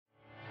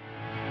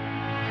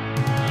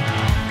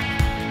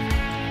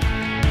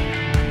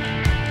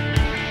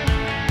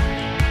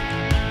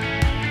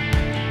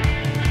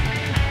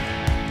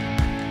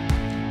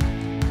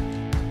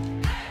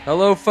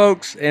Hello,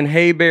 folks, and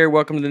hey, Bear.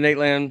 Welcome to the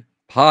Nateland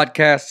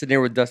podcast. Sitting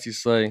here with Dusty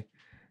Slay,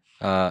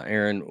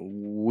 Aaron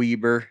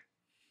Weber,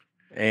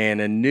 and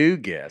a new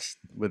guest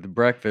with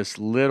breakfast,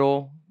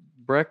 Little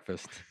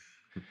Breakfast.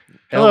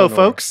 Hello, Eleanor.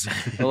 folks.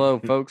 Hello,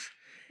 folks.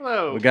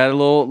 Hello. We got a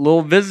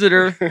little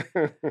visitor.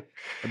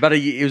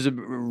 It was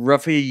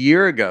roughly a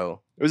year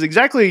ago. It was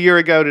exactly a year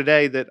ago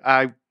today that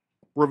I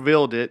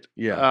revealed it.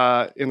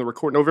 Yeah. In the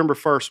November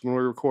 1st when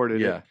we recorded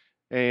Yeah. it,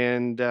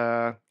 and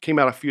came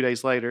out a few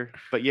days later.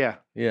 But yeah,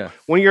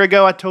 1 year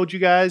ago I told you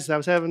guys my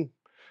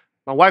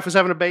wife was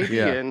having a baby,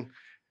 Yeah. and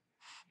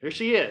here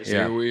she is.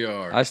 Yeah. Here we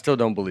are. I still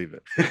don't believe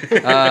it.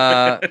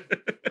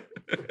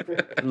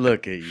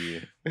 Look at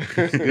you.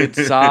 Good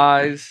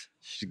size.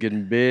 She's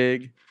getting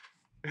big.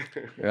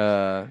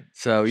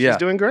 She's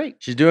doing great.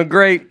 She's doing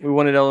great. We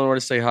wanted Eleanor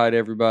to say hi to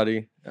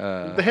everybody.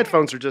 The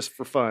headphones are just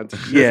for fun.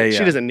 Yeah.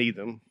 She doesn't need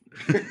them.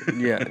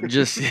 Yeah,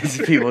 just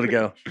people to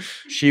go.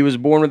 She was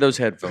born with those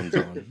headphones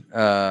on.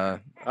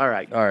 All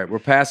right. We're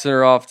passing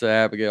her off to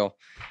Abigail.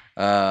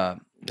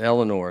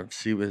 Eleanor,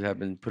 she was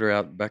having put her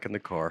out back in the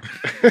car.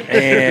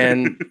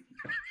 And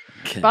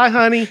Bye,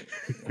 honey.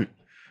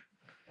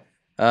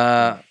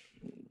 what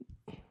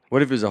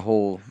if it was a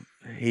whole?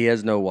 He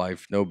has no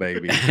wife, no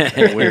baby,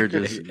 and we're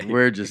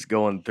just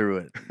going through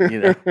it. You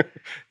know,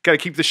 Got to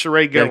keep the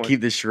charade going. gotta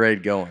keep this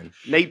charade going.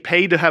 Nate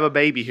paid to have a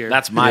baby here.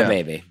 That's my Yeah.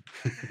 baby.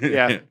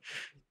 Yeah.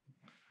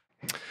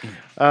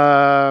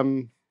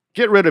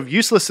 Get rid of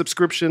useless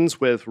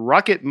subscriptions with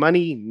Rocket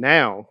Money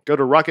now. Go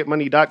to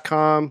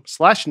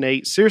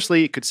rocketmoney.com/Nate.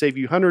 Seriously, it could save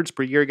you hundreds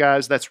per year,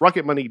 guys. That's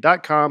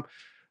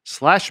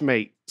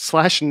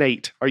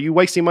rocketmoney.com/Nate. Are you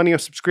wasting money on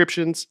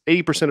subscriptions?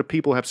 80% of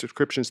people have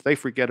subscriptions they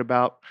forget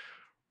about.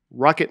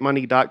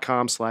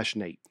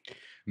 rocketmoney.com/Nate.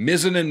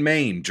 Mizzen and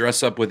Maine,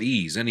 dress up with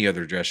ease. Any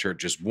other dress shirt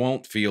just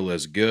won't feel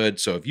as good.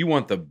 So if you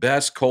want the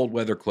best cold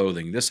weather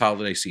clothing this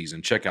holiday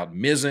season, check out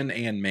Mizzen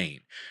and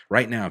Maine.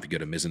 Right now, if you go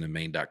to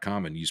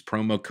mizzenandmaine.com and use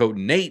promo code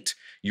NATE,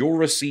 you'll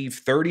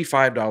receive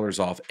 $35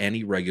 off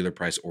any regular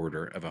price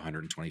order of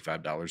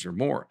 $125 or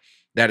more.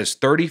 That is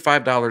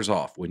 $35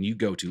 off when you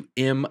go to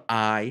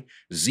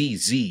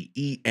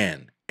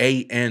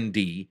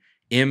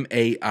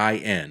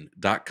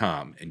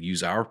mizzenandmain.com and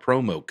use our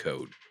promo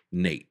code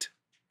NATE.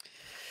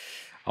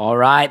 All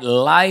right,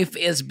 life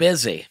is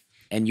busy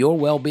and your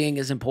well-being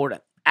is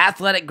important.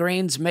 Athletic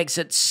Greens makes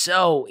it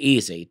so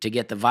easy to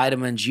get the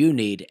vitamins you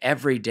need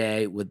every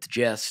day with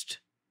just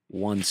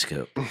one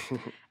scoop.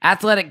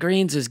 Athletic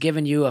Greens is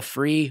giving you a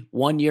free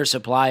 1-year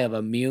supply of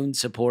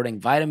immune-supporting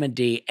vitamin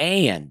D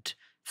and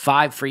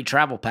 5 free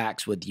travel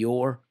packs with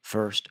your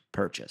first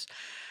purchase.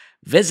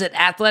 Visit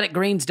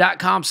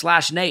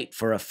athleticgreens.com/Nate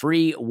for a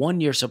free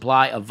 1-year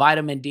supply of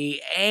vitamin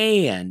D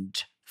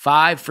and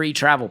 5 free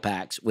travel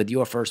packs with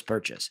your first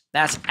purchase.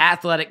 That's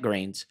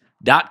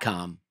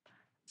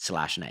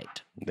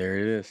athleticgreens.com/Nate. There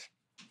it is.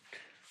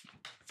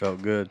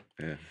 Felt good.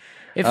 Yeah.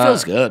 It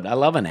feels good. I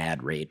love an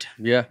ad read.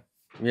 Yeah.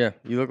 You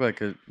look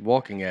like a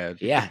walking ad.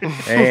 Yeah.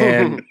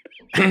 And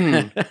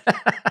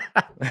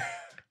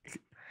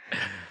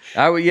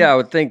I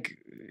would think,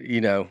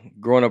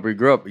 growing up, we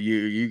grew up,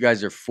 you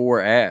guys are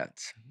for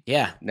ads.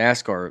 Yeah.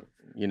 NASCAR,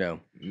 Yeah,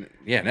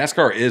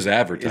 NASCAR is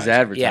advertising. is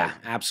advertising. Yeah,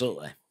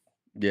 absolutely.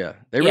 Yeah.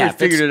 They really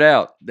figured it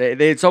out.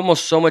 It's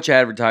almost so much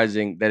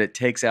advertising that it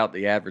takes out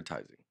the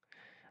advertising.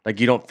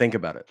 Like you don't think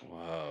about it.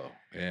 Whoa.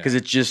 Yeah. Because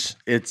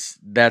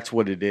that's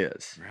what it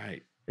is.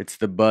 Right. It's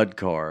the Bud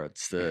car.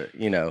 It's the,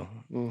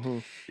 Mm-hmm.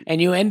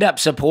 And you end up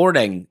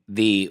supporting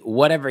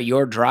whatever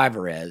your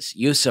driver is,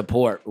 you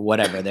support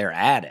whatever their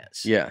ad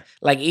is. Yeah.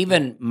 Like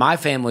even my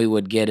family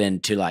would get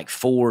into like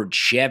Ford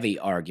Chevy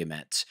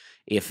arguments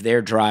if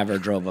their driver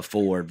drove a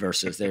Ford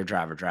versus their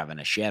driver driving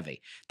a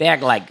Chevy. They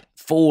act like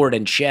Ford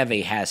and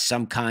Chevy has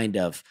some kind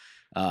of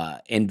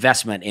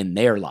investment in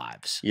their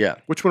lives. Yeah.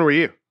 Which one were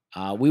you?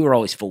 We were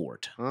always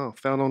Ford. Oh,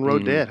 found on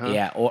road dead, huh?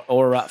 Yeah,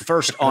 or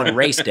first on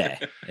race day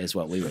is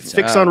what we would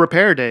say. Fix on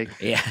repair day.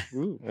 Yeah.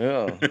 Ooh.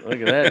 Oh, look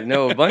at that.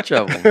 A bunch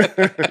of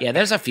them. Yeah,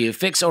 there's a few.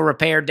 Fix or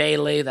repair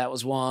daily, that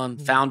was one.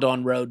 Found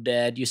on road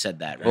dead. You said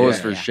that, right? What was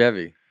for Yeah.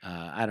 Chevy?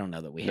 I don't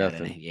know that we had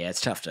Nothing. any. Yeah, it's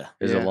tough to.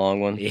 Is Yeah. a long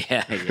one?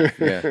 Yeah.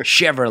 Yeah.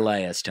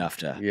 Chevrolet is tough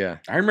to. Yeah.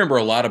 I remember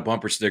a lot of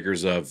bumper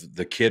stickers of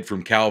the kid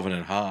from Calvin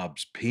and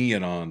Hobbes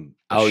peeing on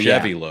the Oh,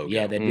 Chevy yeah. logo.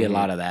 Yeah, there'd be a Mhm.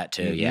 lot of that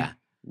too. Mhm. Yeah.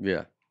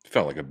 Yeah.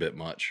 Felt like a bit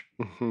much.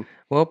 Mhm.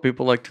 Well,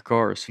 people like the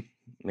cars,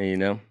 and they.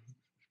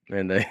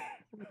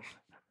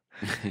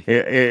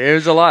 It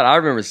was a lot. I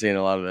remember seeing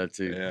a lot of that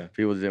too. Yeah.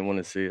 People didn't want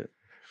to see it.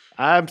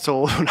 I'm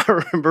told. I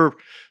remember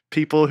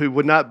people who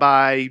would not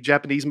buy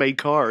Japanese-made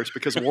cars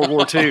because of World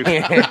War II.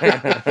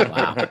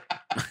 Wow.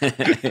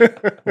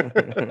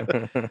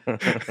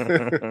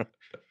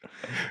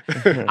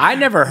 I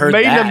never heard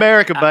Made that. in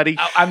America, buddy.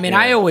 I mean,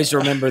 I always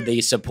remember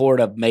the support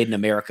of Made in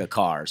America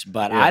cars,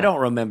 but Yeah. I don't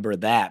remember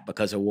that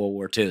because of World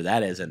War II.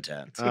 That is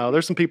intense.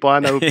 There's some people I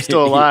know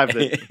still alive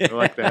that are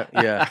like that.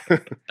 Yeah.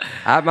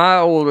 My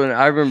old one,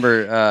 I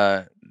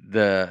remember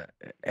the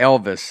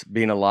Elvis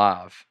being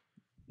alive,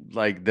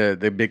 like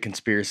the big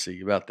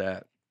conspiracy about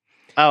that.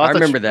 Oh, I thought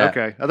remember you- that.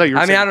 Okay, I thought you were.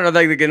 I mean, I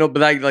saying, don't know,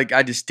 but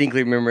I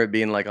distinctly remember it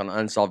being like on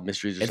Unsolved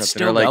Mysteries or It's something.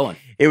 still or like, going.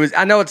 It was.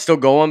 I know it's still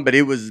going, but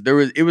it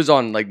was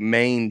on like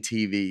main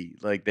TV.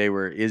 Like they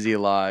were Is He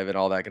Alive and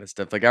all that kind of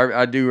stuff. Like I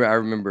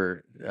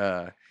remember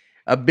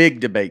a big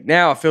debate.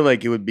 Now I feel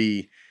like it would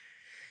be,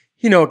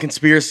 a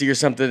conspiracy or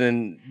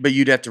something, but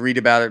you'd have to read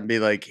about it and be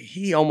like,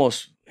 he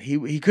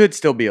could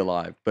still be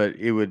alive, but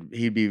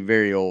he'd be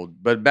very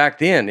old. But back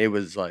then it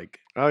was like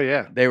oh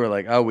yeah, they were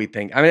like, oh, we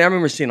think. I mean, I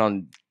remember seeing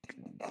on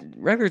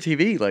regular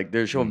TV like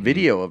they're showing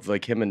video of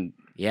like him in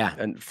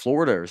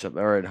Florida or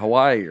something, or in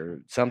Hawaii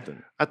or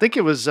something. I think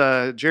it was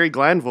Jerry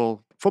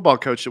Glanville, football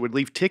coach, that would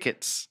leave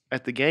tickets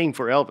at the game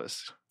for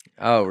Elvis.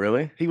 Oh,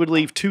 really? He would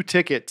leave 2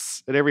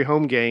 tickets at every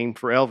home game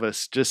for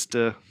Elvis just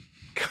to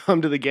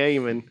come to the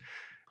game, and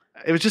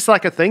it was just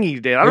like a thing he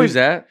did. Who's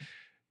that?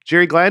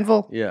 Jerry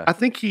Glanville? Yeah. I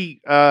think he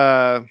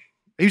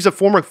was a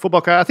former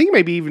football coach. I think he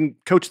maybe even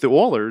coached the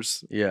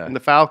Oilers and the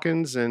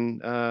Falcons,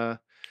 and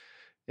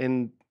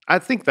I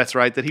think that's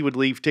right, that he would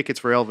leave tickets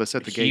for Elvis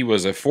at the game. He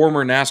was a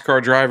former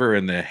NASCAR driver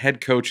and the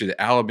head coach of the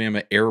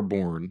Alabama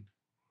Airborne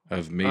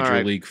of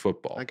Major League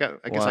Football. I guess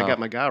I got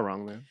my guy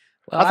wrong then.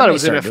 Well, I thought it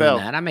was may start doing NFL.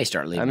 that. I may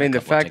start leaving. I mean, a the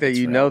couple of fact that tickets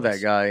you for know Elvis.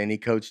 that guy and he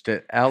coached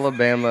at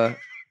Alabama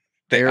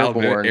The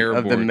Alabama Airborne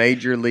of the Airborne.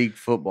 Major League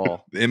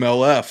Football,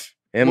 MLF.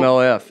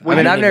 MLF. Well,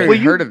 I mean, you- I've never will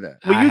even you- heard of that.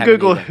 Will I you haven't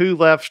Google either. who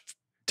left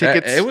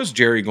tickets? It was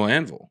Jerry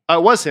Glanville.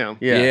 It was him.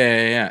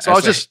 Yeah. So I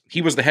was That's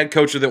he was the head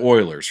coach of the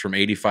Oilers from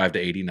 85 to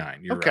 89.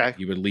 You're Okay. right.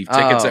 He would leave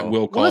tickets at Oh.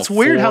 will call Well, that's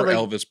weird for how they-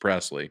 Elvis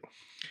Presley.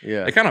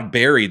 Yeah. They kind of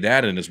buried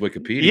that in his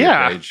Wikipedia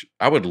Yeah. page.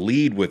 I would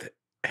lead with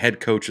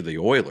head coach of the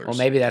Oilers. Well,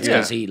 maybe that's Yeah.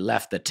 because he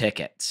left the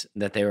tickets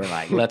that they were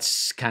like,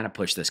 let's kind of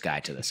push this guy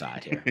to the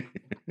side here.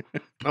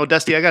 Oh,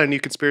 Dusty, I got a new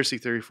conspiracy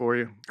theory for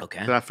you Okay.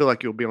 that I feel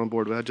like you'll be on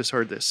board with. I just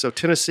heard this. So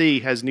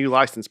Tennessee has new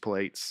license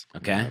plates.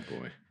 Okay. Oh,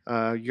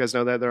 boy. You guys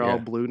know that they're all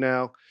Yeah. blue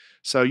now.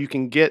 So you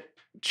can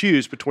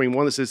choose between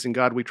one that says "In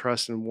God We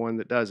Trust" and one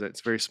that doesn't.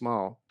 It's very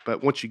small,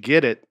 but once you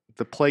get it,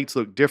 the plates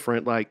look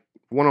different. Like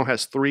one of them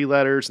has 3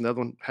 letters, and the other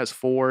one has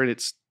 4, and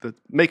the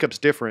makeup's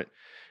different.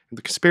 And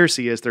the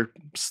conspiracy is the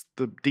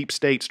deep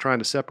state's trying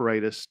to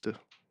separate us to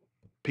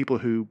people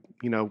who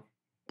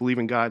believe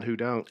in God who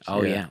don't.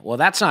 Oh, Yeah. yeah. Well,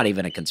 that's not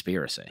even a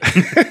conspiracy.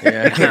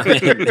 Yeah.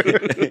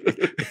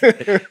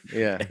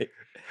 Yeah.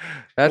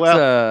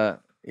 That's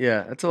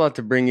that's a lot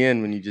to bring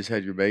in when you just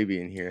had your baby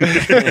in here.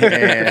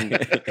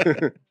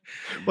 And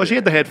Well, she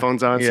had the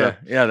headphones on, so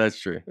yeah, that's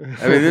true.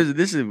 I mean,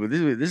 this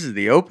is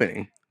the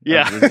opening.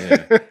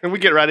 yeah. And we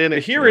get right in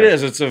it. Here it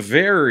is. It's a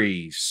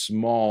very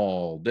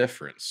small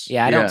difference.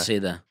 Yeah, I Yeah. don't see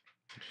the.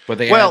 But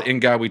they Well- add "In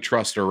God We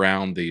Trust"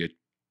 around the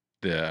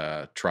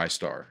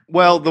TriStar.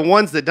 Well, the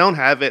ones that don't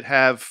have it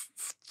have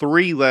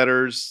 3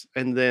 letters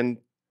and then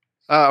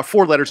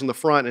 4 letters on the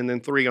front and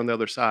then 3 on the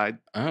other side.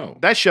 Oh,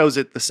 That shows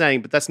it the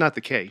same, but that's not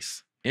the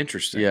case.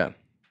 interesting. Yeah.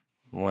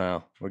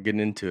 Wow. We're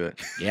getting into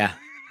it. Yeah.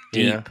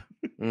 Deep. Yeah.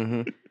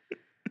 Mm-hmm.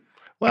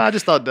 Well, I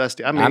just thought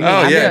Dusty. I mean, I mean, Oh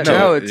I yeah, mean, no,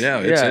 no, it's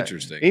yeah.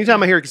 interesting.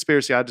 anytime I hear a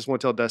conspiracy, I just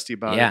want to tell Dusty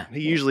about Yeah. it.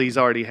 He's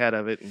already ahead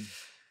of it.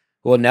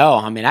 Well, no.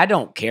 I mean, I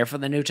don't care for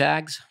the new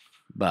tags,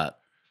 but.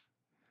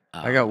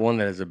 I got one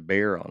that has a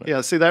bear on it.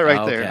 Yeah, see that right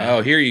Oh, there. okay.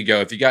 Oh, here you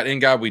go. If you got "In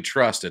God We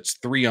Trust," it's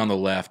 3 on the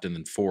left and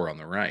then 4 on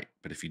the right.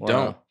 But if you Wow.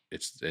 don't,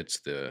 it's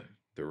the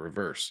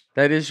reverse.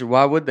 That is.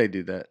 Why would they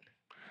do that?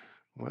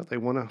 Well, they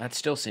want to. That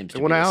still seems They to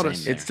be wanna the out same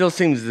us. there. It still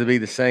seems to be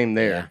the same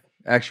there.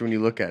 Yeah. Actually, when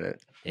you look at it,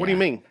 What do you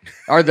mean?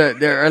 are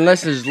there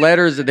unless there's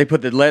letters that they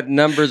put the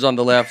numbers on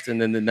the left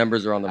and then the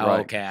numbers are on the Oh, right.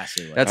 okay. I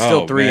see. What That's Oh,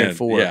 still 3 man. and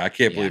 4. Yeah, I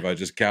can't Yeah. believe I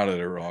just counted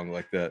it wrong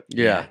like that.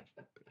 Yeah.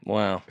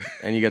 Wow.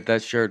 And you got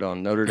that shirt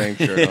on, Notre Dame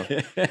shirt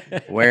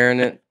on, wearing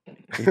it.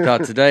 You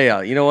thought today,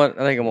 you know what?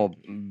 I think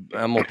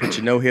I'm gonna put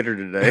you no hitter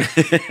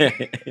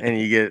today, and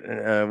you get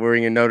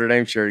wearing your Notre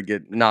Dame shirt,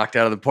 get knocked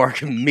out of the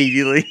park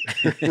immediately.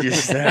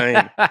 Just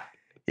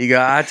you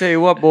go. I tell you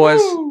what, boys,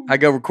 I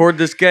go record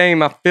this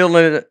game. I feel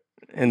it,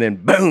 and then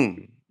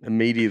boom,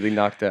 immediately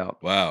knocked out.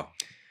 Wow.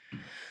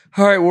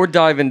 All right, we'll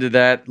dive into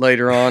that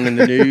later on in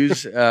the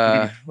news.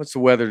 What's the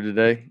weather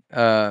today?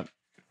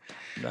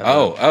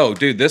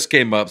 Dude, this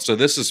came up. So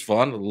this is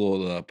fun. A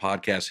little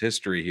podcast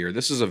history here.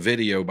 This is a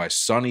video by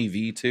Sonny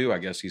V2. I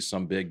guess he's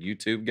some big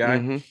YouTube guy.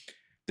 Mhm.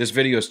 This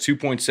video is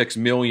 2.6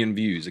 million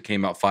views. It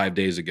came out 5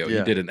 days ago. Yeah.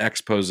 He did an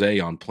expose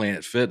on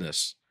Planet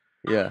Fitness.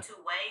 Yeah. 2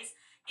 ways.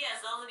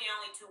 Yes, those are the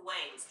only 2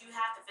 ways. You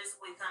have to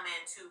physically come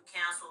in to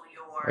cancel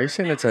your. Are you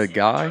saying that's a membership.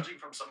 guy? Judging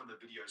from some of the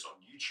videos on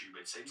YouTube,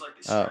 it seems like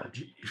this Oh.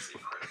 strategy is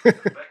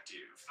incredibly effective.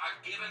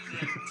 I've given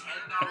them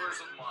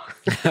 $10 a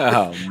month.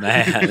 Oh,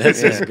 man.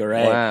 This is Yeah.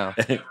 great. Wow.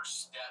 Never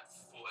step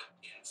foot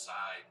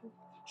inside the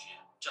gym.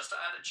 Just to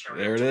add a cherry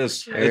There on it top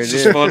is. of There It's it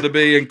just is. fun to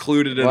be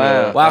included in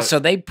Wow. a Wow. So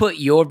they put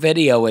your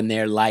video in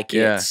there like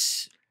Yeah.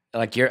 it's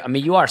like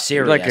you are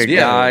serious. like a yeah,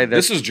 guy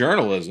this that's- is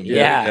journalism.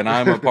 Yeah. And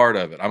I'm a part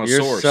of it. I'm a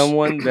You're source.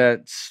 someone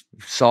that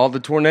saw the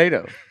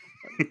tornado.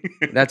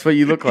 That's what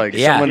you look like.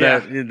 Yeah. Someone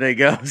that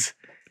goes.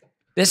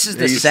 This is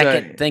Yeah, the you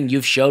second say- thing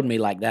you've showed me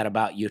like that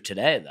about you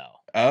today, though.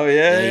 Oh Yeah,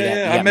 yeah, you yeah. got-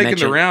 you I'm got making the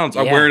mentioned. rounds.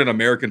 I'm Yeah. wearing an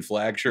American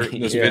flag shirt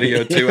in this Yeah.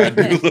 video too. I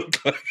do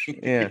look like.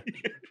 Yeah.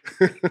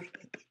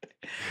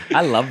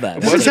 I love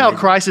that. This is how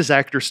crisis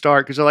actors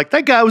start because they're like,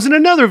 that guy was in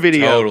another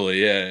video.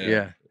 Totally, yeah.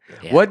 Yeah.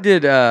 Yeah. What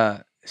did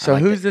so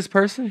like who's this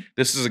person?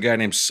 This is a guy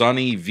named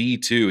Sonny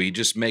V2. He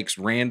just makes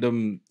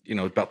random,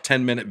 about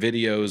 10-minute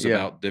videos Yeah.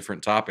 about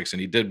different topics. And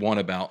he did one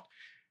about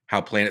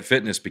how Planet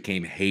Fitness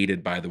became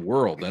hated by the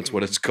world. That's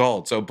what it's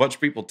called. So a bunch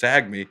of people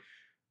tagged me.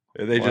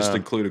 And they just Wow.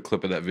 include a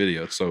clip of that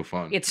video. It's so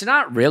fun. It's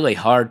not really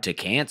hard to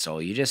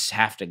cancel. You just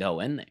have to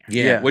go in there.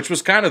 Yeah. Which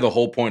was kind of the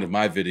whole point of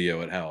my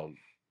video and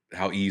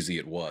how easy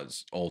it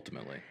was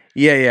ultimately.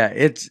 Yeah.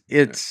 It's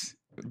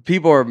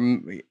people are.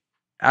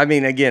 I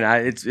mean, again,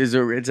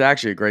 it's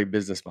actually a great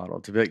business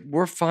model to be like,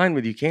 we're fine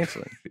with you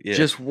canceling. Yeah.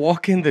 Just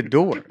walk in the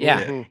door.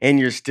 Yeah. Mhm. And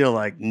you're still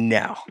like,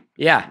 no,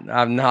 Yeah.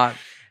 I'm not.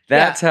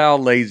 That's how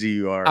lazy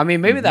you are. I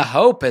mean, maybe Mm-hmm. the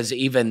hope is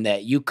even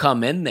that you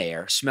come in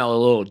there, smell a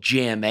little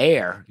gym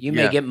air. You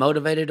may Yeah. get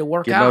motivated to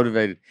work Get out.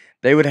 motivated.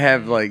 They would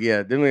have I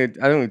think we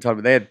talked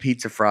about. They had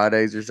Pizza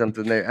Fridays or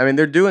something.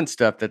 They're doing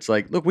stuff that's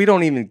like, look, we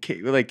don't even care.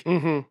 Like,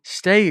 Mhm.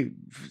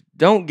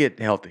 don't get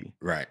healthy.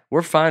 Right.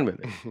 We're fine with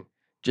it.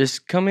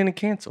 Just come in and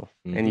cancel,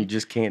 and you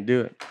just can't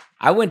do it.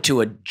 I went to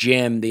a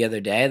gym the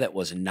other day that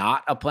was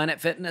not a Planet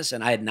Fitness,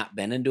 and I had not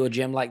been into a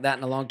gym like that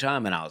in a long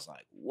time. And I was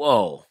like,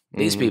 whoa,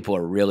 these Mhm. people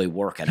are really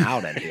working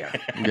out in here.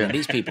 I mean,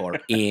 these people are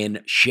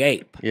in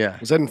shape. Yeah,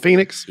 Was that in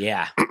Phoenix?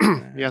 Yeah.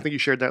 Yeah, I think you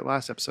shared that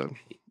last episode.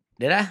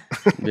 Did I?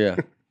 yeah.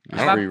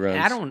 Have Reruns.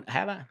 I don't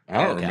have I? I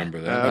don't Okay. remember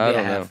that. Uh, I Maybe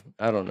don't I know. have.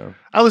 I don't know.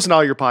 I listen to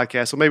all your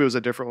podcasts, so maybe it was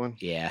a different one.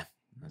 Yeah.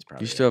 That's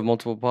probably You still have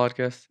multiple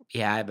podcasts?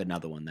 Yeah, I have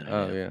another one that I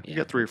Oh, do. yeah. You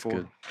got 3 or 4.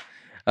 good.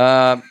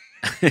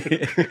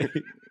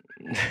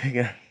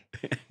 Yeah.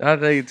 I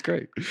think it's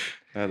great.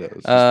 I know, it's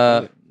just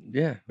Uh, funny.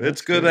 yeah, It's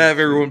that's good to have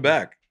everyone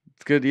back.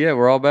 It's good. Yeah,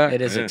 we're all back.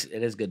 It is. Yeah.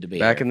 It is good to be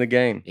Back here. in the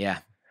game. Yeah.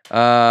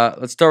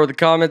 Let's start with the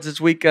comments this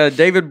week.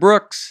 David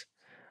Brooks.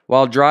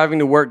 While driving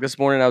to work this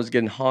morning, I was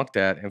getting honked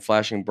at and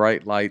flashing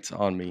bright lights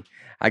on me.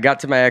 I got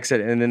to my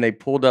exit, and then they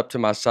pulled up to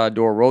my side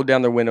door, rolled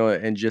down their window,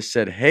 and just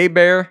said, "Hey,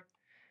 Bear."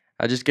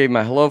 I just gave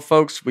my hello,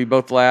 folks. We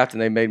both laughed,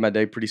 and they made my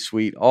day pretty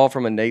sweet. All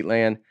from a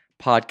Nateland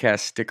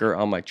podcast sticker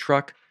on my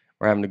truck.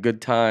 We're having a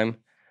good time.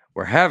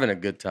 We're having a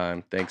good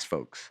time. Thanks,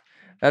 folks.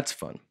 That's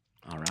fun.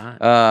 All right.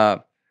 I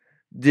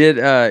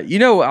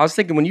was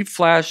thinking when you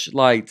flash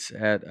lights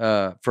at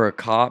for a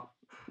cop,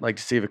 like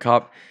to see if a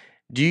cop,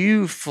 do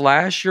you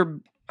flash your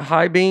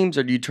high beams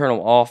or do you turn them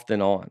off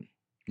then on?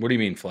 What do you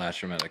mean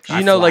flash them at a Do cop?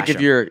 you know, like flash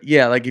if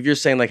 'em. you're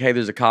saying like, hey,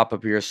 there's a cop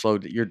up here, slow.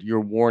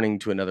 You're warning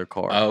to another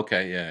car. Oh,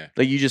 okay, yeah.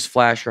 Like you just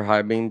flash your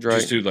high beams, right?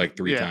 Just do like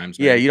 3 Yeah. times.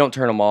 Yeah, maybe. you don't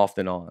turn them off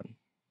then on.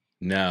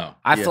 No.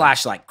 I yeah.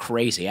 flash like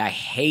crazy. I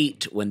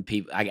hate when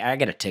people. I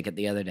got a ticket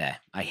the other day.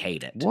 I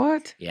hate it.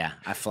 What? Yeah,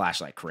 I flash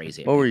like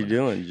crazy. at What were you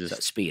people. doing? So,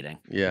 Just speeding.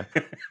 yeah.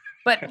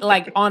 But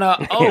like on a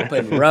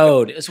open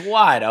road, it's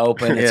wide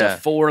open. It's Yeah. a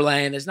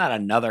 4-lane. There's not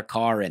another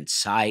car in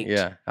sight.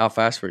 Yeah. How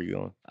fast were you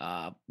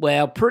going?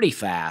 Well, pretty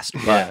fast,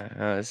 but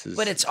Yeah. This is.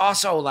 but it's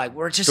also like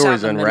we're just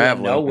Story's out in the middle of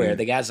unraveling. nowhere.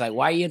 The guy's like,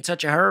 "Why are you in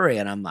such a hurry?"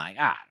 And I'm like,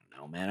 "I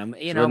don't know, man. I'm We're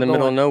in I'm the middle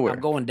of going- nowhere. I'm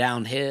going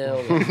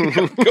downhill."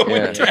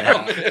 Going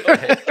down.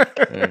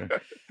 Yeah.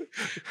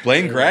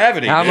 Blame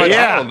gravity. How dude. much-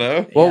 I don't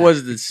know. What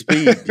was the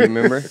speed? Do you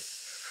remember?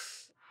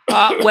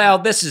 Well,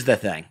 this is the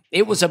thing.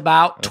 It was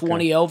about Okay.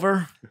 20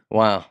 over,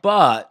 Wow.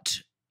 but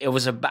it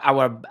was I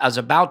was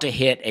about to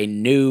hit a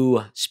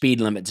new speed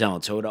limit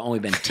zone, so it would have only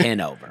been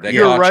 10 over. They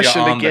You're got you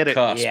rushing to on the get it.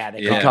 cusp. Yeah,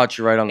 they They caught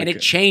you right on and the.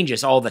 it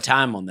changes all the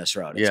time on this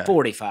road. It's Yeah.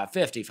 45,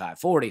 55,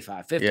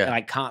 45, 50, Yeah.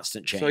 like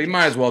constant change. So you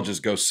might as well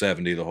just go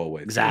 70 the whole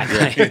way. through.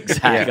 Exactly.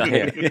 Exactly.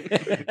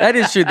 Yeah. That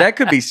is true. That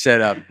could be set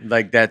up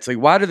like that. It's like,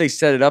 why do they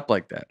set it up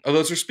like that? Oh,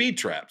 those are speed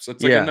traps.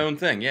 That's like Yeah. a known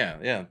thing. Yeah,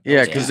 yeah. Yeah,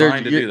 It's because they're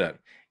designed to do that.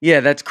 Yeah,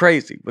 that's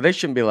crazy. Well, they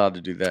shouldn't be allowed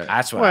to do that.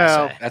 That's what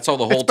Well, I say. That's all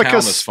the whole It's town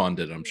because- is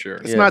funded, I'm sure.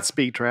 It's Yeah. not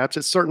speed traps.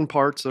 It's certain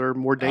parts that are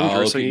more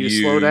dangerous, Oh, and look you at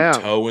just slow down.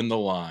 Toeing the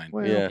line.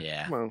 Well, Yeah.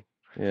 Yeah. well,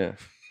 Yeah.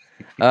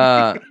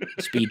 Uh,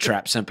 Speed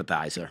trap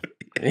sympathizer.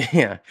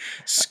 yeah.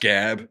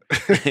 Scab.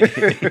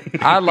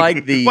 I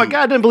like the. well,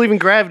 God doesn't believe in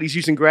gravity. He's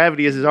using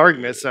gravity as his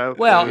argument. So,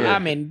 Well, Yeah. I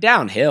mean,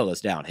 downhill is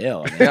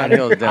downhill. I mean,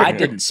 Downhill is I downhill.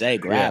 didn't say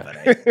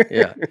gravity.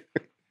 Yeah.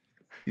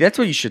 That's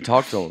what you should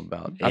talk to them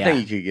about. I Yeah.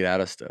 think you could get out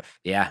of stuff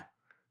Yeah.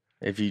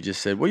 if you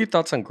just said, "What are your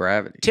thoughts on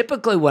gravity?"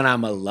 Typically, when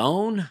I'm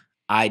alone,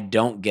 I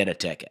don't get a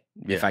ticket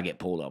if Yeah. I get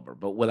pulled over.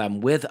 But when I'm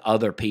with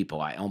other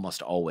people, I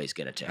almost always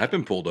get a ticket. I've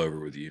been pulled over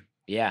with you.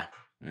 Yeah,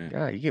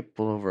 Yeah, you get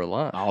pulled over a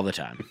lot. all the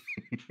time.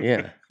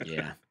 Yeah,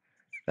 Yeah.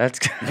 that's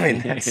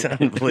that's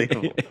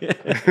unbelievable.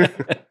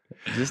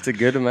 Just a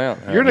good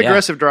amount. huh? you're an Yeah.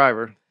 aggressive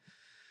driver.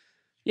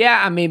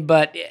 Yeah, I mean,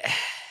 but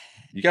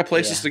You got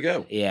places Yeah. to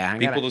go. yeah, I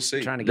People gotta- to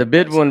see. trying to The get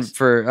big one places.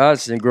 for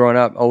us and growing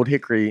up, Old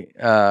Hickory,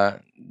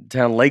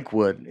 town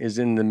Lakewood is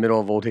in the middle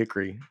of Old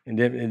Hickory, and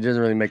it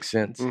doesn't really make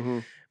sense. Mm-hmm.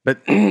 But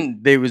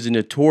they was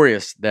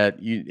notorious that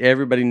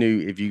everybody knew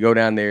if you go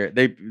down there.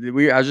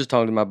 I was just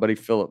talking to my buddy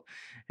Philip,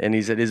 And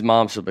he said his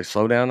mom said, like,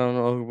 slow down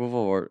on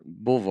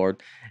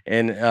Boulevard.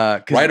 And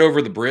Right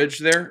over the bridge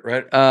there,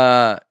 right?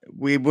 right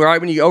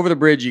when you go over the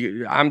bridge,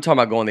 I'm talking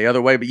about going the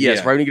other way, but yes,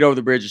 Yeah. right when you get over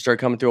the bridge and start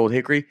coming through Old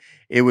Hickory,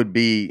 it would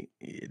be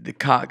the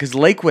cop, because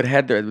Lakewood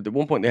had at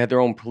one point they had their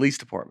own police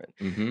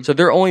department, so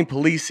they're only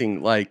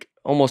policing like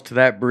almost to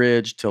that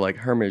bridge to like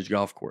Hermitage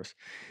Golf Course.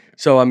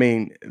 So I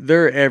mean,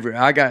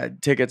 I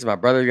got tickets. My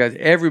brother got.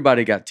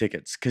 Everybody got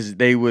tickets because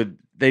they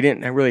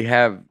didn't really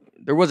have.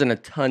 There wasn't a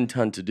ton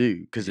to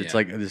do because it's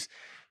like this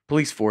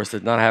police force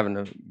that's not having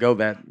to go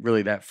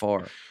that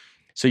far.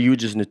 So you would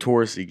just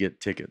notoriously get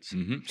tickets.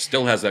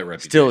 Still has that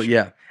reputation. Still,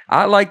 yeah.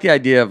 I like the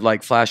idea of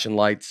like flashing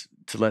lights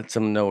to let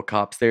someone know a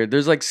cop's there.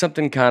 There's like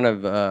something kind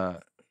of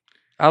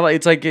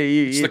it's like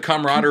It's the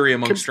camaraderie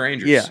among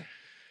strangers. Yeah.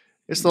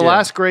 It's the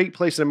last great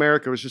place in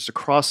America. It was just a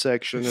cross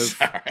section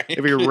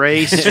of your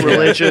race,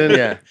 religion.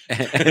 Yeah.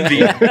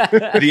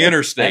 The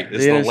interstate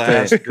is the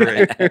last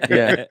great.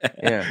 Yeah.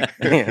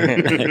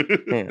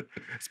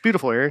 It's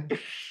beautiful, Aaron.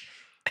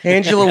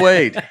 Angela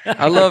Wade.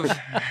 I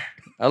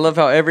love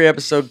how every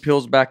episode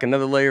peels back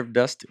another layer of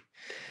Dusty.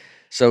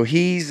 So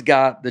he's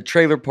got the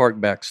trailer park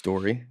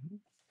backstory.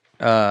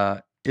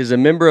 Is a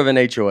member of an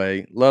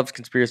HOA, loves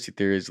conspiracy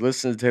theories,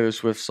 listens to Taylor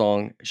Swift's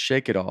song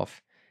 "Shake It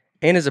Off,"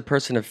 and is a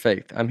person of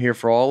faith. I'm here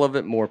for all of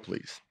it. More,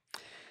 please.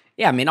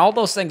 Yeah, I mean, all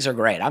those things are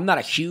great. I'm not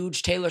a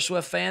huge Taylor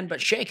Swift fan, but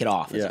 "Shake It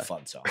Off" is a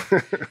fun song.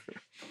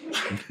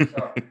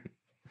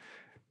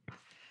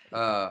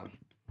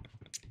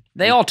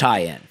 They all tie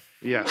in.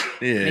 Yeah.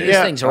 I mean, these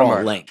things are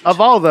all linked. Of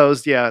all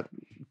those,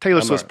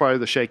 Taylor Swift's probably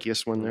the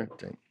shakiest one there.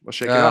 Well,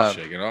 shake it off.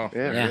 Shake it off.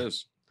 Yeah. There it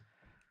is.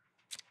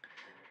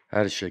 I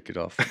had to shake it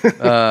off.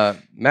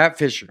 Matt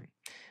Fisher.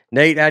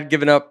 Nate had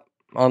given up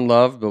on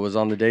love, but was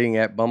on the dating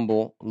app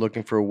Bumble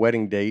looking for a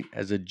wedding date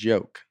as a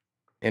joke.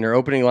 In her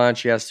opening line,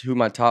 she asked who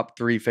my top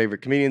 3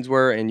 favorite comedians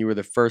were, and you were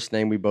the first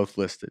name we both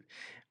listed.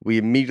 We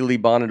immediately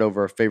bonded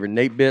over our favorite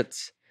Nate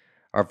bits.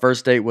 Our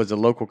first date was a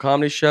local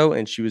comedy show,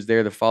 and she was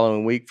there the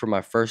following week for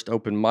my first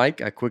open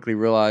mic. I quickly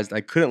realized I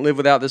couldn't live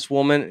without this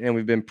woman, and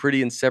we've been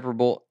pretty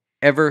inseparable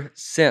ever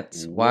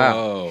since. Wow.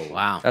 Whoa.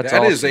 Wow. That's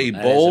That awesome. is a That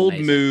is bold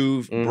amazing.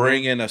 move, Mhm.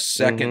 bringing a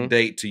 2nd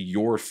date to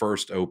your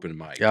first open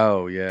mic.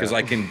 Oh, yeah. Because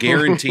I can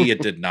guarantee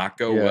it did not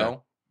go Yeah.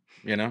 well.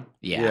 You know?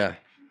 Yeah.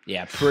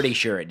 Pretty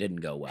sure it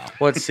didn't go well.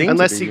 Well, it seemed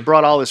Unless to he be.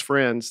 brought all his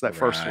friends that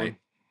first Right.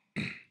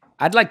 one.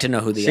 I'd like to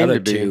know who the Seemed other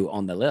to be. 2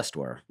 on the list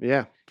were.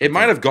 Yeah. It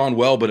might have gone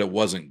well, but it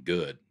wasn't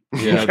good.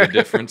 You know the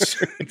difference?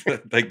 I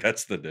think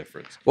that's the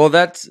difference. Well,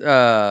 that's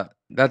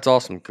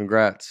awesome.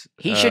 Congrats.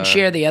 He should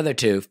share the other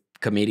 2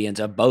 comedians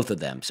of both of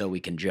them so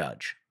we can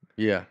judge.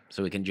 Yeah,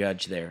 So we can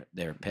judge their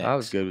picks. I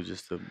was good with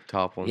just the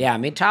top one. Yeah, I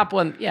mean, top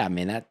one. Yeah, I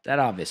mean, that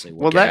obviously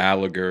works. Well, that-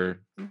 Gallagher.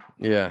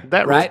 Yeah.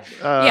 That Right? Was,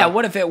 Yeah,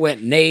 what if it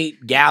went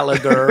Nate,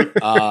 Gallagher,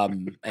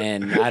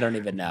 and I don't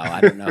even know. I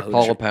don't know who.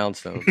 Paula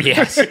Poundstone.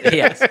 Yes.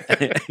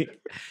 He'd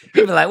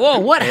be like, whoa,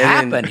 what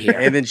happened here?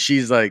 And then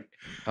she's like,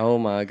 oh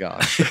my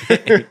gosh.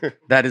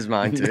 That is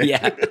mine too.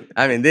 Yeah.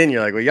 I mean, then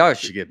you're like, well, y'all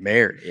should get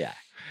married. Yeah.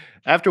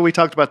 After we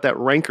talked about that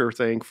ranker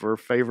thing for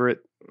favorite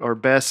or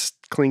best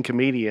clean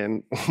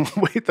comedian,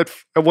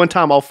 at one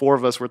time all 4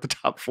 of us were at the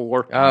top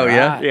 4. Oh,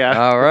 yeah? Right. Yeah.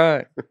 All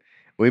right.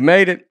 We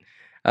made it.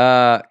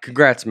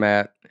 Congrats,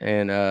 Matt,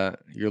 and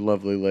your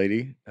lovely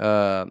lady.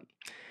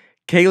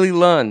 Kaylee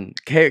Lund.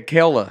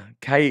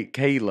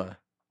 Kayla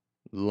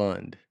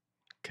Lund.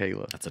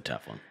 Kayla. That's a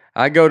tough one.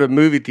 I go to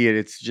movie theater.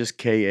 It's just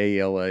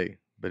Kala,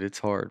 but it's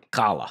hard.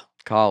 Kala.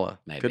 Kala.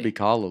 Maybe. Could be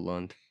Kala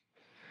Lund.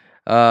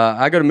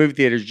 I go to movie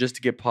theaters just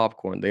to get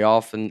popcorn. They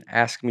often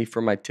ask me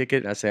for my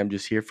ticket. I say I'm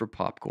just here for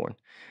popcorn.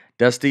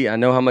 Dusty, I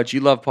know how much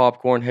you love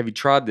popcorn. Have you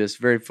tried this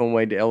very fun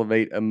way to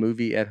elevate a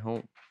movie at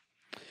home?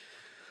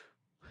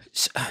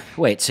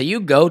 Wait, so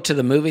you go to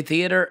the movie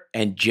theater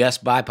and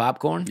just buy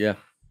popcorn? Yeah.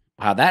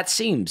 Wow, that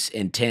seems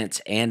intense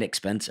and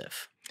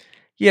expensive.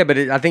 Yeah, but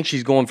I think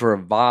she's going for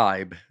a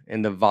vibe,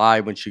 and the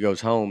vibe when she goes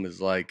home is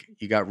like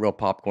you got real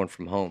popcorn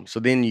from home. So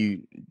then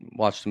you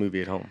watch the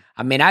movie at home.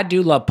 I mean, I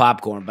do love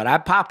popcorn, but I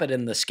pop it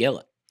in the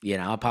skillet. You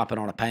know, I pop it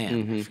on a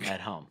pan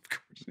at home.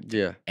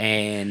 Yeah.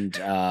 And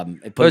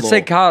But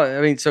say Kyle,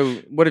 I mean, so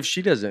what if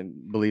she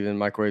doesn't believe in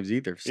microwaves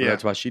either? So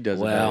that's why she does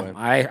it that well,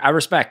 way. I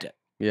respect it.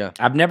 Yeah.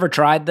 I've never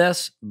tried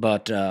this,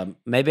 but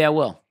maybe I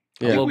will.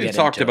 Yeah. We'll We've get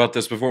talked into about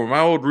this before.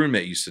 My old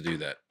roommate used to do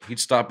that. He'd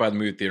stop by the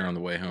movie theater on the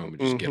way home and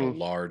just get a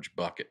large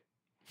bucket.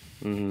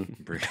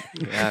 Mm-hmm. Bring-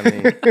 I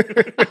mean,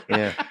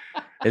 yeah.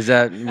 Is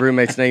that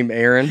roommate's name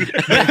Aaron?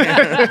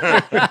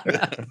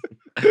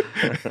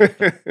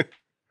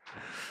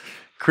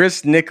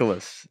 Chris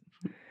Nicholas.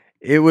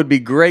 It would be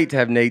great to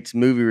have Nate's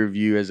movie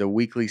review as a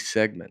weekly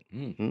segment.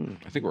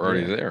 I think we're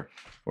already there.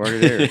 We're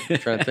already there. I'm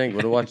trying to think.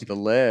 What to watch The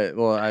Ledge?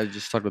 Well, I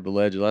just talked about The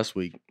Ledge last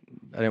week.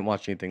 I didn't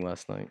watch anything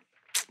last night.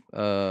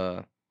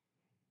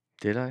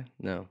 Did I?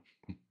 No.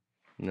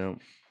 Hold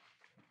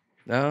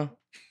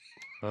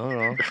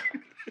on.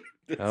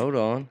 Hold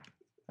on.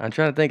 I'm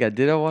trying to think.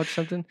 Did I watch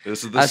something?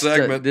 This is the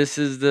segment. This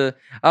is the.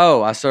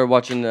 Oh, I started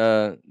watching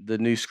the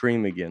new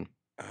Scream again.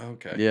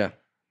 Okay. Yeah.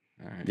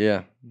 All right.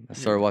 Yeah, I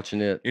started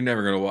watching it. You're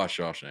never gonna watch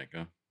Shawshank,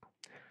 huh?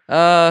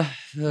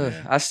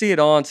 Yeah. I see it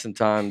on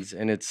sometimes,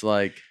 and it's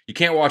like, You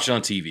can't watch it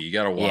on TV. You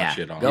got to watch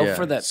Yeah, it on go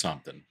for the-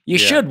 something. You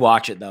Yeah. should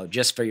watch it though,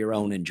 just for your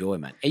own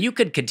enjoyment. And you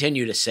could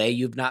continue to say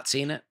you've not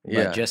seen it, but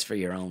Yeah. just for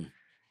your own.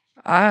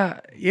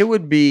 it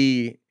would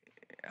be.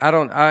 I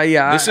don't.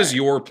 Yeah. This is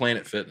your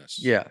Planet Fitness.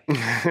 Yeah. You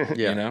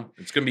Yeah. know,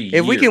 it's gonna be.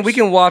 If we years.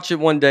 can watch it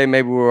one day,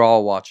 maybe we'll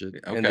all watch it,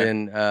 and Okay.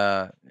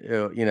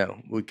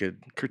 then we could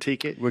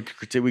Critique it. we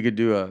could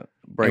do a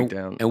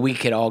breakdown. And we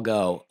could all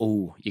go,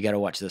 "Ooh, you got to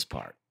watch this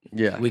part."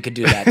 Yeah. We could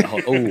do that. The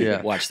whole, ooh,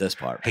 Yeah. watch this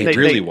part. Hey, Nate,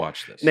 really Nate-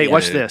 watch this. Nate, Yeah.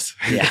 watch this.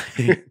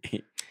 Yeah.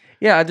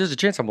 Yeah, there's a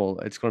chance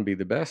it's going to be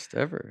the best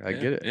ever. I Yeah,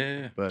 get it,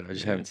 Yeah. but I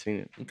just haven't seen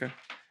it. Okay.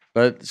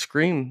 But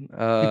Scream,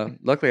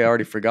 luckily I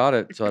already forgot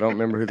it, so I don't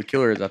remember who the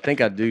killer is. I think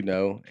I do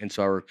know, and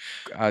so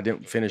I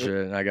didn't finish it,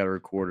 and I got to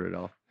record it.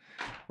 I'll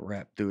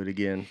rap through it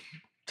again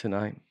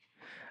tonight.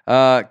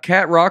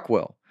 Cat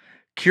Rockwell,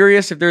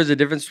 curious if there's a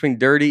difference between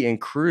dirty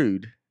and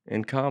crude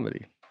in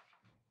comedy.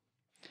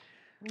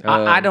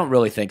 I don't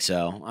really think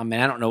so. I mean,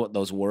 I don't know what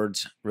those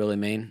words really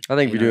mean. I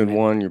think if You you're know doing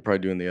what I mean? one, you're probably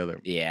doing the other.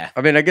 Yeah.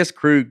 I mean, I guess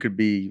crude could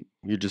be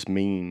you're just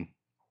mean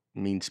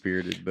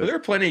spirited, But but there are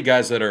plenty of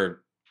guys that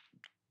are,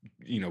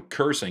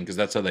 cursing because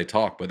that's how they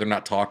talk, but they're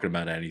not talking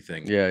about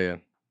anything. yeah,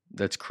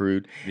 that's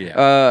crude.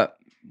 Yeah.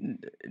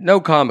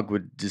 No comic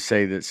would just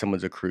say that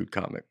someone's a crude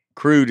comic.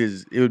 Crude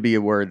it would be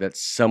a word that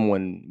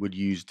someone would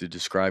use to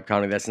describe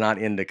comedy that's not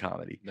into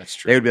comedy. That's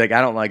They true. would be like,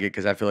 I don't like it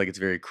because I feel like it's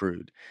very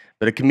crude.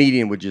 But a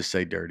comedian would just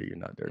say dirty or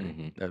not dirty.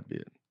 Mhm. That'd be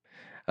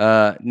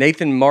it.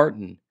 Nathan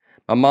Martin.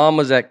 My mom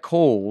was at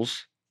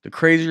Kohl's. The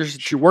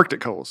craziest. She worked at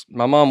Kohl's.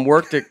 My mom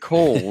worked at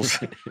Kohl's.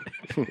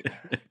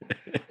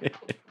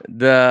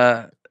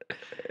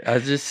 I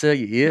just say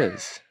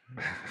is.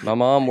 My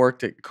mom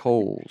worked at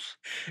Kohl's.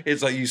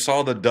 It's like you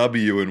saw the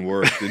W and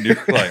worked, and you're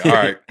like, all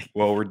right,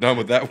 well, we're done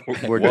with that.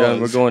 We're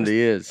done. We're going to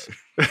is.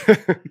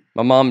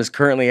 My mom is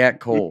currently at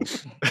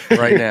Kohl's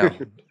right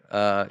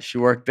now. She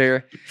worked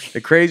there.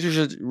 The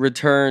craziest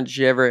return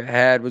she ever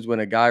had was when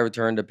a guy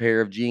returned a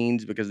pair of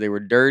jeans because they were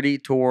dirty,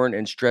 torn,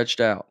 and stretched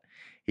out.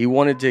 He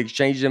wanted to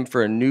exchange them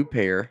for a new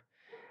pair.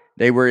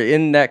 They were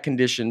in that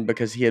condition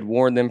because he had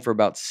worn them for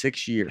about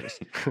 6 years.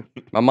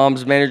 My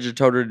mom's manager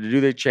told her to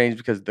do the change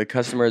because the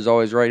customer is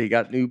always right. He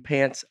got new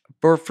pants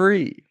for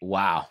free.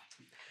 Wow.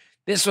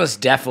 This was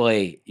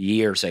definitely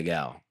years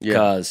ago Yeah.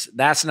 because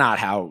that's not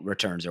how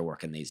returns are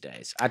working these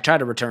days. I tried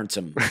to return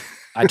some,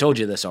 I told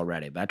you this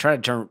already, but I tried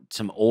to turn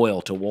some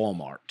oil to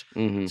Walmart,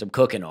 Mm-hmm. some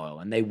cooking oil,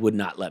 and they would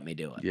not let me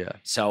do it. Yeah,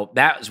 So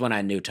that was when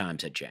I knew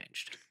times had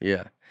changed.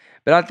 yeah.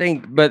 But I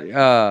think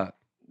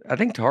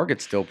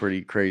Target's still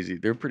pretty crazy.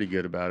 They're pretty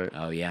good about it.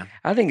 Oh, yeah.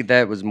 I think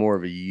that was more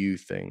of a you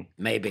thing.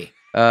 Maybe.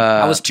 I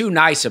I was too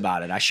nice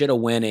about it. I should have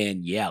went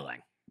in yelling.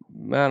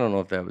 I don't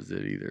know if that was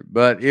it either,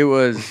 but it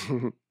was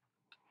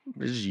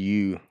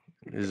you.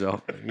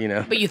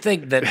 But you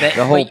think that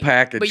The whole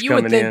package But you would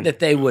coming think in. that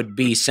they would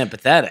be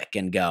sympathetic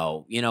and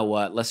go, you know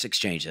what? Let's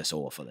exchange this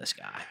oil for this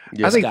guy.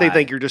 Yeah. I think they guy.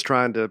 think you're just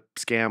trying to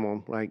scam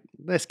them. Like,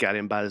 this guy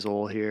didn't buy his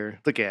oil here.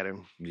 Look at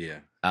him. Yeah.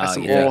 That's Oh,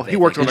 some you think oil. they He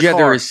worked think- on Did you have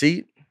the car.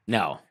 receipt?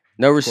 No,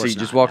 No course receipt.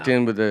 Just not, walked no.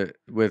 in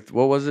with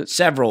what was it?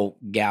 several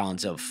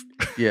gallons of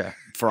Yeah,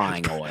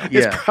 frying oil.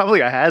 Yeah. It's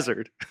probably a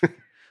hazard. Where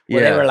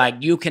yeah, they were like,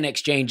 you can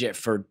exchange it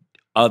for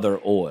other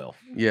oil.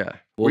 yeah,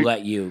 We'll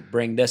let you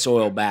bring this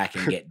oil back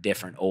and get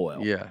different oil.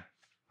 yeah,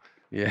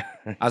 yeah.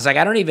 I was like,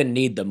 I don't even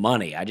need the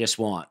money. I just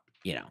want,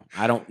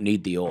 I don't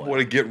need the I oil. want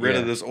to get rid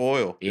Yeah. of this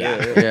oil.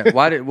 Yeah.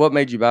 Yeah. What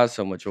made you buy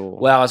so much oil?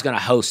 Well, I was going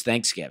to host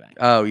Thanksgiving.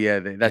 Oh yeah,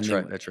 that's And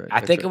then right. That's right. I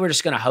that's think right. we're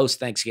just going to host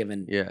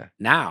Thanksgiving Yeah.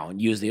 now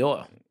and use the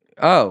oil.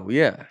 Oh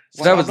yeah.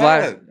 So Well, that how was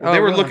about last. it? Well, they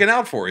oh, were really? looking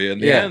out for you in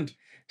the Yeah. end.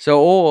 So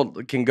oil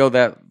can go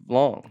that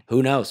long.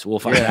 Who knows? We'll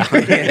find Yeah.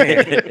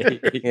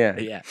 out. Yeah.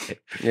 Yeah.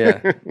 Yeah,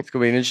 it's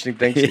gonna be an interesting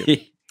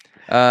Thanksgiving.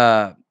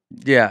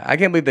 Yeah, I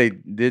can't believe they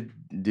did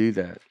do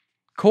that.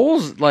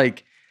 Kohl's,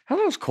 like, how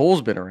long's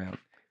Kohl's been around?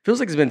 Feels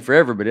like it's been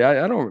forever, but I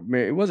don't remember.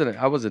 It wasn't.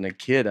 I wasn't a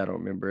kid. I don't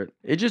remember it.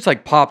 It just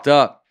like popped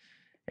up,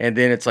 and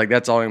then it's like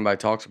that's all anybody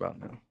talks about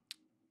now.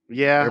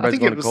 Yeah, Everybody's I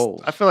think going it to was.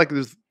 Kohl's. I feel like it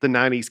was the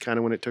 '90s kind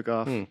of when it took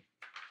off.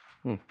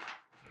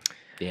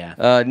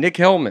 Yeah. Nick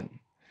Hellman.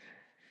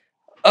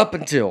 Up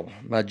until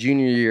my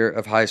junior year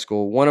of high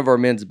school, one of our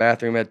men's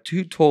bathroom had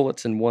 2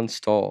 toilets in one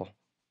stall.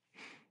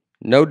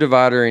 No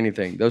divider or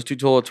anything. Those 2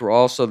 toilets were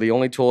also the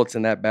only toilets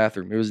in that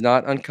bathroom. It was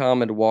not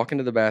uncommon to walk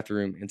into the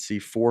bathroom and see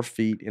 4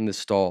 feet in the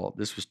stall.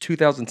 This was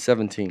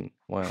 2017.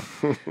 Wow.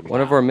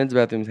 One of our men's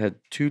bathrooms had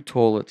 2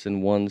 toilets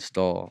in one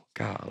stall.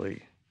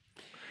 Golly.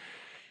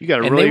 You got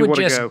to And really they would want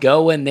to just go.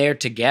 go in there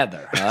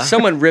together, huh?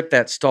 Someone ripped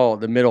that stall,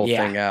 the middle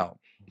Yeah. thing out.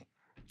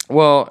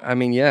 Well, I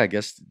mean, yeah, I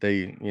guess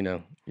they,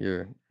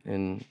 you're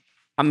in.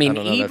 I mean,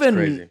 don't know, that's even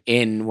crazy.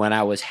 in when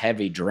I was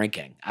heavy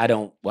drinking, I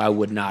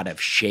would not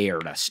have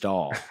shared a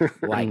stall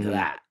like Mhm.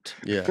 that.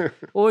 Yeah.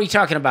 What are you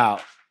talking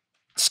about?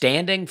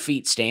 Standing,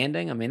 feet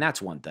standing? I mean,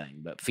 that's one thing,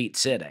 but feet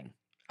sitting.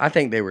 I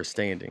think they were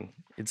standing.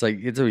 It's like,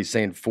 it's always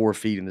saying 4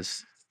 feet in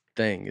this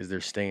thing is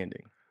they're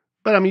standing.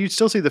 But I mean, you'd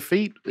still see the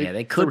feet. Yeah,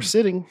 they if were could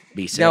sitting.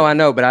 be sitting. No, I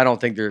know, but I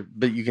don't think they're.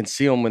 But you can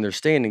see them when they're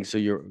standing.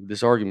 So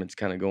this argument's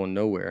kind of going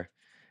nowhere.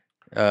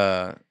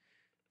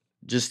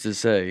 Just to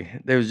say,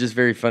 it was just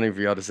very funny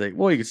for y'all to say,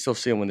 well, you can still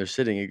see them when they're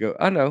sitting. You go,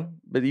 I know,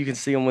 but you can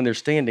see them when they're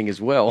standing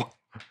as well.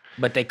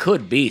 But they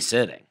could be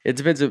sitting. It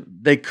depends.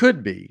 They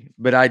could be,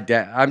 but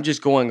I'm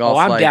just going off.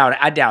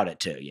 I doubt it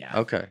too. Yeah.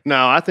 Okay.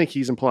 No, I think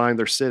he's implying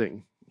they're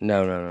sitting.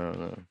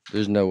 No.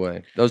 There's no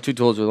way. Those two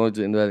tools were the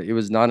only in that. It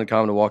was not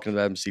uncommon to walk into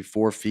that and see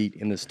 4 feet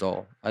in the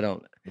stall. I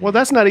don't. Well,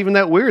 that's not even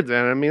that weird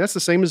then. I mean, that's the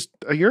same as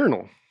a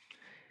urinal.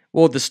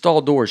 Well, the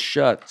stall door is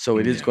shut, so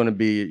it is Yeah. going to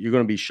be. You're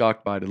going to be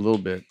shocked by it a little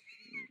bit.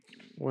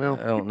 Well,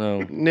 I don't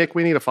know. Nick,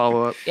 we need a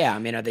follow up. Yeah, I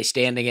mean, are they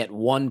standing at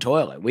one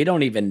toilet? We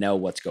don't even know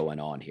what's going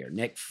on here.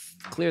 Nick,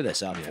 clear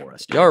this up for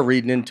us. Y'all are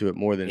reading into it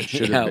more than it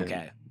should have been.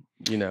 Okay.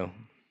 You know.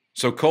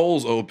 So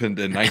Kohl's opened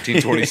in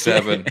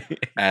 1927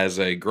 as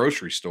a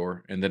grocery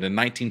store, and then in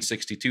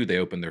 1962 they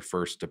opened their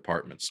first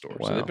department store.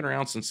 So Wow. they've been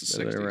around since the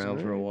They've 60s. been around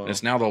for a while. And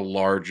it's now the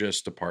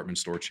largest department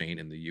store chain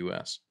in the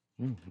U.S.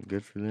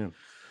 Good for them.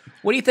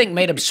 What do you think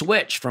made them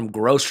switch from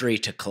grocery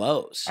to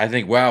clothes? I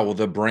think, wow, well,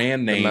 the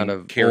brand The amount name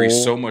of carries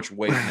oil. so much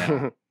weight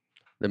now.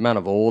 The amount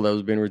of oil that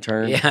was being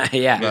returned.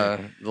 Yeah.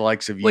 The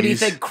likes of What do you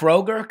Yeast. think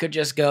Kroger could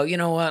just go, you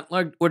know what?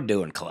 We're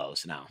doing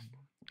clothes now.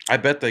 I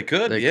bet they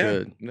could. They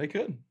could. They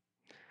could.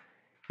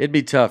 It'd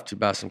be tough to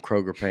buy some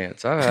Kroger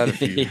pants. I've had a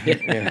few.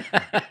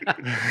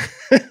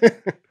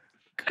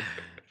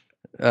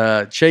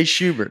 Yeah. Chase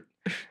Schubert.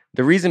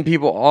 The reason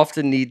people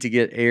often need to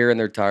get air in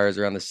their tires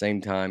around the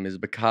same time is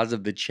because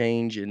of the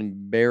change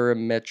in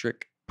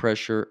barometric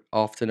pressure,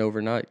 often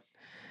overnight.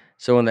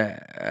 So in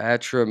the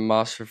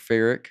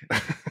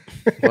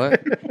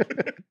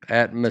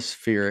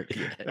atmospheric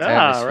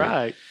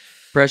Right.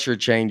 pressure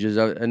changes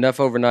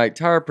enough overnight,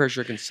 tire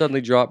pressure can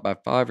suddenly drop by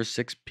 5 or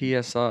 6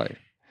 psi.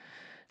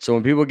 So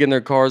when people get in their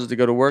cars to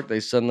go to work,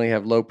 they suddenly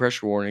have low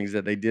pressure warnings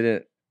that they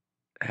didn't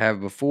have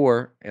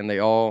before, and they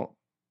all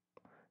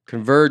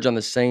converge on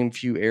the same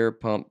few air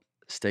pump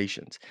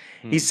stations.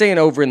 He's saying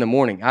over in the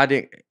morning.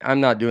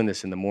 I'm not doing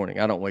this in the morning.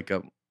 I don't wake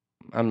up.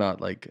 I'm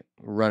not like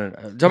running.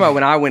 Talking about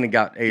when I went and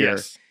got air.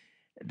 Yes.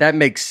 That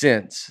makes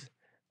sense,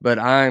 but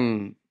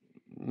I'm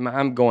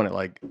going at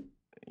like,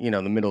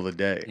 the middle of the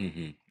day.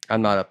 Mm-hmm.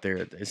 I'm not up there.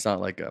 It's not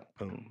like a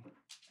boom.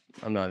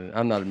 I'm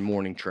not in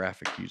morning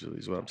traffic usually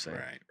is what I'm saying.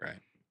 Right.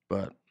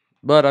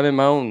 But I'm in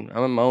my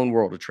own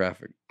world of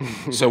traffic.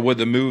 So would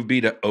the move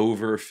be to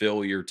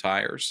overfill your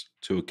tires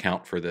to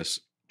account for this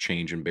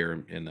change in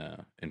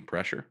in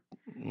pressure?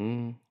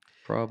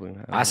 Probably.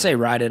 I say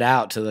ride it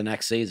out to the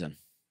next season.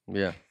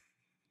 Yeah.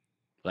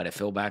 Let it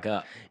fill back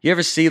up. You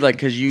ever see like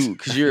because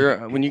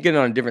you're when you get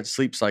on a different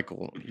sleep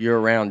cycle, you're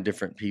around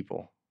different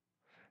people.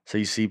 So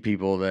you see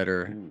people that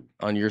are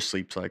on your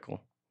sleep cycle.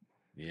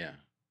 Yeah.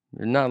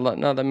 There's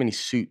not that many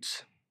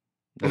suits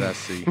that I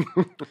see.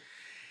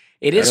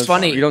 It is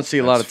funny. You don't see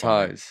a lot That's of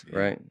funny. ties,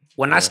 right?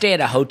 When I stay at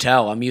a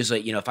hotel, I'm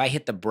usually, if I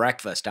hit the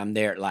breakfast, I'm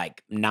there at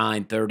like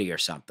 9:30 or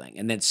something.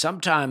 And then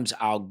sometimes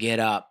I'll get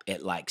up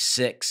at like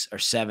 6 or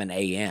 7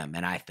 a.m.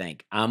 and I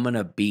think I'm going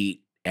to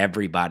beat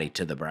everybody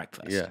to the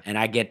breakfast. Yeah. And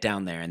I get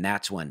down there and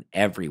that's when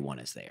everyone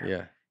is there.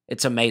 Yeah.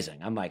 It's amazing.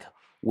 I'm like,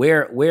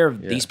 where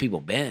have these people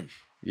been?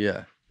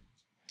 Yeah.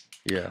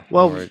 Yeah.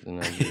 Well, Right,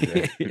 and I do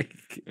that.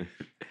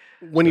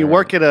 When you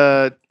work at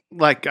I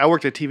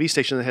worked at a TV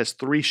station that has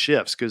 3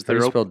 shifts because How do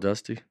they're you spell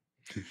Dusty?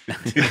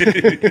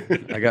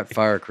 I got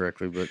fire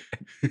correctly, but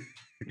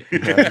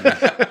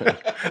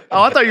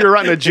Oh, I thought you were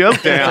writing a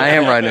joke down. I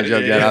am writing a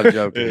joke down. I'm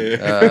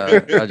joking.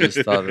 I just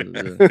thought of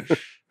it.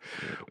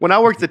 When I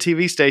worked at the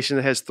TV station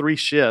that has 3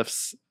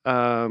 shifts,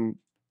 I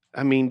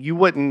mean, you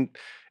wouldn't,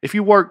 if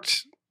you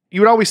worked,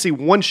 you would always see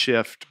one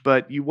shift,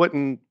 but you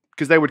wouldn't,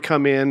 because they would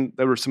come in,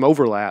 there was some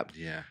overlap.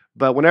 Yeah.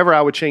 But whenever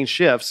I would change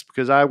shifts,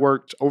 because I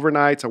worked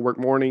overnights, I worked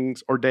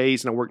mornings or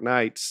days, and I worked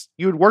nights,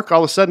 you would work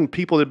all of a sudden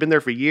people that had been there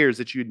for years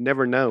that you'd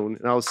never known.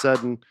 And all of a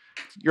sudden,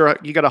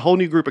 you got a whole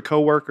new group of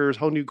coworkers,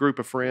 whole new group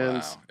of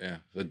friends. Wow. Yeah.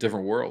 A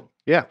different world.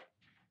 Yeah.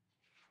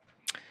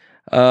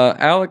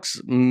 Alex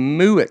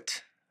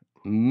Mowat.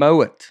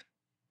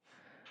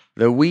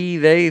 The we,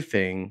 they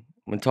thing,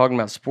 when talking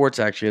about sports,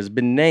 actually has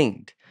been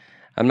named.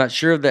 I'm not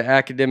sure of the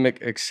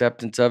academic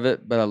acceptance of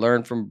it, but I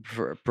learned from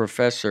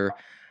Professor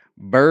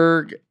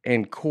Berg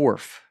and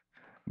Korf.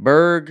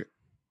 Berg/Burging.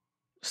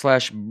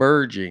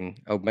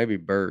 Oh, maybe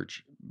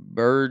Burge.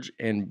 Burge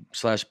and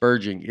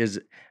 /Burging is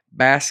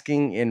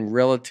basking in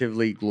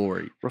relatively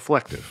glory.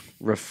 Reflective.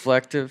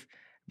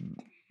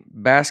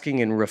 Basking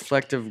in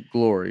reflective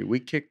glory. We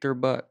kicked their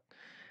butt.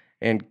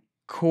 And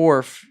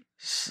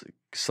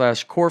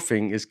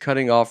Korf/Korfing is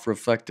cutting off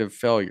reflective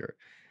failure.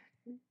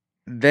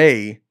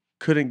 They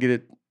couldn't get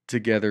it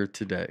together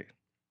today.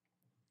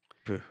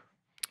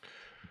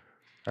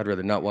 I'd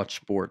rather not watch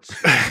sports.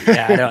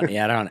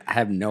 I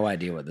have no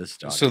idea what this is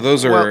talking So about.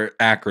 those are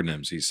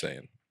acronyms he's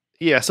saying.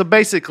 Yeah, so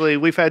basically,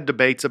 we've had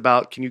debates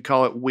about can you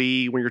call it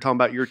we when you're talking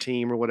about your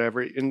team or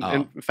whatever. And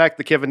in fact,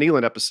 the Kevin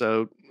Nealon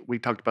episode, we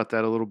talked about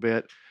that a little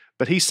bit.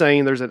 But he's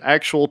saying there's an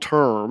actual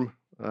term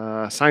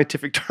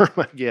scientific term,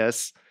 I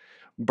guess.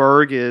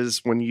 Berg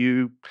is when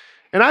you,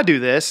 and I do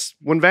this,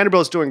 when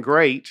Vanderbilt's doing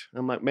great,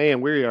 I'm like,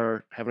 man, we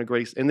are having a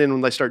great, and then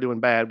when they start doing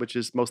bad, which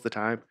is most of the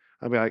time,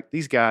 I'll be like,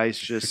 these guys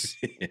just,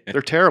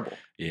 they're terrible.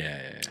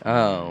 Yeah.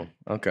 Oh,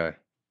 okay.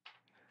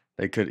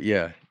 They could,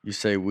 yeah. You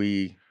say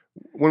we.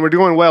 When we're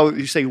doing well,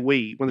 you say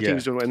we. When the Yeah.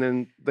 team's doing well, and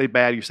then they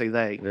bad, you say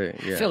they. They I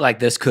yeah. feel like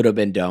this could have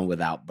been done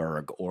without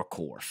Berg or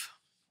Korf.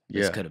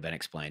 This Yeah. could have been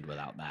explained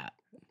without that.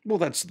 Well,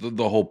 that's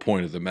the whole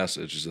point of the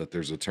message is that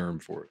there's a term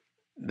for it.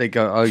 They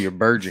go, oh, you're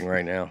burging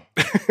right now.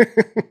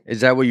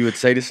 Is that what you would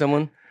say to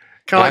someone?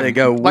 Kind of They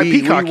go, like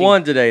we peacocking.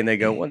 won today. And they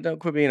go, well, don't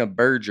quit being a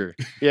burger.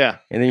 Yeah.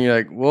 And then you're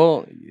like,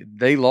 well,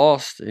 they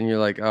lost. And you're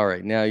like, all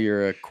right, now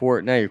you're a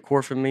court. Now you're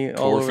corfing me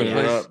all over the Corfing it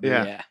place. up.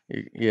 Yeah.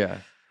 Yeah.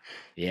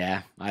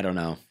 Yeah, I don't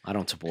know. I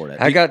don't support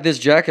it. I got this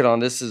jacket on.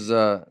 This is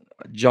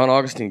John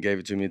Augustine gave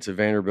it to me. It's a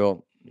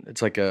Vanderbilt.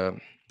 It's like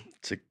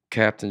it's a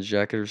captain's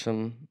jacket or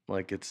something.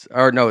 Like it's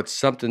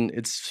something.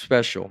 It's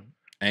special.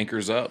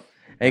 Anchors up.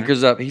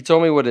 Anchors up. He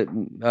told me what it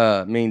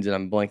means, and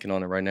I'm blanking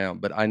on it right now.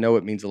 But I know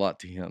it means a lot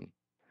to him,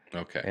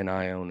 Okay. and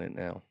I own it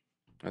now.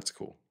 That's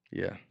cool.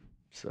 Yeah.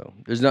 So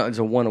it's a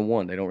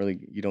 1-on-1. They don't really.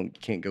 You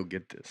can't go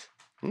get this.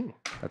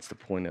 That's the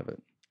point of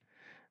it.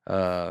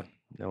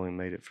 No, he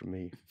made it for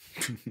me.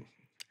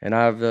 And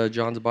I have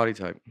John's body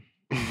type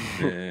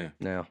Yeah.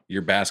 now.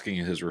 You're basking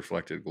in his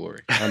reflected glory.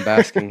 I'm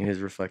basking in his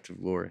reflective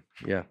glory.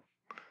 Yeah.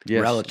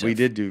 Yes, Relative. we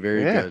did do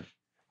very Yeah. good.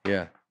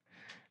 Yeah.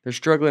 They're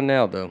struggling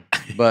now though,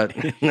 but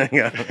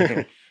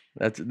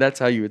that's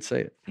how you would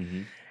say it.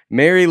 Mm-hmm.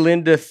 Mary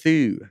Linda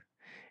Thu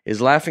is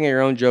laughing at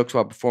your own jokes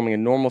while performing a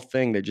normal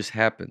thing that just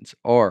happens,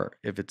 or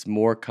if it's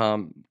more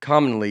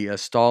commonly a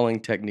stalling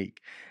technique.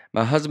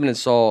 My husband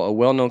saw a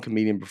well-known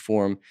comedian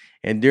perform,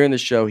 and during the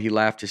show, he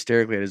laughed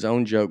hysterically at his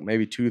own joke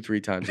maybe 2 or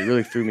 3 times. It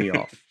really threw me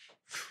off.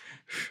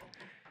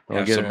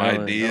 Have some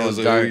ideas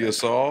of who you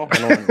saw?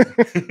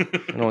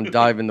 I don't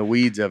dive in the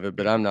weeds of it,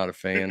 but I'm not a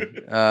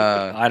fan.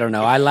 I don't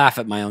know. I laugh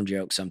at my own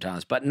jokes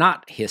sometimes, but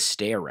not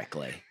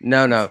hysterically.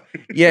 No.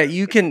 Yeah,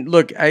 you can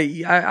look.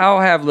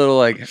 I'll have little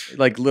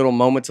like little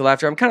moments of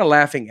laughter. I'm kind of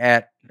laughing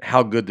at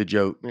how good the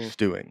joke's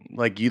doing.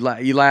 Like you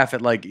laugh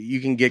at like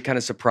you can get kind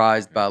of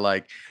surprised by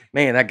like,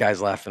 man, that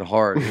guy's laughing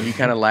hard, and you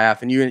kind of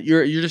laugh, and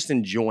you're just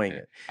enjoying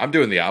it. I'm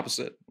doing the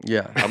opposite.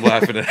 Yeah, I'm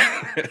laughing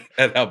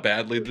at how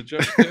badly the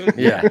joke's doing.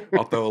 Yeah.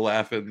 I'll throw a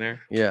laugh in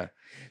there. yeah.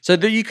 So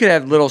you could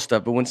have little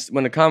stuff, but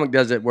when a comic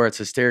does it where it's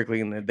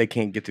hysterically and they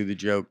can't get through the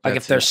joke, Like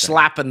that's if they're insane.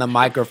 slapping the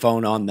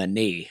microphone on the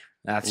knee,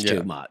 that's Yeah.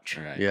 too much.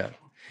 Right. Yeah.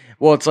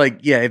 Well, it's like,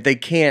 yeah, if they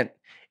can't,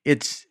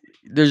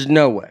 there's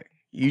no way.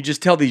 You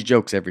just tell these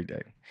jokes every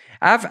day.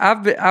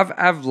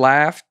 I've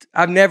laughed.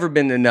 I've never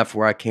been enough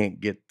where I can't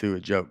get through a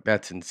joke.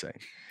 That's insane.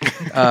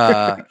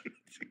 I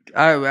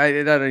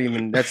don't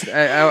even.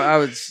 I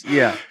would.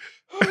 Yeah.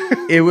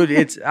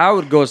 I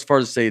would go as far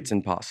as to say it's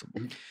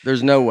impossible.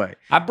 There's no way.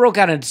 I broke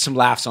out into some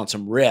laughs on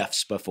some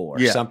riffs before,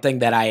 Yeah. something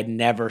that I had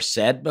never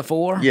said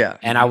before. Yeah.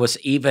 And I was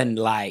even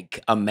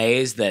like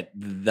amazed that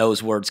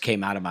those words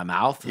came out of my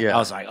mouth. Yeah. I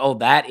was like, oh,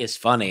 that is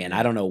funny. And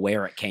I don't know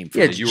where it came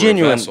from. Yeah, it's you were a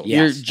genuine. vessel.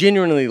 You're Yes.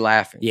 genuinely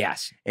laughing.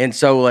 Yes. And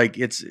so like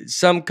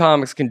some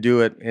comics can do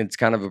it, and it's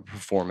kind of a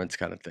performance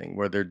kind of thing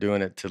where they're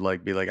doing it to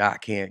like be like, I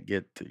can't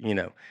get to,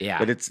 Yeah.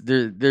 But it's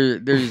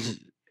there's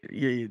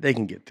they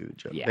can get through the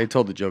joke. Yeah. They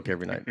told the joke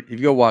every night. If you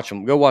go watch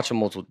them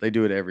multiple. They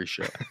do it every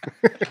show.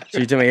 So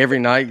you tell me every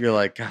night you're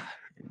like, God.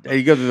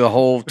 You go through the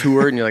whole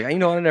tour and you're like, I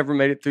never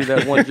made it through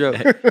that one joke.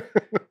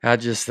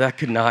 I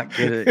could not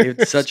get it.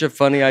 It's such a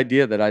funny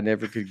idea that I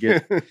never could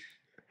get.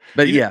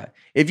 But yeah,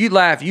 if you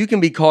laugh, you can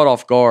be caught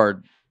off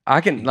guard.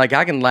 I can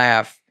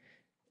laugh.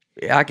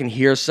 I can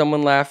hear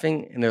someone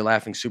laughing and they're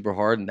laughing super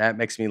hard, and that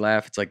makes me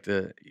laugh. It's like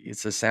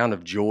it's the sound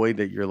of joy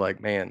that you're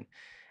like, man.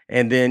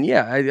 And then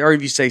or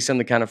if you say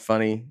something kind of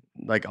funny,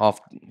 like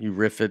you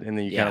riff it and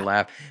then you kind of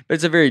laugh. But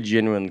it's a very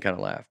genuine kind of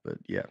laugh. But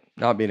yeah,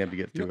 not being able to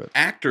get through it.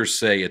 Actors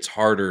say it's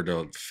harder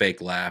to fake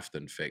laugh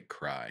than fake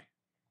cry.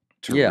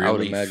 To Yeah, I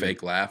would really imagine.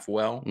 fake laugh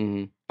well.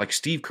 Hmm. Like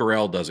Steve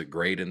Carell does it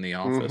great in The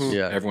Office. Mhm.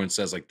 Yeah. Everyone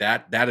says like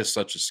that is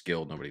such a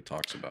skill nobody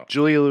talks about.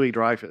 Julia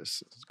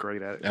Louis-Dreyfus is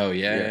great at it. Oh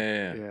yeah, Yeah.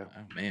 yeah. Yeah.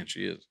 Oh man,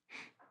 she is.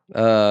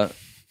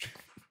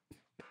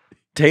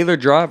 Taylor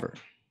Driver.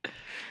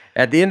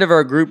 At the end of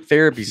our group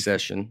therapy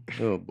session,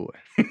 oh boy.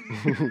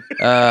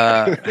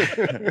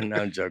 No,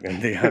 I'm joking.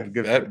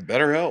 That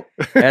better help.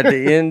 At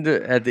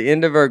the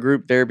end of our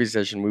group therapy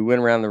session, we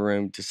went around the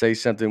room to say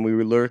something we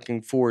were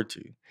looking forward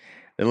to.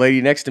 The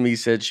lady next to me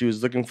said she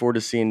was looking forward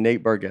to seeing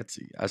Nate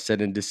Bargatze. I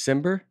said, in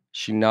December?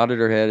 She nodded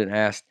her head and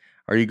asked,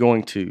 are you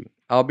going to?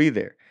 I'll be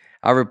there.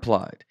 I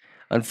replied.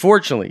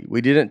 Unfortunately,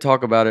 we didn't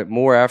talk about it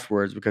more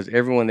afterwards because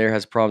everyone there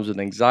has problems with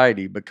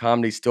anxiety, but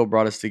comedy still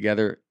brought us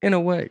together in a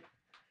way.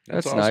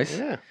 That's awesome. nice.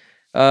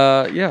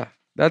 Yeah. Yeah,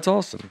 that's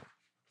awesome.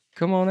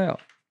 Come on out.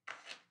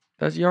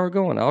 Y'all are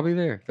going. I'll be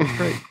there. That's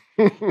great.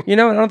 I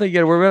don't think you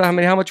got to worry about it. I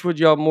mean, how much would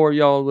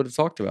y'all would have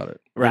talked about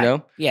it? Right. You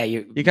know? Yeah.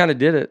 You kind of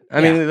did it.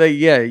 I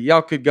Yeah. mean,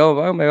 y'all could go.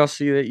 Oh, maybe I'll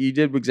see that you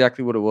did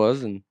exactly what it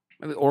was. And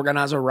Maybe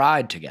organize a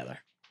ride together.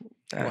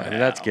 I mean,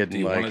 that's Wow. getting Do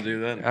you like want to do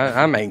that?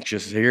 I'm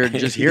anxious here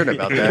just hearing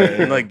about that.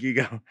 And like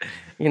you're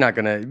not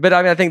gonna. But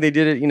I mean, I think they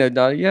did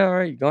it. Yeah, all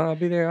right, you going? I'll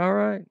be there. All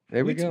right,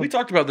 there we go. We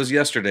talked about this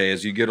yesterday.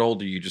 As you get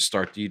older, you just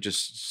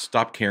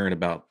stop caring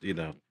about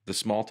the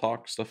small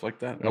talk stuff like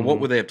that. Now, what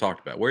would they have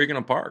talked about? Where are you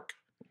going to park?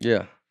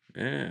 Yeah,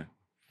 Yeah,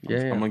 yeah,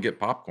 I'm going to get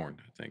popcorn.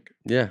 I think.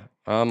 yeah.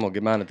 I'm gonna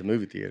get mine at the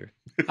movie theater.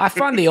 I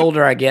find the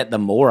older I get, the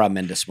more I'm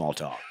into small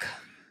talk.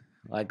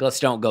 Like,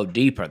 let's don't go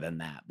deeper than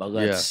that, but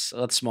let's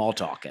small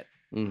talk it.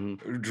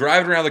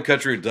 Driving around the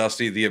country with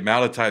Dusty, the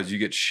amount of times you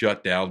get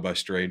shut down by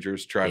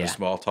strangers trying Yeah. to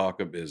small talk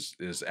them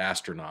is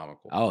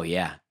astronomical. Oh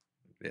yeah.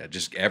 Yeah,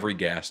 just every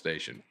gas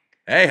station.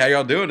 Hey, how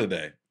y'all doing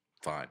today?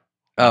 Fine.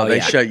 Oh, they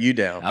yeah. shut you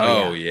down.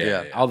 Oh,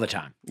 yeah. All the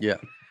time. Yeah,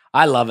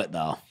 I love it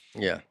though.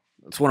 yeah,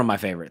 It's one of my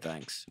favorite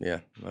things.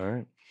 yeah. All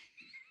right.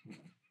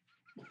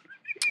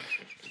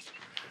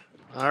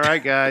 All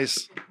right,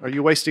 guys. Are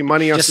you wasting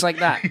money on Just like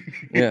that.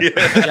 Yeah,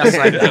 Just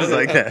like that. Just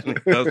like that.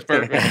 That's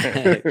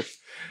perfect.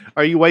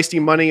 Are you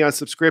wasting money on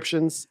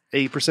subscriptions?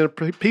 80% of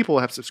people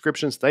have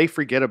subscriptions they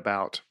forget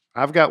about.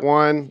 I've got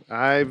one.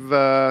 I've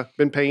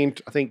been paying,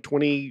 I think,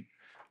 $23,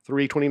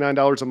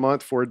 $29 a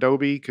month for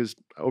Adobe because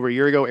over a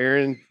year ago,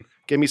 Aaron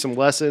gave me some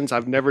lessons.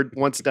 I've never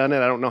once done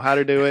it. I don't know how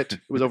to do it. It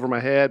was over my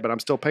head, but I'm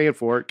still paying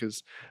for it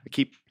because I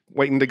keep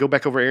waiting to go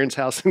back over Aaron's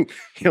house and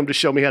him to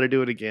show me how to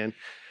do it again.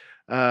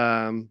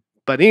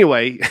 But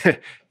anyway, I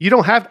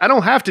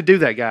don't have to do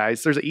that,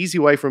 guys. There's an easy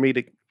way for me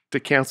to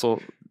cancel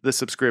the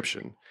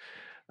subscription.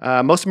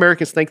 Most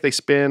Americans think they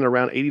spend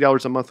around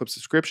 $80 a month on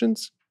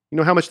subscriptions. You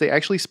know how much they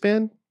actually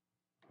spend?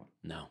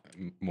 No.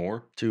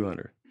 More?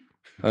 200,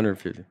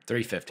 150.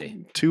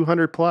 350.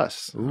 200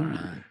 plus. All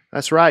right.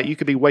 That's right. You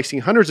could be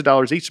wasting hundreds of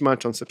dollars each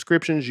month on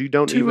subscriptions you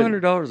don't even.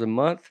 $200 a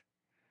month.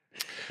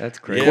 That's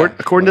crazy. Yeah.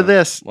 According to Wow.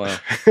 this, Wow.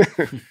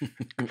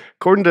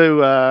 according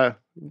to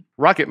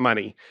Rocket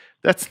Money,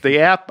 that's the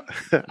app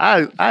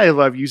I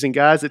love using,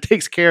 guys. It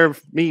takes care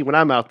of me when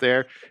I'm out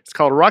there. It's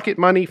called Rocket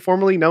Money,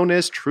 formerly known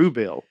as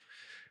Truebill.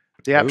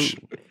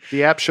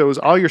 The app shows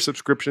all your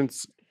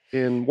subscriptions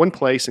in one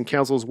place and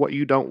cancels what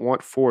you don't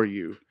want for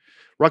you.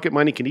 Rocket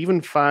Money can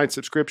even find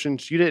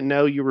subscriptions you didn't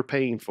know you were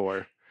paying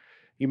for.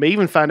 You may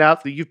even find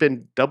out that you've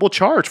been double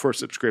charged for a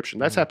subscription.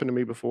 That's happened to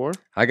me before.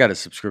 I got a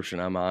subscription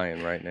I'm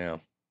eyeing right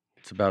now.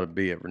 It's about to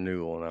be at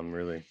renewal, and I'm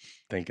really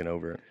thinking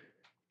over it.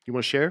 You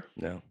want to share?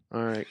 No.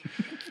 All right.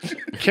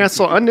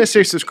 Cancel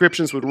unnecessary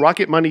subscriptions with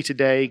Rocket Money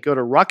today. Go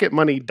to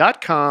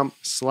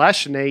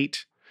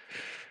rocketmoney.com/Nate.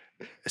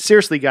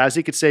 Seriously, guys,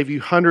 it could save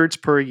you hundreds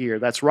per year.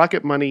 That's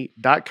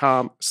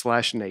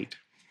rocketmoney.com/Nate.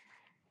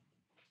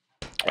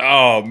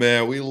 Oh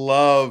man, we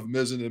love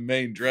Mizzen and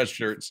Main dress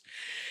shirts.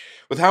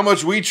 With how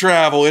much we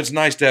travel, it's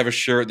nice to have a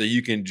shirt that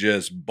you can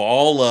just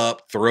ball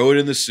up, throw it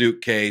in the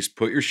suitcase,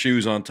 put your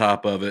shoes on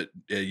top of it.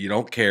 You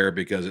don't care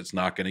because it's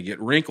not going to get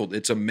wrinkled.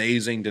 It's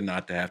amazing to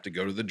not to have to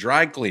go to the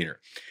dry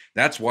cleaner.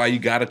 That's why you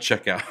got to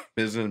check out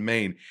Mizzen and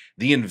Main,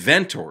 the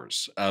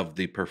inventors of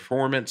the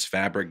performance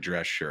fabric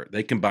dress shirt.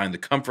 They combine the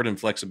comfort and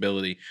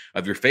flexibility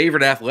of your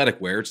favorite athletic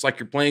wear. It's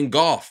like you're playing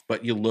golf,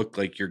 but you look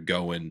like you're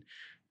going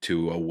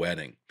to a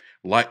wedding.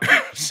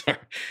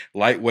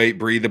 Lightweight,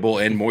 breathable,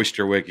 and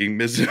moisture wicking.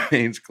 Mrs.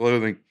 Main's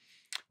clothing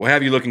will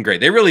have you looking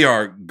great. They really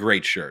are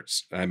great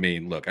shirts. I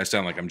mean, look, I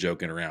sound like I'm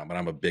joking around, but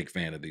I'm a big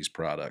fan of these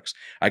products.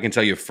 I can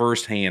tell you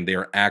firsthand, they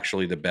are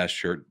actually the best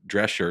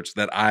dress shirts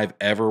that I've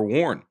ever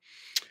worn.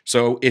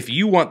 So if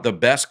you want the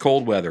best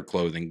cold weather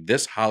clothing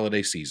this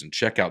holiday season,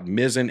 check out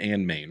Mizzen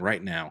and Main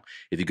right now.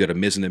 If you go to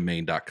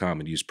mizzenandmain.com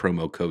and use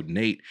promo code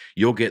Nate,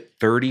 you'll get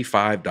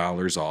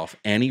 $35 off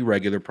any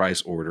regular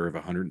price order of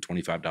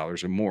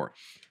 $125 or more.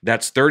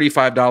 That's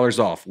 $35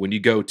 off when you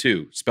go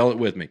to, spell it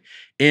with me,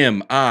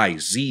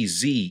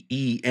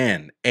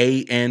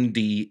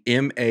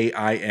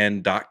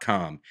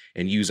 MIZZENANDMAIN.com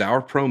and use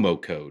our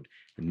promo code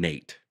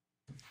Nate.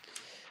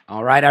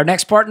 All right, our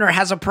next partner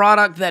has a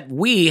product that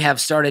we have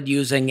started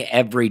using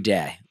every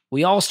day.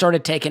 We all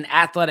started taking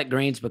athletic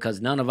greens because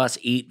none of us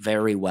eat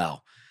very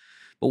well.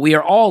 But we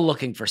are all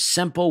looking for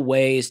simple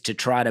ways to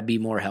try to be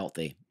more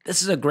healthy.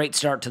 This is a great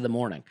start to the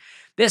morning.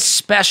 This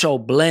special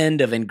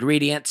blend of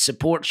ingredients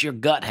supports your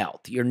gut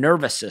health, your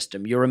nervous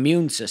system, your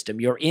immune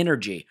system, your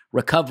energy,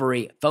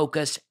 recovery,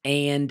 focus,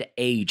 and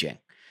aging.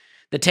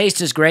 The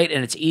taste is great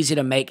and it's easy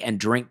to make and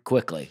drink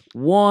quickly.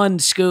 1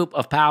 scoop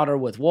of powder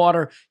with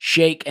water,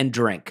 shake and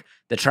drink.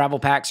 The travel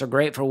packs are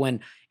great for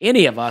when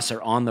any of us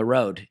are on the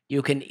road.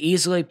 You can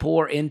easily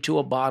pour into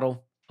a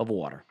bottle of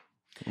water.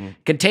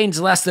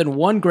 Contains less than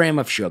 1 gram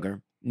of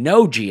sugar,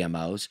 no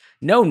GMOs,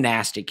 no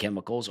nasty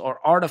chemicals or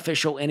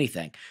artificial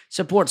anything.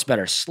 Supports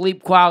better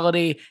sleep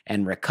quality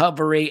and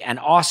recovery and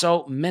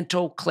also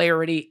mental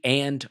clarity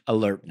and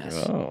alertness.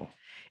 Oh.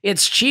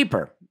 It's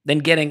cheaper than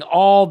getting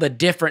all the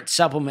different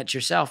supplements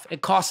yourself.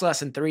 It costs less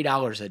than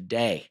 $3 a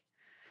day.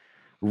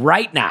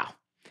 Right now,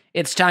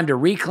 it's time to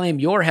reclaim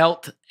your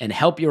health and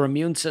help your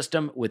immune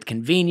system with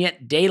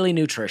convenient daily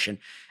nutrition,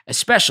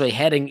 especially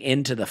heading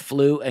into the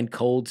flu and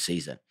cold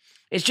season.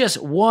 It's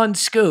just 1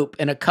 scoop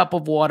in a cup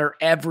of water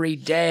every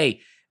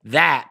day.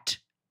 That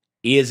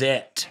is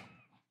it.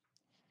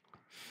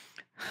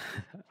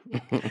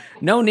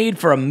 No need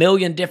for a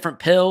million different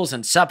pills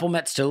and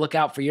supplements to look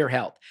out for your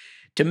health.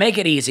 To make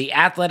it easy,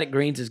 Athletic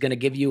Greens is going to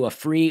give you a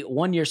free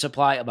 1-year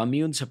supply of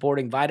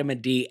immune-supporting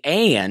vitamin D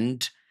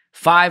and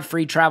 5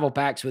 free travel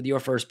packs with your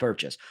first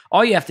purchase.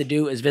 All you have to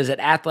do is visit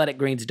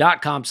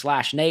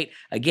athleticgreens.com/Nate.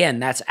 Again,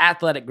 that's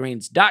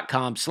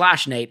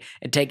athleticgreens.com/Nate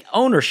and take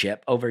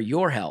ownership over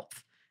your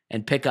health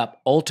and pick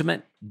up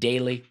ultimate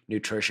daily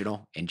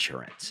nutritional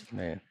insurance.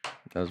 Man,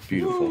 that was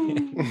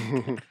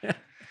beautiful.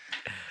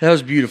 That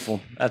was beautiful.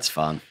 That's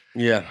fun.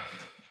 Yeah.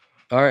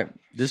 All right.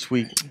 This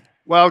week.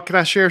 Well, can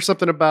I share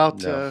something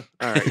about? No.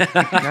 All right.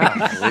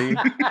 Golly.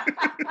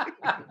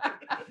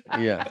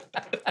 Yeah.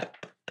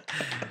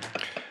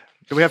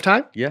 Do we have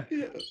time? Yeah.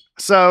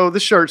 So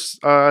this shirt's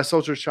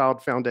Soldier's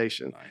Child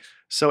Foundation. Nice.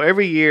 So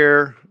every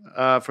year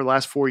for the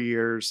last 4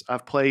 years,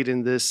 I've played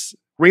in this.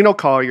 Reno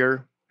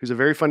Collier, who's a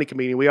very funny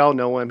comedian. We all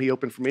know him. He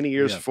opened for many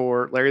years Yeah.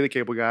 for Larry the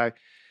Cable Guy.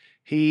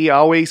 He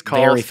always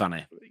calls. Very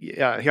funny.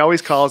 Yeah, he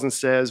always calls and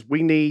says,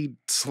 we need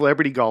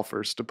celebrity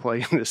golfers to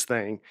play in this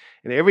thing.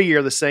 And every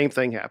year the same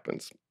thing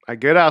happens. I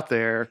get out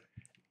there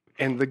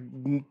and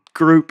the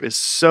group is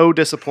so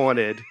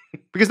disappointed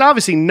because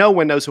obviously no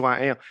one knows who I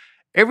am.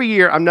 Every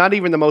year I'm not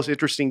even the most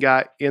interesting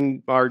guy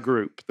in our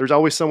group. There's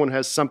always someone who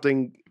has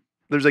something.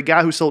 There's a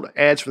guy who sold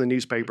ads for the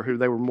newspaper who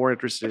they were more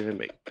interested in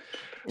me.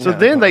 So Yeah.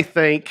 then they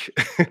think,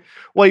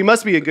 well, you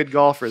must be a good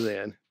golfer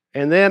then.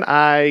 And then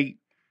I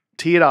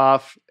tee it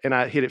off and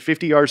I hit it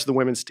 50 yards to the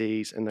women's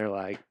tees and they're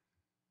like,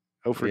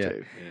 0 for Yeah.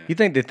 2. You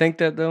think they think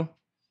that though?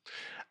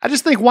 I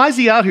just think, why is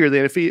he out here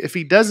then? If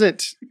he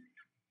doesn't,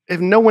 if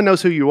no one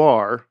knows who you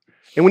are,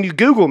 and when you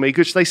Google me,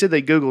 because they said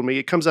they Googled me,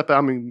 it comes up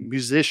I'm a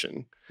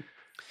musician.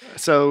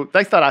 So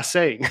they thought I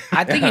sang.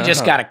 I think you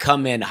just got to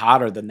come in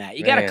hotter than that.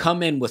 You got to Man.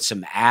 come in with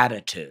some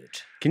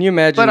attitude. Can you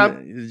imagine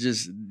But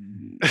just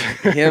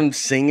him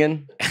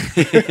singing?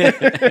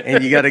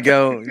 And you got to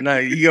go. No,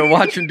 you go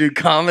watch him do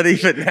comedy,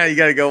 but now you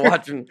got to go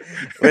watch him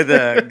with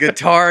a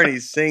guitar and he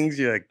sings.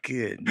 You're like,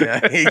 good. No,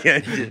 he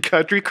got just-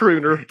 Country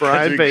crooner,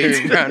 Brian Bates.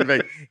 Brian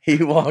Bates.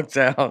 He walks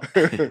out.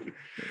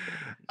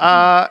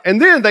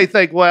 And then they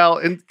think, well,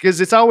 because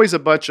it's always a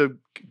bunch of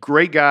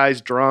great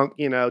guys drunk,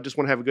 just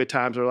want to have a good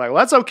time. So they're like, well,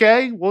 that's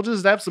okay. We'll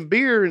just have some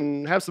beer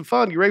and have some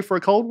fun. You ready for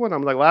a cold one?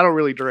 I'm like, well, I don't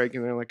really drink.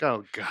 And they're like,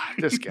 oh, God,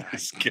 this guy.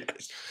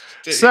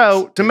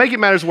 So to make it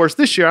matters worse,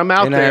 this year I'm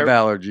out And I have there.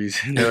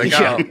 allergies. And they're like,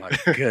 Yeah. oh, my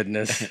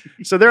goodness.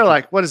 So they're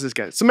like, what is this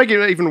guy? So make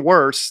it even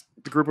worse,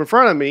 the group in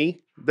front of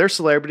me, their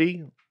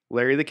celebrity,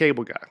 Larry the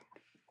Cable Guy.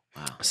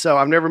 Wow. So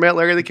I've never met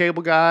Larry the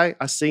Cable Guy.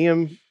 I see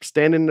him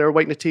standing there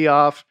waiting to tee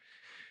off.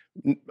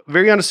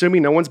 Very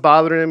unassuming. No one's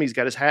bothering him. He's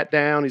got his hat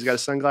down. He's got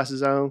his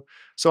sunglasses on.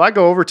 So I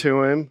go over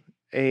to him,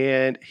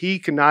 and he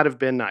could not have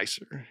been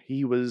nicer.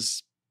 He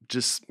was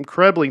just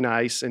incredibly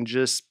nice, and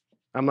just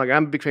I'm like,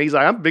 I'm a big fan. He's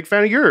like, I'm a big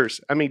fan of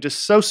yours. I mean,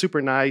 just so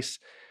super nice.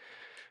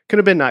 Could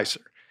have been nicer.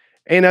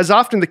 And as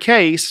often the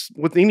case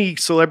with any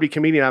celebrity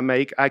comedian I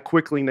make, I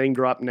quickly name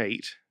drop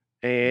Nate.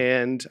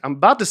 And I'm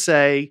about to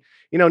say,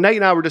 Nate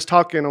and I were just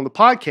talking on the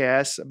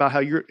podcast about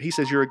how he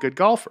says you're a good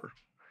golfer.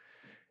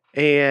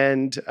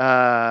 And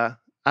I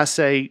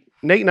say,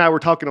 Nate and I were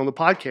talking on the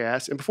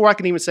podcast, and before I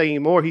can even say any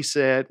more, he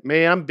said,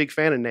 man, I'm a big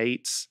fan of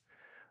Nate's.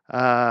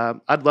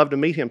 I'd love to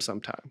meet him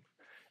sometime.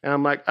 And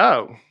I'm like,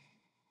 oh,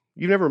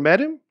 you never met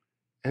him?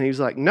 And he's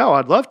like, no,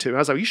 I'd love to. And I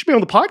was like, you should be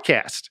on the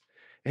podcast.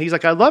 And he's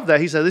like, I love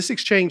that. He said, let's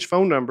exchange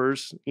phone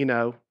numbers,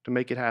 to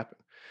make it happen.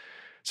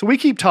 So we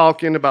keep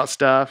talking about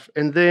stuff.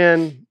 And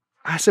then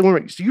I said,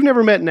 wait, so you've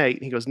never met Nate?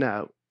 And he goes,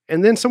 no.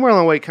 And then somewhere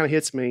along the way, it kind of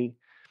hits me.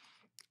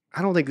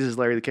 I don't think this is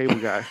Larry the Cable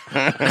Guy.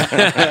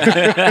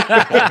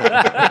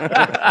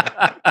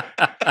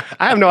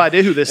 I have no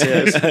idea who this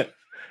is.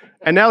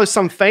 And now there's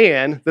some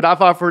fan that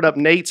I've offered up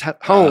Nate's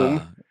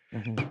home.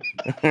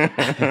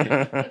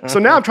 So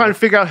now I'm trying to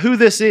figure out who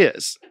this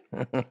is.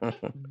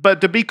 But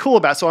to be cool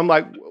about it. So I'm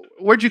like,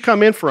 where'd you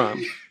come in from?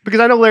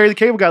 Because I know Larry the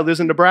Cable Guy lives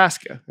in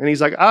Nebraska. And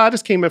he's like, I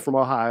just came in from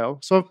Ohio.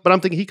 But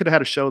I'm thinking he could have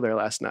had a show there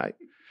last night.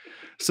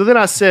 So then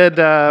I said,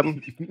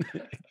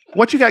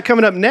 what you got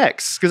coming up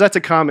next? Because that's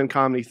a common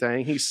comedy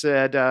thing. He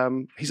said,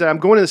 I'm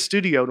going to the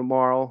studio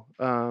tomorrow.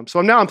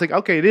 So now I'm thinking,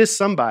 okay, it is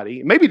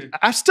somebody. Maybe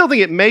I still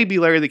think it may be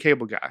Larry the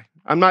Cable Guy.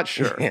 I'm not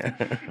sure.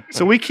 Yeah.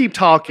 So we keep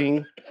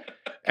talking,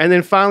 and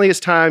then finally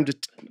it's time to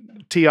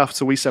tee off.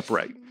 So we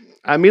separate.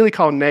 I immediately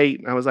called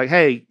Nate, and I was like,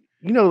 hey,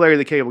 you know Larry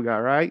the Cable Guy,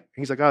 right?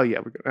 He's like, oh yeah.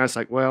 And I was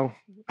like, well,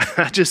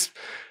 I just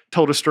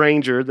told a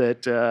stranger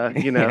that,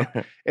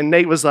 and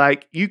Nate was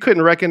like, you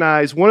couldn't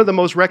recognize one of the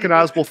most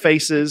recognizable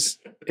faces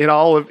in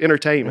all of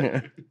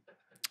entertainment.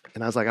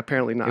 And I was like,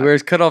 apparently not. He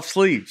wears cutoff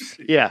sleeves.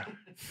 Yeah.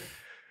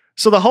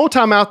 So the whole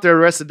time out there, the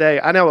rest of the day,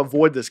 I now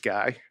avoid this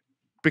guy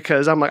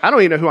because I'm like, I don't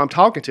even know who I'm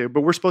talking to,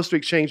 but we're supposed to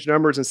exchange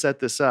numbers and set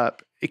this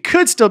up. It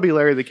could still be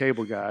Larry the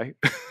Cable Guy.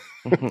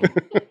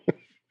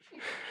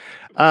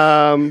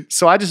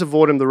 So I just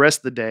avoid him the rest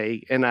of the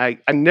day, and I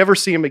never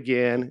see him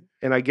again,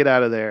 and I get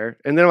out of there.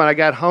 And then when I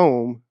got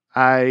home,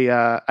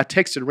 I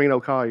texted Reno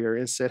Collier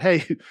and said,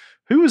 hey,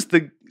 who was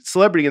the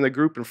celebrity in the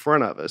group in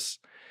front of us?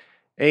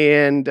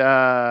 And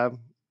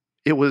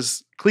it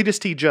was Cletus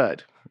T.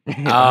 Judd, Oh,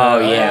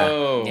 yeah.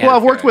 Oh, Yeah. who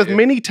I've worked okay, with yeah.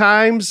 many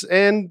times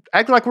and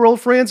acted like we're old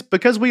friends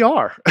because we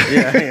are.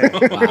 Yeah,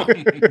 yeah. Wow.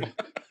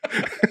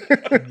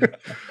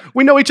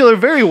 We know each other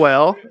very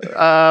well,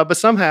 but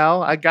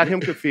somehow I got him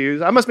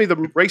confused. I must be the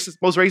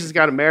most racist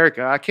guy in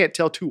America. I can't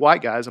tell two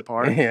white guys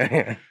apart.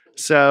 Yeah.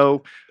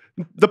 So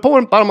the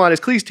bottom line is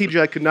Cletus T.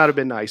 Judd could not have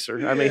been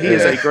nicer. I mean, he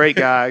is a great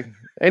guy,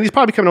 and he's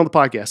probably coming on the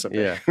podcast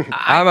someday. Yeah.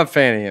 I'm a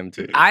fan of him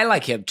too. I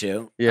like him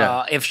too.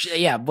 Yeah.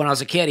 When I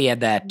was a kid, he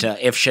had that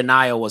 "If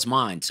Shania Was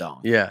Mine"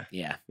 song. Yeah.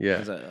 Yeah, Yeah.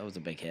 that was a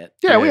big hit.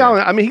 Yeah, we Yeah. all.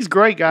 I mean, he's a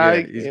great guy.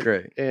 Yeah, he's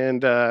great.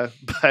 And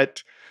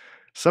but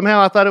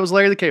somehow I thought it was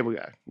Larry the Cable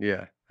Guy.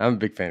 Yeah. I'm a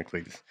big fan of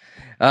Cletus.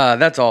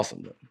 That's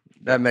awesome though.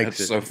 That makes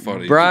That's it so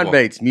funny. Brian Well,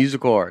 Bates,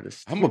 musical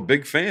artist. I'm a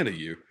big fan of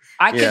you.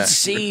 I Yeah. could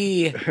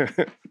see.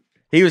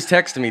 He was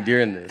texting me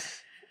during this.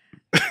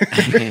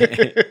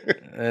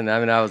 And I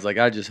mean, I was like,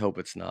 I just hope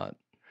it's not.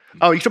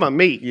 Oh, you talking about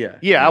me? Yeah.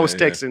 Yeah, I was Yeah.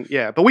 texting.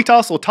 Yeah, but we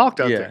also talked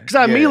out there Yeah. because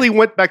I Yeah. immediately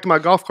went back to my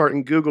golf cart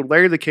and Googled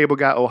Larry the Cable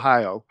Guy,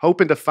 Ohio,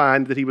 hoping to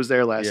find that he was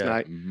there last Yeah.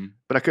 night, Mm-hmm.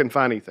 but I couldn't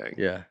find anything.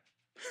 Yeah.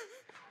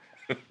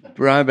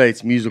 Brian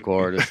Bates, musical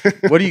artist.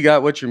 What do you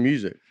got? What's your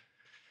music?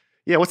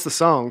 Yeah, what's the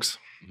songs?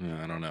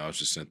 I don't know. I was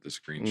just sent the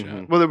screenshot.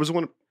 Mhm. Well, there was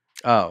one.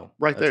 Oh,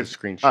 Right that's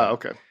there. a screenshot. Oh,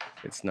 okay.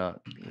 It's not.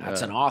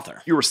 That's an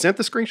author. You were sent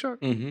the screenshot?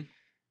 Mm-hmm.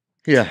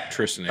 Yeah.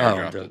 Tristan Oh,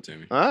 airdropped dope. it to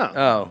me Ah,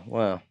 Oh,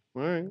 wow.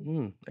 all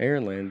right.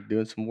 Aaron Land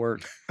doing some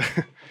work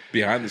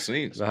behind the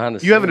scenes. behind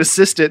the You have an scenes.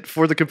 assistant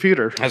for the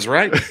computer. That's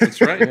right. That's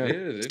right. Yeah. Yeah,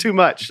 It's dude. too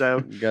much.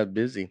 So You got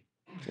busy.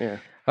 yeah.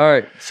 All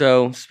right.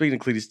 So speaking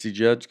of Cletus T.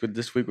 Judd,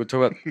 this week we'll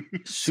talk about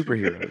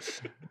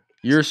superheroes.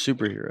 You're a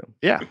superhero.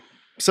 Yeah.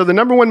 So the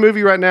number one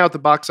movie right now at the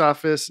box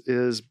office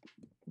is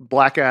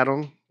Black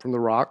Adam from The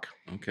Rock.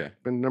 Okay.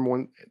 Been number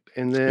one,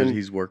 and Good then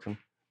he's working.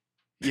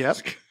 yep,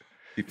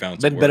 He found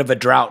Been some a bit work. of a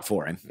drought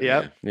for him.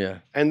 yep. Yeah.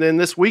 And then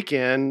this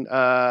weekend,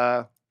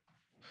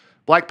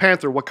 Black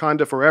Panther: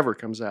 Wakanda Forever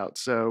comes out.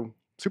 So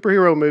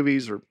superhero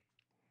movies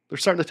they're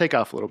starting to take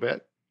off a little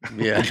bit.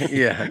 Yeah.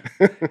 Yeah.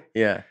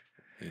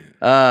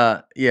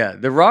 Yeah. Yeah.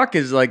 The Rock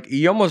is like,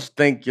 you almost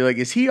think you're like,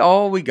 is he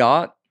all we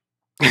got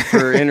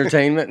for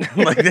entertainment?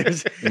 Like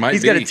Might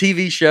he's got a be.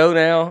 TV show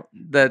now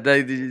that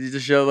they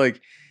just show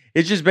like,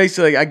 it's just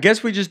basically, I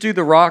guess we just do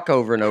The Rock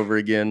over and over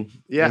again.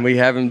 Yeah. And we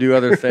have him do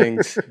other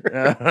things.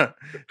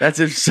 That's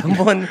if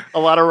someone, A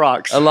lot of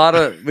rocks.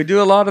 we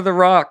do a lot of The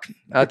Rock.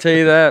 I'll tell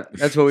you that.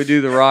 That's what we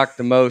do The Rock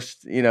the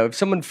most. You know, if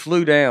someone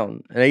flew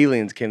down and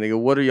aliens came, they go,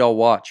 what do y'all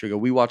watch? We go,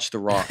 we watch The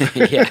Rock.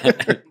 Yeah.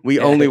 We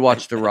only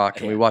watch The Rock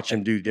and we watch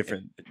him do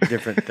different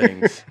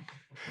things.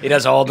 He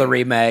does all the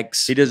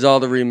remakes. He does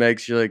all the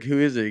remakes. You're like, who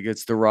is it? He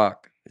gets The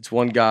Rock. It's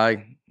one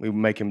guy. We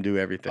make him do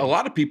everything. A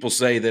lot of people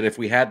say that if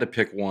we had to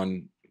pick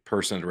one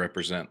person to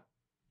represent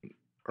the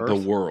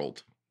Earth.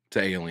 world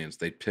to aliens,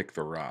 they'd pick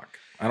The Rock.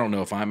 I don't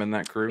know if I'm in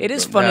that crew. It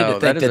is but funny No, to that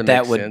think doesn't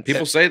that make would sense.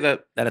 People say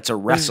that. that it's a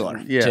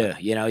wrestler Yeah. too.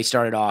 You know, he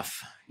started off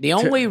the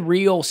only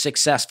real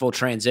successful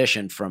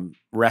transition from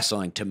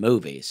wrestling to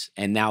movies,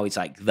 and now he's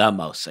like the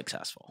most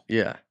successful.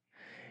 Yeah.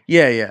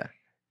 Yeah.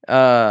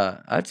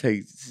 I'd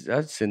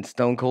send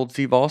Stone Cold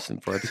Steve Austin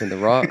for I'd send The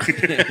Rock.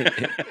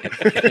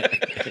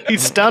 He'd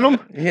stun them.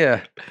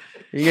 Yeah.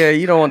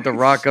 You don't want The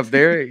Rock up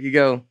there. You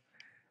go,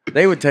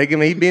 they would take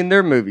him. He'd be in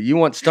their movie. You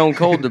want Stone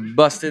Cold to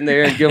bust in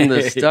there and give him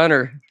the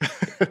stunner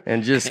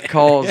and just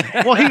cause.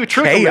 Well, he would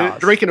trick them Chaos.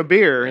 drinking a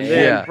beer, and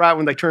then Yeah. right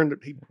when they turned,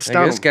 he'd Like,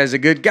 stun this them. guy's a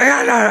good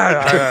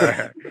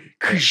guy.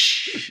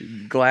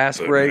 Glass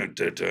break.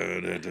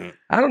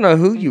 I don't know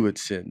who you would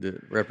send to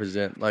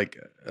represent. Like,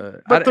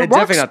 But The definitely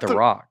Rock's not The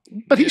Rock.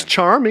 But he's Yeah.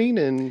 charming,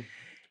 and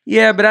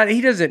Yeah, but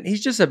he doesn't.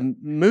 He's just a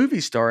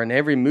movie star in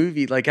every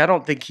movie. Like, I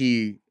don't think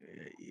he.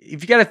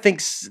 If you got to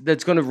think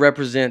that's going to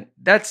represent,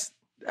 that's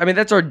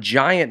our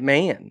giant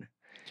man.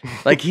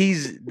 Like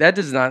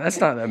that's not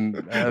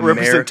a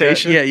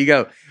Representation. America. Yeah, you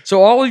go.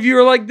 So all of you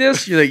are like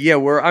this. You're like, yeah,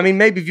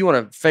 maybe if you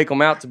want to fake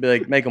them out to be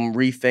like, make them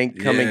rethink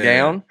coming Yeah.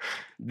 down,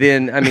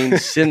 then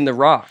send The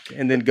Rock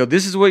and then go.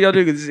 This is what y'all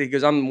do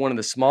because I'm one of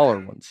the smaller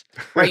ones.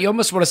 Right? You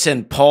almost want to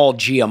send Paul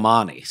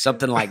Giamatti,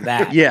 something like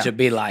that, Yeah. to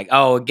be like,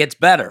 oh, it gets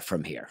better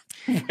from here.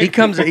 He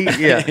comes.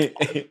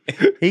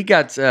 He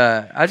got.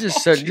 I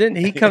just said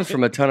he comes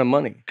from a ton of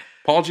money.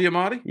 Paul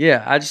Giamatti?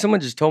 Yeah, someone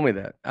just told me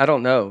that. I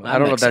don't know. That I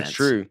don't know if makes that's sense.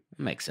 true.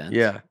 Makes sense.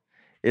 Yeah,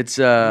 it's.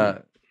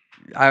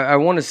 I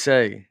want to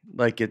say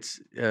like it's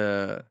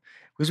because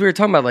we were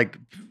talking about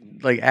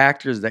like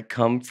actors that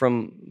come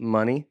from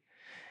money,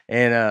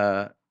 and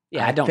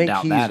Yeah, I don't think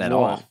doubt he's that at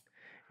one. all.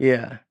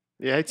 Yeah,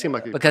 yeah, it seemed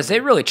like Because they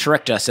really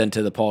tricked us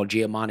into the Paul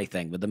Giamatti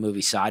thing with the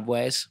movie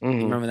Sideways. You Mhm.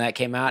 remember when that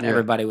came out? Yeah.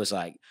 Everybody was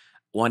like,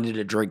 wanted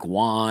to drink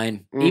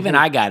wine. Even Mhm.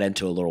 I got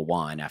into a little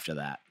wine after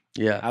that.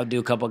 yeah. I would do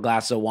a couple of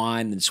glasses of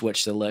wine and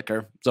switch to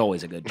liquor. It's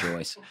always a good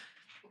choice.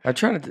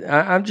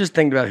 I'm just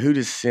thinking about who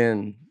to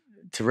send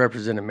to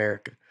represent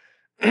America.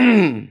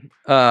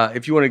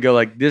 If you want to go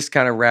like this,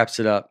 kind of wraps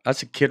it up.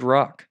 That's a Kid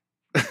Rock.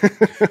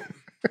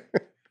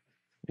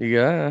 You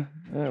go.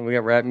 We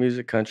got rap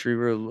music, country,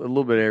 we're a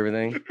little bit of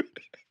everything.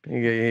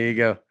 Here you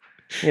go.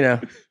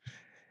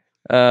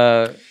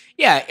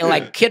 Yeah,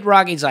 like Kid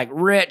Rocky's like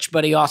rich,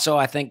 but he also,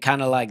 I think,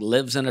 kind of like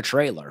lives in a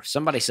trailer.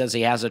 Somebody says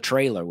he has a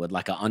trailer with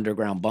like an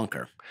underground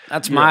bunker.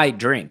 That's my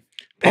dream.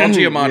 Paul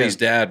Giamatti's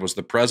dad was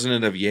the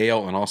president of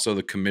Yale and also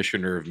the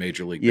commissioner of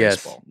Major League Yes,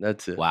 Baseball.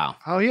 that's it. Wow.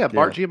 Oh yeah,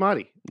 Bart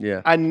Giamatti.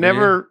 Yeah. I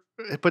never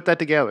put that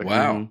together.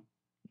 Wow.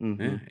 Mhm.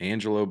 Yeah,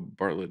 Angelo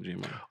Bartlett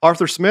Giamatti.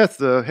 Arthur Smith,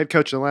 the head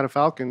coach of the Atlanta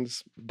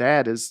Falcons'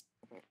 dad, is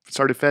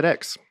started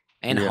FedEx.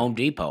 And Yeah. Home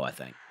Depot, I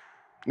think.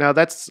 Now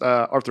that's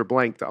Arthur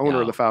Blank, the owner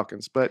Oh. of the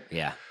Falcons. But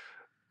Yeah.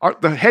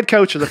 the head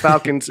coach of the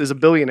Falcons is a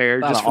billionaire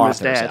A lot just of from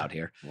his Arthurs dad. out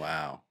here.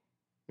 Wow.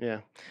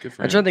 Yeah, Good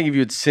for I'm him. trying to think if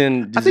you would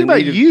send. I does think it about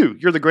need to- you.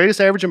 You're the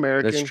greatest average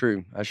American. That's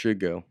true. I should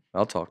go.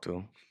 I'll talk to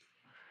him.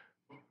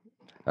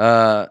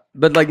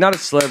 But like not a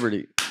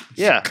celebrity.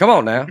 Yeah. Come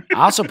on now.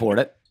 I'll support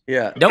it.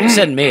 Yeah. Don't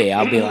send me.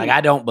 I'll be like,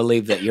 I don't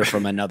believe that you're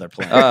from another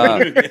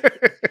planet.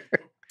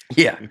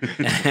 Yeah.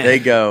 They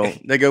go,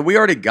 we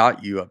already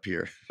got you up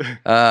here.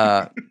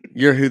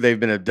 You're who they've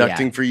been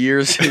abducting for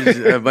years.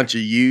 A bunch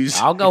of yous.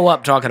 I'll go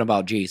up talking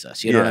about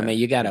Jesus. You know what I Yeah. mean?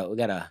 We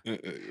gotta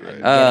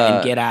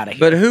Right. get out of here.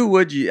 But who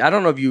would you? I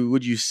don't know if you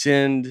would you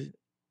send.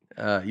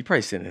 You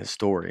probably send a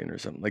historian or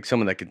something like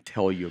someone that can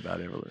tell you about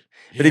it.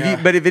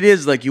 But if it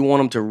is like you want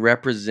them to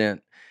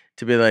represent,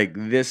 to be like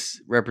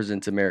this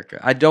represents America.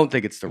 I don't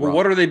think it's the Well, wrong.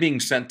 what are they being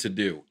sent to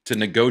do? To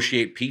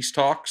negotiate peace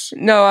talks?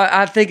 No,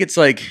 I think it's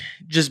like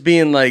just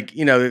being like,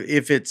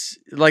 if it's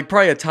like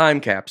probably a time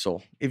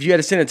capsule. If you had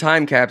to send a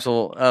time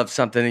capsule of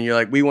something and you're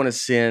like, we want to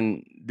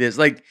send this,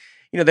 like,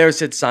 they always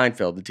said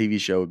Seinfeld, the TV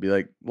show, would be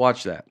like,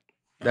 watch that.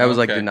 That was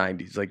like the Okay.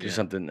 90s, like or Yeah.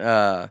 something.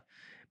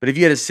 But if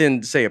you had to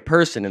send, say, a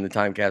person in the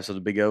time capsule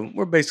to be go,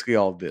 we're basically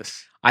all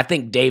this. I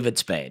think David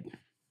Spade.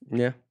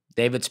 Yeah.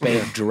 David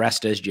Spade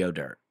dressed as Joe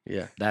Dirt.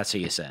 Yeah. That's who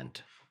you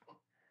send.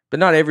 But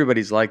not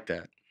everybody's like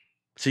that.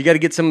 So you got to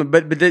get some,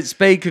 but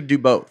Spade could do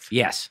both.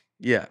 Yes.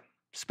 Yeah.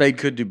 Spade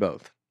could do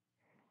both.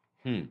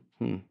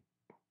 Meryl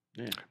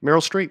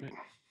Streep.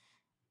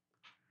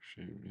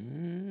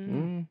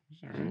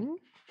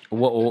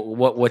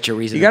 What's your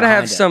reason? You got to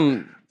have behind it?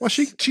 some. Well,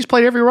 she's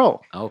played every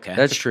role. Okay.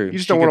 That's true. You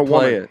just She don't want could a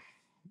play woman. it.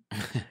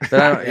 But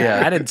I don't,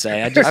 I didn't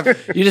say.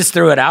 You just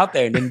threw it out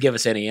there and didn't give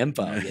us any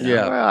info. You know?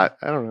 Yeah. Well,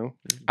 I don't know.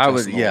 I would,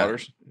 Testing the yeah.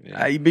 waters?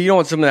 Yeah. But you don't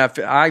want something that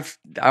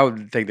I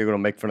would think they're going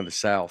to make fun of the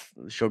South.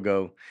 She'll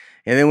go,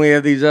 and then we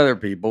have these other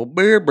people.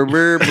 Brr, brr,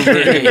 brr, brr, brr.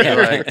 And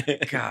you're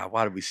like, God,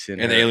 why did we send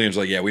And the her? alien's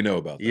like, yeah, we know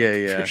about that. Yeah, for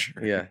yeah,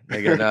 sure. yeah.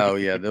 They go, no,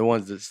 yeah. They're the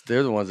ones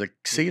that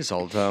see us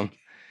all the time.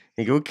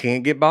 You go, we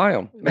can't get by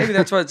them. Maybe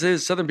that's why it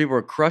is. Southern people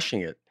are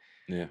crushing it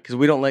Yeah. because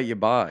we don't let you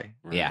buy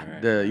Right, Yeah.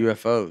 right. the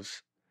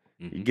UFOs.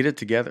 You Mhm. get it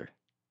together.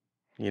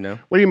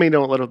 What do you mean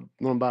don't let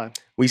them buy?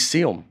 We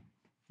see them.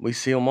 We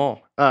see them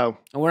all. Oh,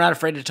 And we're not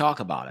afraid to talk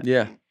about it.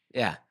 Yeah,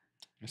 Yeah.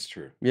 That's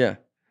true. yeah.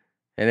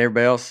 And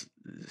everybody else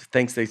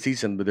thinks they see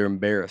something, but they're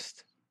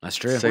embarrassed. That's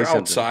true. Say We're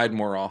something. outside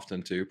more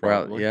often too, We're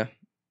out- probably. yeah,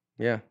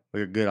 yeah.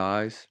 We got good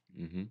eyes,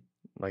 Mm-hmm.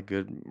 like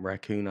good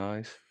raccoon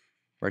eyes.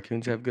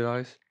 Raccoons have good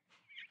eyes.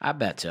 I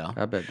bet so.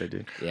 I bet they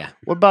do. Yeah.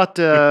 what about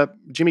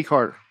Jimmy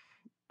Carter?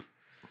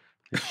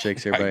 He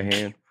shakes everybody's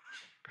hand.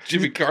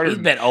 Jimmy Carter. He's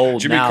been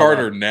old Jimmy now,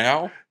 Carter though.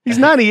 now? He's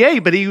 98,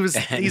 but he's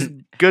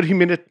good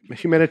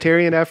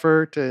humanitarian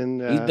effort and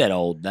He's a bit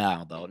old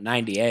now, though.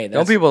 98. Some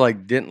That's, people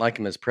like didn't like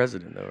him as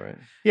president, though, right?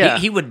 yeah.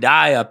 he would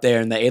die up there,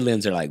 and the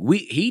aliens are like,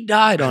 he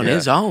died on Yeah.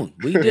 his own.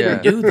 We didn't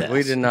Yeah. do this.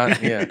 We did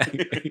not. Yeah,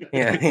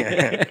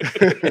 yeah.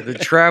 The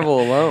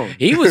travel alone.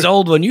 He was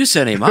old when you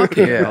sent him up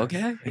here, Yeah.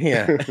 okay?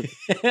 Yeah.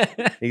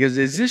 He goes,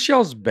 "Is this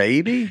y'all's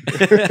baby?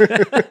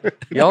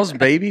 Y'all's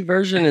baby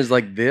version is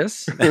like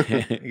this."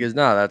 He goes,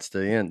 "No, that's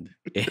the end.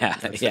 Yeah,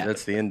 yeah.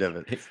 That's the end of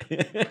it."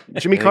 Jimmy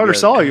There you Carter go.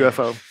 saw a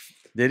UFO.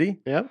 Did he?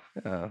 Yep.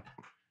 Oh.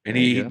 And There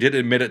you he go. did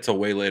admit it till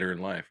way later in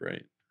life,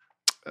 right?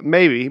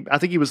 Maybe. I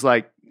think he was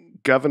like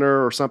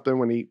governor or something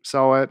when he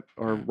saw it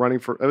or running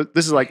for.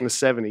 This is like in the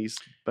 70s,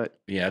 but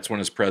Yeah, that's when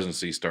his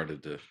presidency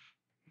started to.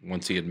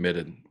 Once he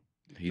admitted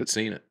he'd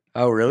seen it,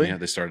 Oh, really? yeah,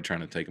 they started trying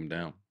to take him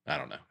down. I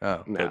don't know.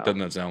 Oh, no. But doesn't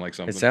that sound like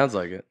something? it sounds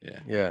like it. Yeah.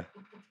 Yeah.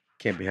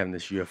 Can't be having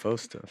this UFO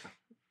stuff.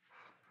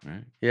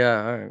 Right.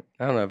 Yeah, all right.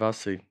 I don't know if I'll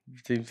see.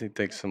 Seems to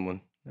think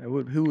someone.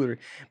 Who would?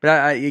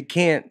 But it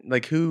can't.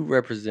 Like, who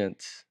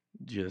represents?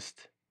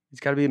 Just it's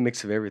got to be a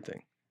mix of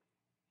everything.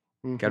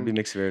 Got to be a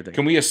mix of everything.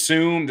 Can we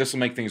assume this will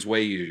make things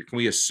way easier? Can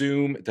we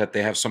assume that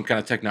they have some kind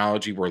of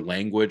technology where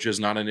language is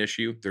not an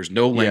issue? There's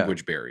no Yeah.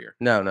 language barrier,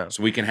 No.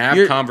 so we can have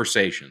You're-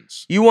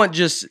 conversations. You want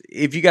just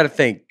if you got to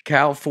think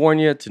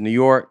California to New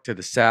York to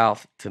the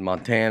South to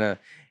Montana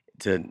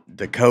to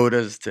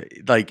Dakotas to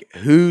like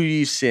who do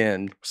you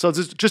send? So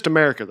it's just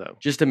America, though.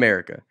 Just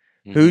America.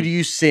 Mm-hmm. Who do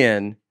you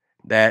send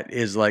that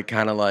is like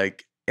kind of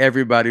like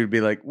everybody would be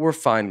like we're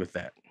fine with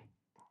that.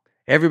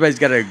 Everybody's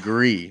got to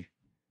agree.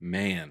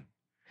 Man,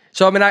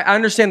 So I mean, I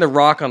understand the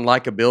Rock on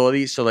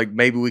likability. So like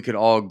maybe we could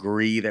all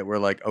agree that we're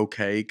like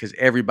okay because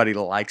everybody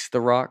likes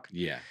the Rock.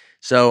 yeah.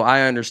 So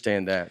I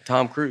understand that.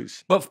 Tom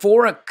Cruise. But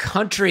for a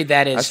country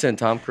that I is send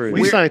Tom Cruise.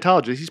 Well, he's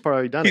Scientologist. He's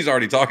probably done He's it.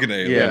 already talking to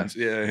aliens.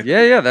 Yeah.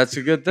 yeah, that's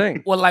a good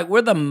thing. well, like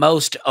we're the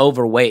most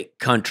overweight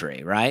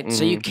country, right?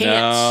 So you Mhm.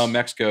 can't. No,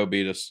 Mexico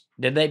beat us.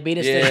 Did they beat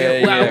us Yeah, this year?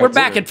 Well, yeah, we're it's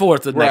back a- and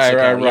forth with Right,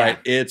 Mexico. right, yeah. right.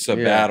 It's a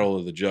Yeah. battle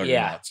of the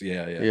juggernauts.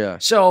 Yeah, yeah. Yeah.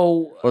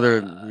 So Well,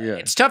 they're yeah.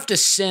 it's tough to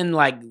send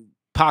like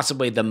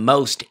possibly the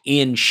most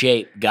in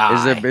shape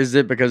guy. Is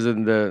it because of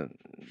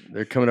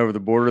they're coming over the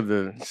border?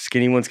 The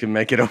skinny ones can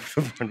make it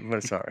over the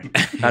border. Sorry,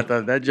 I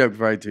thought that joke was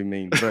probably too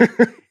mean, but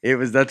it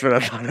was. That's what I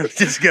thought. It was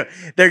just go.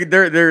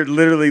 They're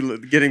literally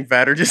getting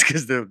fatter just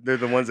because they're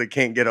the ones that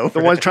can't get over.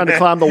 The ones it. trying to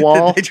climb the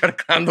wall? They try to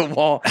climb the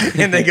wall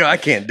and they go, I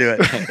can't do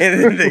it,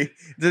 and then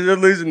they're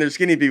losing their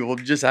skinny people.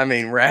 Just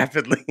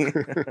rapidly.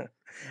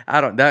 I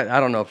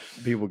don't know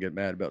if people get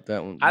mad about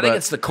that one. I think but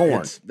it's the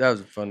corn. That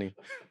was funny.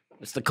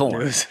 It's the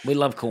corn. Yes. We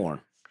love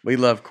corn. We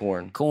love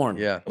corn. Corn.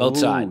 Yeah. Both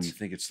Ooh, sides. You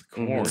think it's the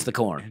Mhm. corn? It's the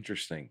corn.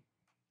 Interesting.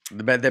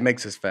 That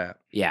makes us fat.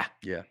 Yeah.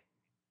 Yeah.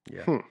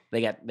 Yeah.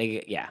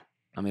 Yeah.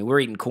 I mean, we're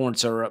eating corn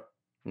syrup.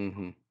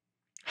 Mm-hmm.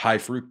 High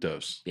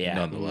fructose. Yeah.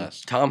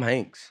 Nonetheless. Tom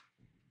Hanks.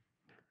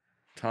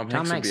 Tom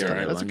Tom Hanks would Hanks be is all a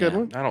right. good That's a one, good yeah.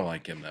 one. I don't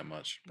like him that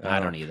much. I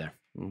don't either.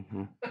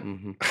 Mm-hmm.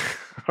 Mm-hmm.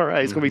 All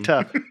right, it's gonna be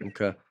tough.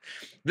 Okay.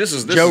 This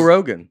is Joe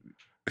Rogan.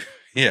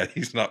 Yeah,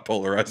 he's not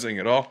polarizing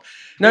at all.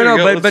 No, There you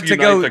no, go. but Let's to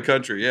unite go, the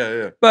country. Yeah,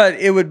 yeah. but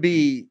it would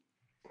be.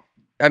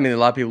 I mean, a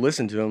lot of people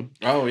listen to him,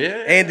 Oh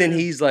yeah. and then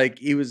he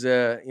was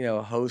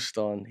a host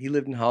on. He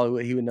lived in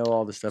Hollywood. He would know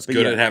all this stuff. He's But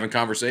good yeah, at having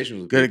conversations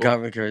with good at people.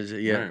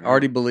 conversation. Yeah, Right, right.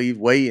 already believe.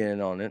 Weigh in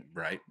on it.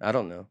 Right. I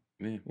don't know.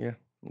 Yeah.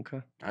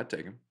 Okay. I'd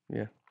take him.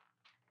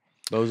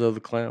 Bozo the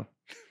Clown.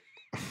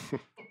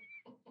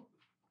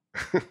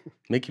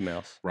 Mickey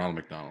Mouse. Ronald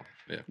McDonald.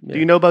 Yeah. Yeah. Do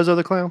you know Bozo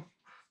the Clown?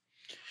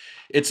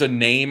 It's a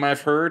name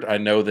I've heard. I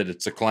know that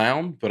it's a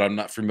clown, but I'm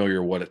not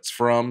familiar what it's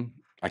from.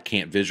 I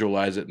can't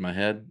visualize it in my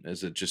head.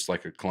 Is it just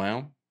like a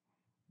clown?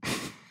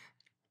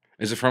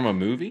 Is it from a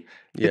movie?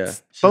 Yeah.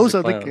 It's she's a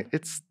Bozo. clown.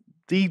 It's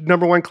the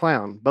number one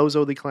clown.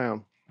 Bozo the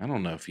Clown. I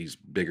don't know if he's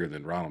bigger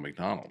than Ronald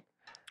McDonald.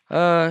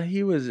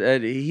 He was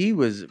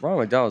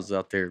Ronald McDonald's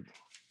out there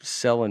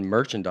selling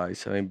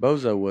merchandise. I mean,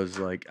 Bozo was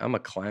like, I'm a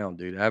clown,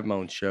 dude. I have my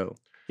own show.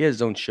 He has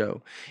his own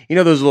show. You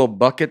know those little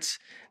buckets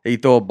that you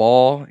throw a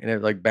ball and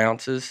it like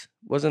bounces?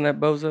 Wasn't that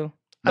Bozo?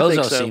 I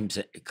think Bozo so. seems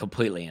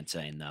completely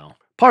insane, though.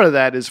 Part of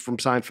that is from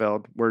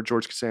Seinfeld, where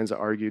George Costanza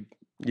argued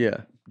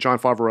Yeah. John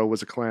Favreau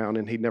was a clown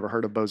and he'd never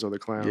heard of Bozo the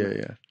Clown.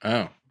 Yeah.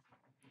 Oh.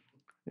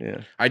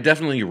 Yeah. I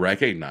definitely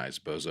recognize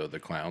Bozo the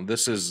Clown.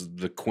 This is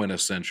the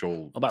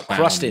quintessential What about clown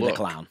Krusty the look.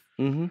 Clown?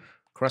 Mm-hmm.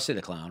 Krusty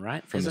the Clown,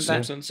 right? From The Isn't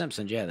that Simpsons?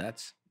 Simpsons, yeah,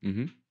 that's.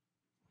 Mm-hmm.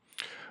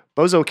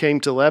 Bozo came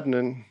to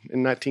Lebanon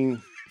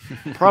in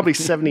probably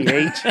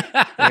 78,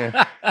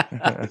 Yeah.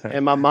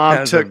 and my mom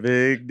That's took a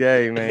big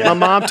day, man. my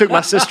mom took my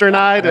sister and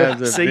I to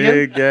That's a see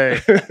big him. day.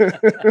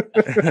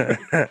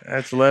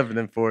 That's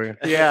Lebanon for you.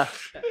 Yeah.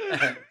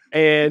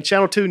 And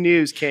Channel 2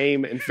 News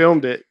came and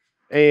filmed it.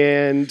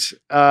 And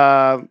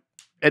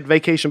at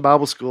Vacation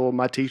Bible School,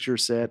 my teacher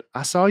said,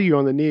 I saw you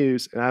on the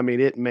news. And I mean,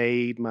 it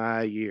made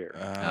my year.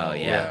 Oh,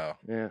 yeah. wow.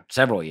 Yeah.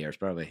 Several years,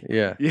 probably.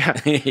 Yeah. Yeah.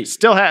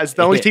 Still has.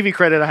 The only TV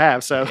credit I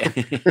have. So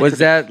Was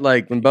that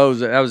like when Bozo,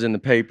 that was in the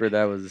paper?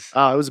 That was,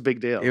 it was a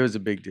big deal. it was a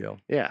big deal,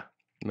 Yeah.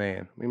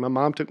 man. I mean, my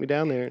mom took me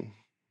down there. And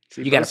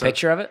see You got a Bozo.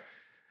 picture of it?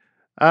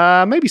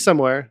 Maybe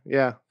somewhere.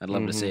 Yeah. I'd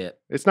love to Mhm. see it.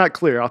 It's not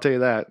clear. I'll tell you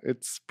that.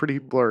 It's pretty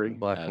blurry.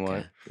 Black and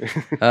Okay.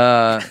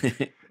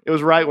 white. It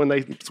was right when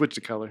they switched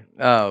the color.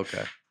 Oh,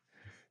 okay.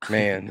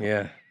 Man,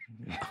 yeah.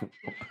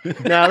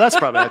 No, that's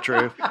probably not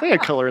true. They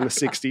had color in the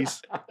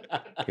 60s.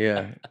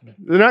 Yeah.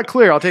 They're not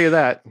clear. I'll tell you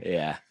that.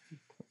 Yeah.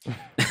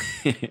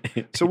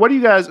 So, what do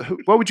you guys?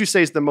 What would you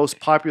say is the most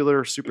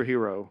popular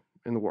superhero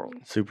in the world?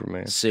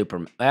 Superman.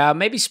 Superman.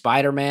 Maybe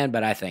Spider Man,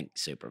 but I think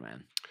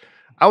Superman.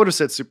 I would have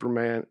said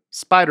Superman,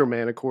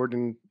 Spider-Man,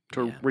 according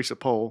to a Yeah. recent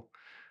poll.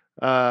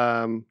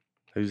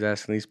 Who's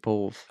asking these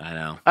polls? I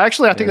know.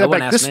 Actually, I take No that one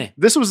back. asked me.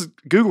 This was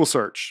Google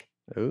search.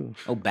 Ooh.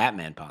 Oh,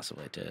 Batman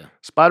possibly too.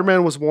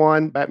 Spider-Man was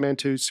 1, Batman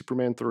 2,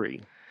 Superman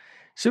 3.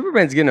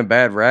 Superman's getting a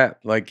bad rap.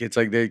 Like it's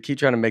like they keep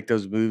trying to make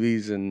those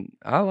movies, and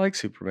I like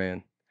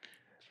Superman.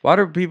 Why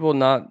do people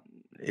not?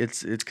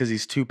 It's because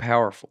he's too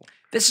powerful.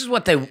 That's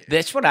what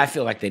I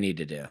feel like they need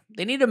to do.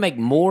 They need to make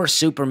more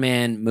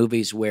Superman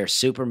movies where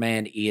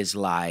Superman is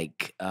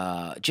like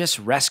just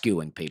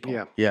rescuing people.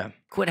 Yeah. Yeah.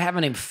 Quit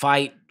having him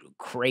fight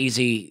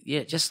crazy.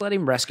 Yeah, just let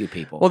him rescue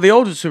people. Well, the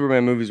older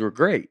Superman movies were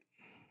great.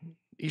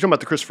 You talking about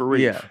the Christopher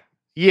Reeve? Yeah.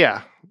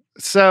 Yeah.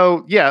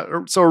 So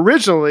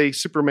originally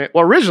Superman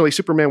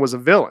was a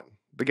villain.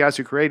 The guys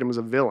who created him was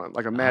a villain,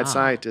 like a mad Ah.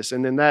 scientist.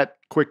 And then that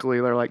quickly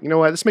they're like, you know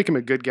what? Let's make him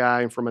a good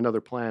guy from another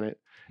planet.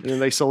 And then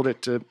they sold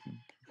it to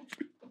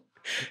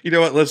You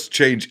know what? Let's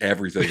change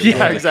everything. yeah,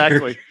 about it.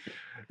 exactly.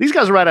 These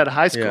guys are right out of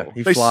high school. Yeah.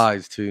 He They s-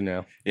 flies too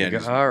now. Yeah, You go,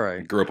 just- all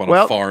right. Grew up on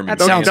Well, a farm. that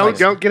in sounds Kansas.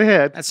 don't get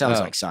ahead. that sounds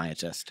Oh. like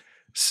scientist.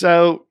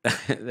 So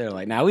They're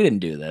like, no, we didn't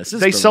do this.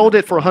 This they is sold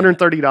it for Superman.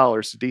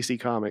 $130 to DC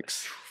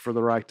Comics for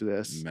the right to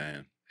this.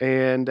 Man,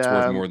 And it's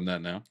worth more than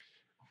that now.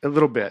 A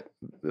little bit.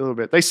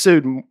 They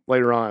sued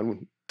later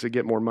on to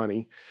get more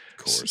money.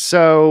 Of course.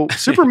 So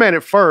Superman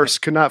at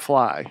first could not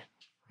fly.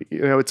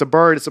 You know, it's a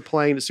bird, it's a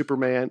plane, it's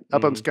Superman,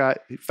 up in the sky,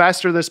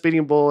 faster than a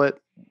speeding bullet,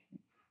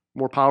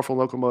 more powerful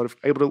locomotive,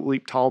 able to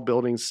leap tall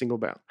buildings, single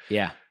bound.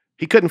 Yeah.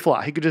 He couldn't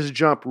fly. He could just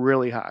jump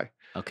really high.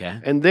 Okay.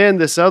 And then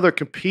this other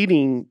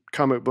competing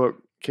comic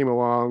book came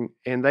along,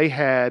 and they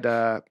had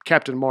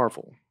Captain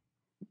Marvel.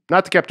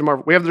 Not the Captain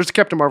Marvel. There's a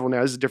Captain Marvel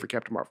now. This is a different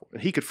Captain Marvel.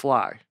 And he could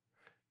fly.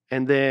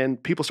 And then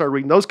people started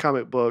reading those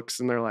comic books,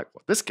 and they're like,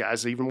 well, this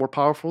guy's even more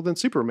powerful than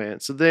Superman.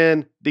 So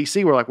then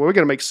DC were like, well, we're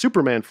going to make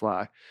Superman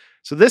fly.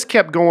 So this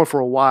kept going for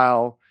a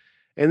while.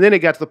 And then it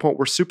got to the point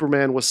where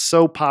Superman was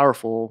so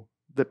powerful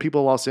that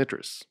people lost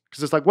interest.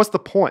 Because it's like, what's the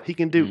point? He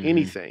can do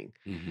anything.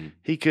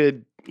 He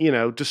could,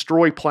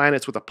 destroy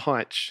planets with a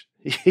punch.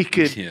 He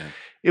could. Yeah.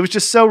 It was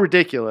just so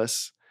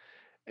ridiculous.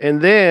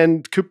 And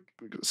then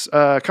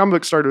comic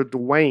books started to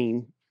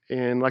wane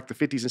in like the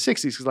 50s and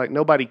 60s because like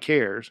nobody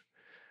cares.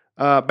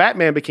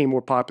 Batman became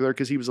more popular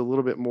because he was a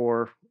little bit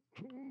more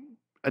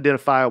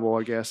identifiable,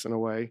 I guess, in a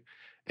way.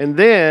 And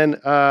then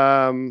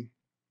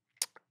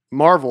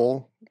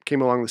Marvel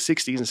came along in the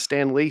 60s, and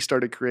Stan Lee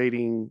started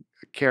creating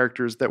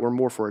characters that were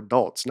more for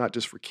adults, not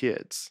just for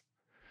kids.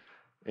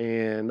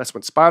 And that's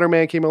when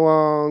Spider-Man came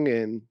along,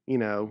 and,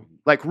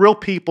 like real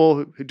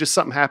people who just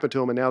something happened to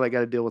them, and now they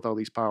got to deal with all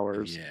these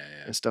powers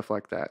and stuff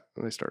like that.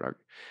 And they start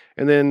arguing.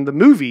 And then the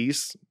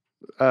movies,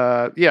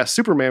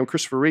 Superman,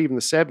 Christopher Reeve in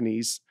the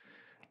 70s,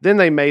 then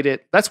they made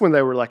it. That's when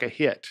they were like a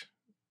hit,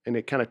 and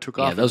it kind of took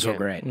off. Yeah, those were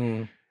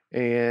again.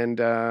 great. And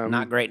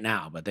Not great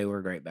now, but they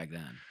were great back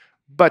then.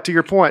 But to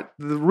your point,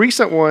 the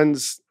recent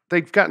ones,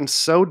 they've gotten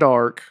so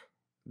dark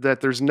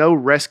that there's no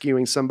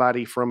rescuing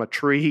somebody from a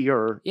tree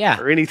or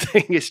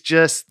anything. It's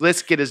just,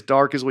 let's get as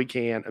dark as we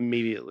can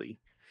immediately.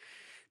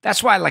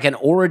 That's why like an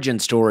origin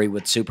story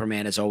with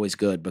Superman is always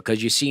good,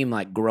 because you see him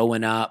like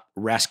growing up,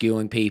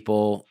 rescuing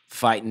people,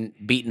 fighting,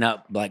 beating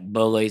up like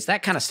bullies.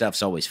 That kind of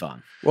stuff's always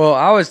fun. Well,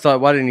 I always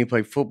thought, why didn't he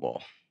play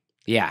football?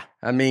 Yeah.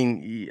 I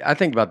mean, I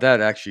think about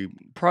that actually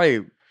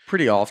probably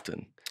pretty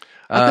often.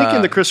 I think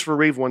in the Christopher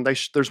Reeve one,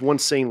 there's one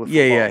scene with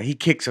football. Yeah, he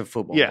kicks a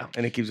football. Yeah.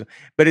 And it keeps,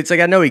 but it's like,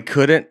 I know he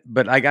couldn't,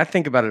 but like, I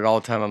think about it all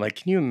the time. I'm like,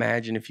 can you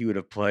imagine if he would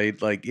have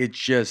played? Like, it's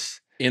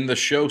just. In the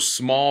show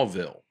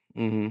Smallville,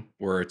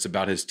 where it's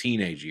about his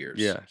teenage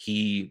years,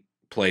 he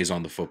plays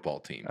on the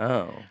football team.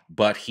 Oh.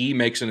 But he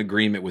makes an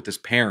agreement with his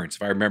parents,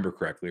 if I remember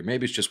correctly, or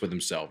maybe it's just with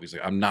himself. He's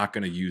like, I'm not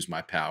going to use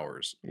my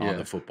powers on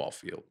the football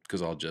field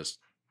because I'll just.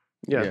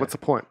 Yeah, what's the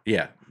point?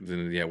 Yeah.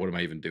 Then, what am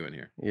I even doing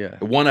here? Yeah.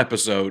 One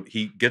episode,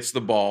 he gets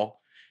the ball.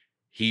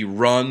 He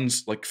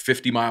runs like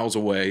 50 miles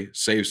away,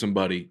 saves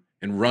somebody,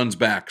 and runs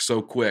back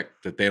so quick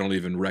that they don't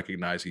even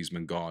recognize he's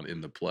been gone in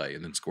the play,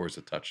 and then scores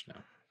a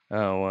touchdown.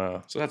 Oh,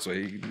 wow. So that's what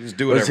he just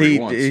do whatever he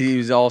wants. He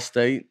was all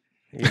state?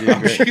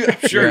 I'm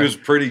sure he was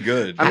pretty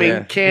good. I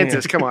mean,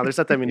 Kansas, come on. There's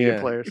not that many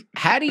good players.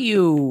 How do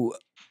you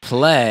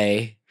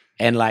play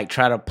and like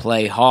try to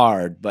play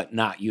hard but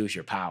not use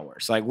your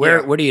powers? Like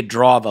where do you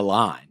draw the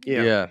line?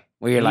 Yeah.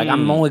 Where you're like,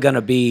 I'm only going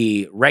to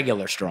be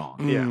regular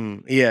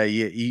strong. Yeah.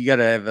 You got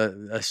to have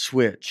a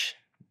switch.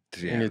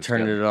 Yeah, and you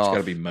turn it off. It's got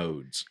to be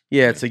modes.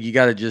 Yeah, it's like you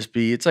got to just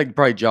be. It's like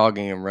probably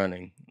jogging and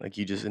running, like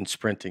you just in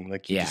sprinting,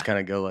 like you just kind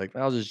of go like,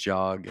 I'll just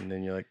jog, and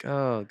then you're like,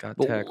 oh, got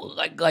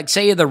tackled. Like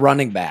say you're the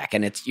running back,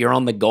 and you're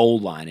on the goal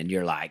line, and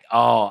you're like,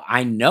 oh,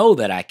 I know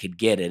that I could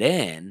get it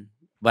in,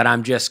 but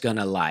I'm just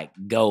gonna like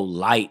go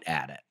light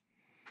at it.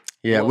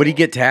 Yeah, would he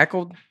get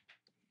tackled?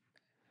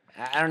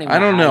 I don't even. I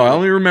don't know. I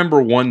only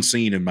remember one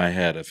scene in my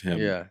head of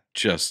him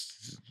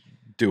just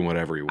doing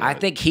whatever he wanted. I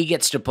think he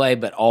gets to play,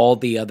 but all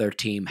the other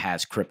team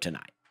has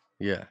kryptonite.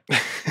 Yeah.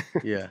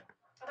 Yeah.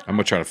 I'm going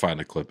to try to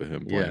find a clip of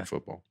him playing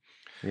football.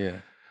 Yeah.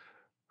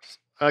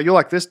 You'll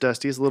like this,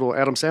 Dusty. It's a little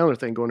Adam Sandler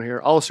thing going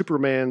here. All of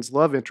Superman's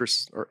love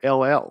interests are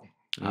LL.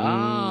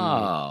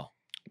 Oh.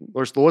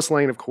 There's Lois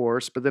Lane, of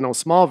course, but then on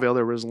Smallville,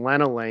 there was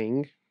Lana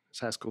Lang, his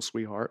high school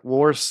sweetheart,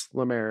 Lois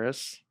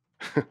Lamaris,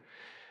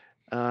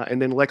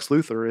 and then Lex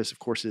Luthor is, of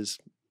course, his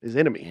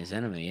enemy. His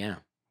enemy, yeah.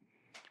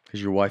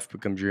 Because your wife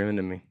becomes your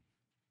enemy.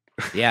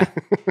 Yeah.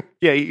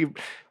 Yeah,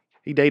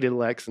 he dated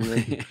Lex, and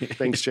then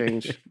things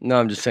changed. No,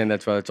 I'm just saying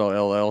that's why it's all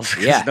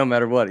LLs. Yeah. No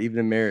matter what, even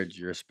in marriage,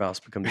 your spouse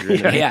becomes your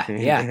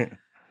enemy. Yeah.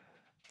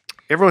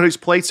 Everyone who's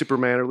played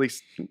Superman, or at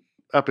least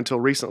up until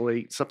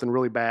recently, something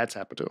really bad's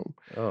happened to him.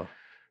 Oh.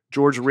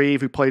 George Reeve,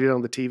 who played it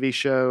on the TV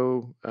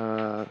show,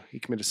 he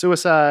committed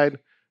suicide.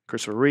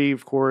 Christopher Reeve,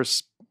 of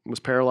course, was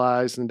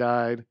paralyzed and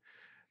died.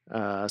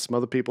 Some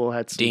other people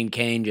had some... Dean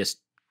Cain,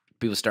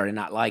 people started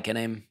not liking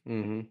him.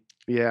 Mm-hmm.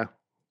 Yeah.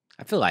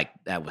 I feel like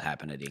that would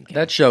happen to Dean Cain.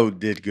 That show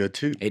did good,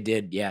 too. It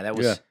did, yeah. That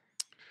was...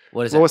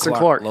 What is Lois it? and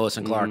Clark. Lois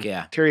and Clark,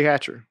 yeah. Terry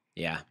Hatcher.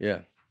 Yeah. Yeah.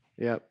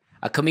 Yep.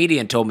 A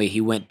comedian told me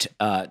he went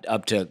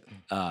up to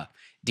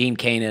Dean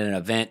Cain at an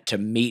event to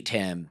meet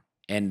him,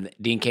 and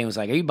Dean Cain was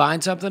like, "Are you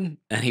buying something?"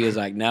 And he was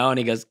like, "No." And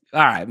he goes, "All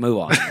right, move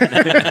on."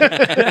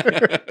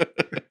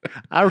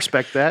 I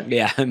respect that.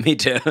 Yeah, me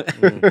too.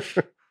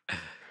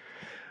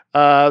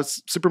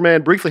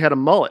 Superman briefly had a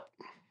mullet.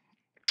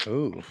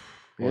 Ooh.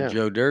 Or Yeah.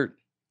 Joe Dirt.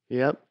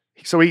 Yep.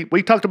 So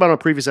we talked about on a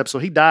previous episode.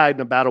 He died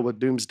in a battle with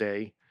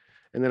Doomsday,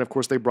 and then of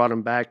course they brought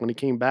him back. When he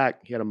came back,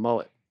 he had a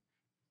mullet.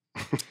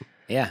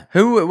 Yeah.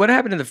 What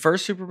happened to the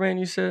first Superman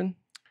you said?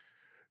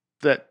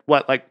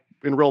 Like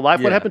in real life?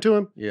 What Yeah. happened to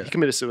him? Yeah. He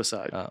committed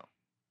suicide. Oh.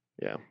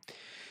 Yeah.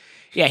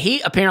 Yeah,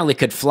 he apparently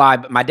could fly,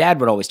 but my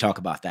dad would always talk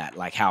about that,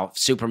 like how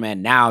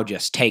Superman now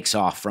just takes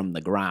off from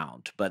the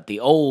ground, but the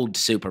old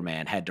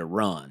Superman had to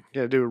run. He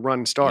had to do a run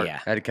and start. Yeah,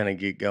 Had to kind of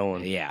get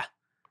going. yeah.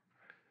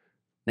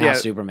 Now Yeah.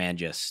 Superman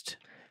just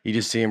You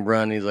just see him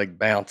run. He's like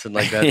bouncing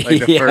like that,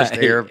 like the Yeah, first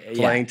yeah,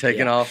 airplane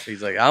taking yeah. off.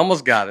 He's like, I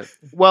almost got it.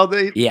 Well,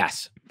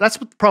 yes. that's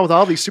what the problem with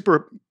all these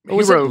super What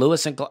was it hero.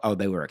 Lewis and oh,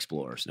 they were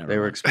explorers. Never They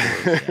were mind.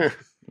 explorers. Yeah.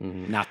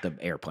 Mhm. Not the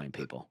airplane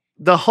people.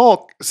 The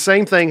Hulk,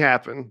 same thing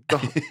happened.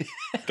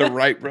 The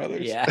Wright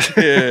brothers. Yeah.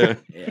 Yeah.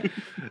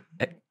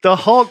 Yeah. The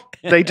Hulk,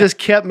 they just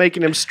kept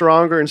making him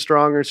stronger and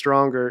stronger and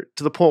stronger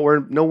to the point where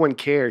no one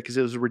cared because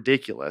it was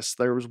ridiculous.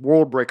 There was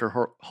World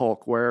Breaker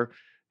Hulk where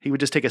he would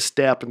just take a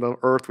step and the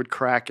earth would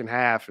crack in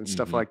half and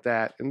stuff Mhm. like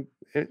that. And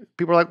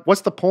people are like,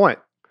 what's the point?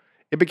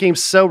 It became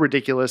so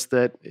ridiculous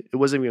that it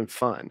wasn't even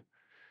fun.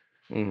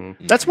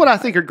 Mhm. That's what I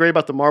think are great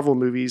about the Marvel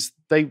movies.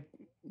 They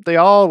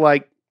all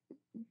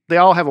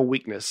have a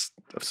weakness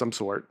of some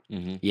sort.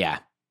 Mhm. Yeah.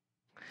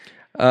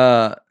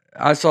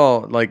 I saw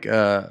like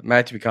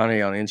Matthew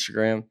McConaughey on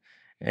Instagram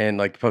and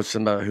like posted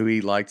something about who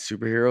he liked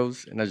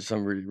superheroes, and I just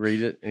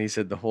read it, and he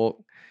said the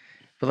Hulk.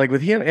 But like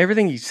with him,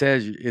 everything he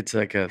says, it's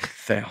like a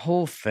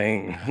whole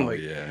thing. Oh, like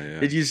yeah.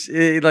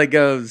 it like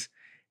goes.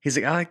 He's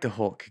like, I like the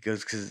Hulk. He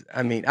goes, because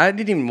I mean, I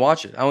didn't even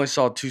watch it. I only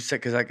saw 2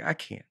 seconds. Like, I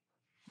can't.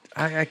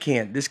 I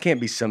can't. This can't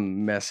be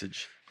some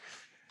message.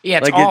 Yeah,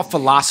 it's Like all it-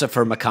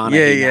 philosopher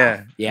McConaughey.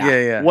 now.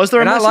 Yeah. Was there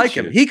a And I like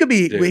message? him. He could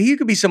be. Dude. He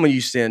could be someone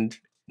you send.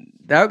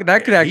 That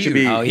could actually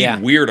be. Oh, yeah.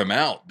 He'd weird them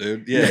out,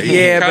 dude. Yeah,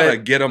 Yeah, kind but-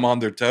 of get them on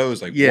their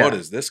toes. Like, Yeah. what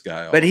is this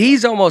guy? all But about?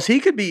 he's almost.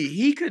 He could be.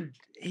 He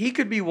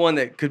could be one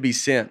that could be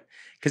sent.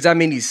 Because I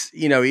mean, he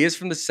is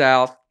from the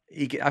South.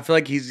 I feel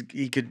like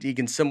he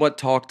can somewhat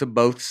talk to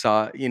both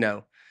sides.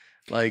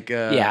 Like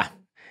Yeah.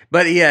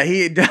 But yeah,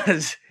 he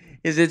does.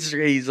 It's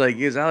interesting. He's like,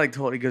 I like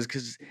to. He goes,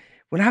 because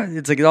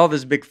it's like all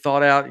this big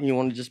thought out, and you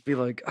want to just be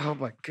like, oh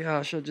my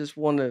gosh,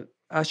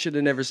 I should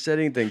have never said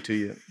anything to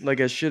you.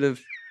 Like I should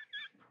have.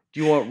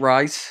 Do you want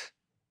rice?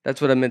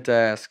 That's what I meant to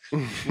ask.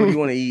 What do you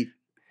want to eat?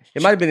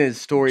 It might have been in his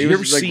story. Did It you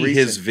ever was like see recent.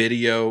 his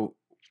video,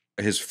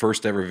 his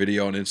first ever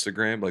video on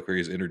Instagram, like where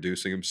he's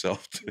introducing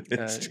himself to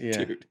this yeah.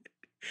 dude?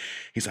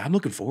 He's like, I'm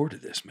looking forward to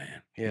this,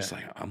 man. He's Yeah.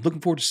 like, I'm looking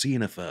forward to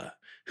seeing if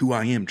who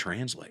I am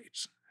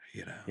translates.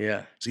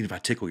 Yeah. Seeing if I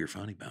tickle your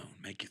funny bone,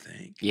 make you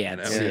think. Yeah, You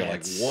know? it's- You're yeah, like,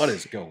 it's- what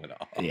is going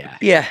on? Yeah.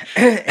 Yeah,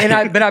 and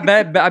I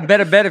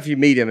bet if you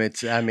meet him, it's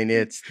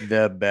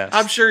the best.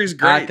 I'm sure he's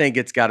great. I think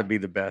it's got to be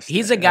the best.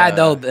 He's a guy,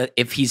 though, that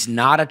if he's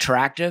not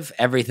attractive,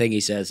 everything he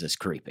says is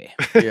creepy.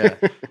 Yeah,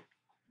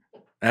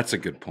 That's a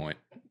good point.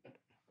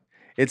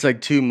 it's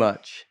like too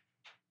much.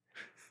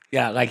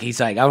 Yeah, like he's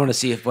like, I want to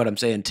see if what I'm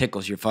saying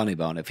tickles your funny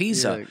bone. If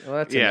he's You're a, like, well,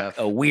 that's yeah, enough.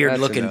 a weird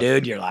That's looking enough.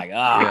 dude, you're like,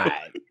 all Yeah.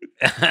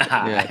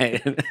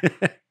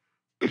 right.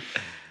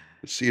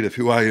 Seeing if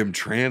who I am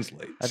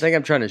translates. I think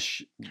I'm trying to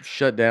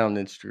shut down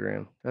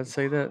Instagram. Did I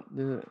say that?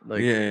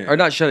 Like, Yeah. or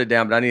not shut it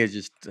down, but I need to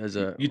just as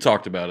a. You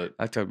talked about it.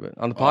 I talked about it.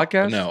 On the Off-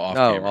 podcast. no, off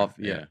No, camera. off.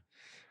 Yeah,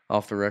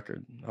 off the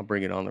record. I'll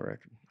bring it on the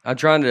record. I'm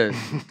trying to.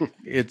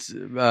 It's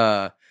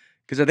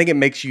because I think it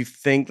makes you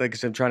think. Like,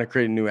 'cause I'm trying to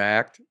create a new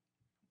act,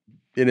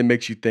 and it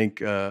makes you think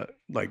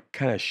like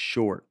kind of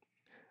short.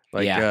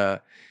 Like Yeah.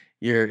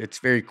 it's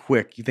very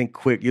quick. You think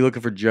quick. You're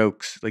looking for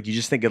jokes. Like you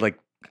just think of like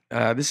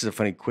this is a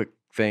funny quick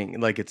thing.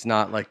 Like it's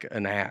not like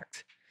an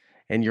act,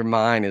 and your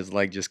mind is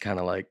like just kind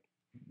of like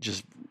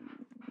just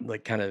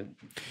like kind of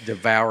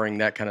devouring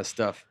that kind of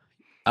stuff.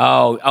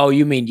 Oh,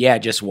 you mean, yeah,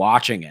 just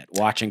watching it.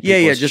 Watching Yeah,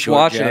 people's just short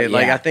watching joke- it.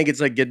 Like yeah. I think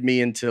it's like getting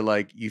me into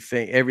like you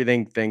think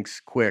everything thinks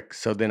quick.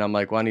 So then I'm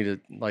like, well, I need to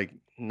like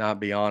not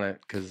be on it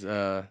because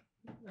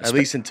at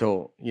least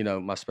until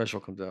my special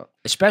comes out.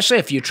 Especially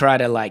if you try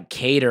to like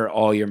cater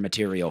all your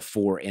material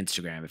for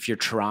Instagram. If you're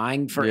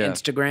trying for Yeah.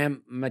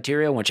 Instagram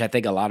material, which I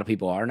think a lot of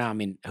people are now. I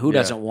mean, who Yeah.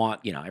 doesn't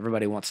want,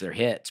 everybody wants their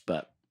hits,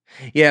 but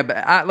Yeah, but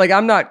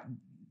I'm not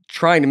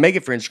trying to make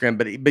it for Instagram.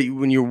 But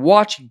when you're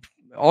watching,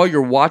 all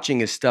you're watching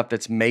is stuff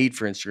that's made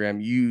for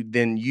Instagram.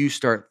 You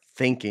start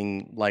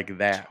thinking like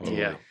that. Totally.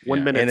 Yeah, Yeah.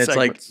 1 minute And it's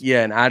segments. like,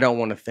 yeah, and I don't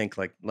want to think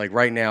like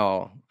right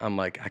now. I'm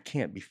like, I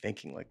can't be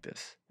thinking like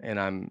this,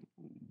 and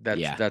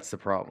Yeah. that's the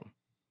problem.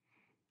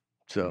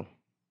 So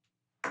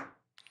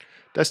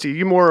Dusty,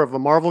 you more of a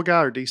Marvel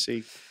guy or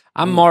DC?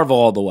 I'm Marvel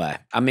all the way.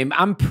 I mean,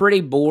 I'm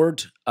pretty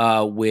bored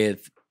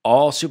with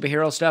all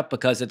superhero stuff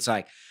because it's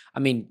like,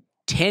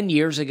 10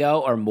 years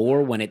ago or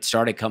more when it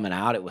started coming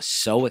out, it was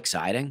so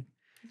exciting.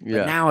 But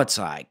yeah, now it's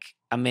like,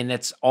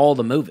 it's all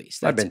the movies.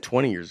 that'd That's been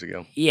 20 years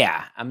ago.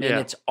 Yeah. Yeah.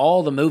 It's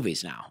all the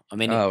movies now.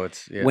 Oh,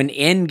 it's yeah. When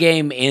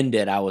Endgame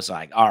ended, I was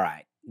like, all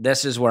right,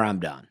 this is where I'm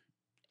done.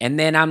 And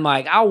then I'm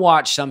like, I'll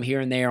watch some here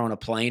and there on a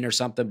plane or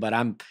something, but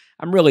I'm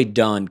really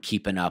done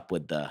keeping up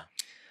with the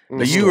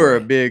But you were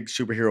a big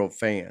superhero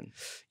fan.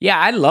 Yeah,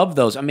 I love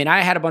those. I mean,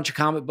 I had a bunch of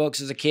comic books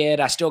as a kid.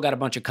 I still got a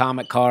bunch of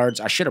comic cards.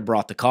 I should have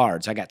brought the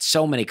cards. I got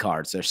so many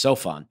cards. They're so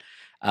fun.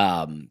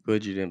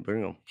 Good you didn't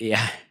bring them.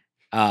 Yeah.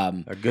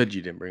 Or good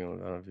you didn't bring them.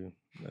 I don't know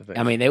if you,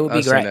 I mean, they would I be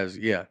was saying great. that as-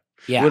 yeah.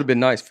 Yeah. It would have been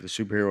nice for the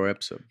superhero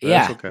episode. But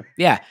Yeah. That's okay.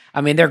 Yeah.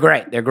 I mean, they're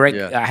great. They're great.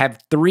 Yeah. I have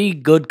 3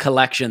 good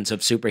collections of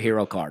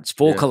superhero cards.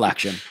 Full Yeah.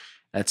 collection.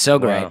 That's so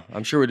great. Wow.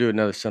 I'm sure we'll do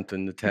another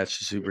something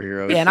attached to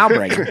superheroes. Yeah, and I'll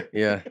bring them.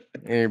 Yeah.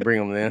 And you bring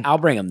them then. I'll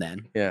bring them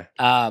then. Yeah.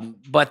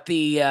 But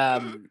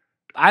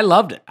I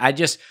loved it.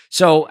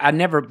 I've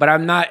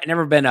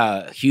never been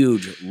a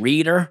huge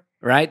reader,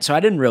 right? So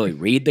I didn't really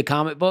read the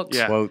comic books.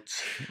 Yeah.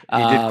 Quotes.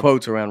 You did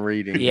quotes around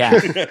reading. Yeah.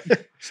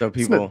 So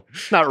people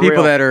Not people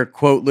real. that are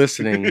quote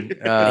listening.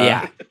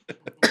 Yeah.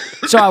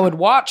 So I would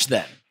watch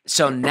them.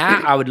 So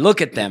now I would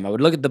look at them. I would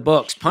look at the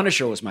books.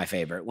 Punisher was my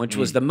favorite, which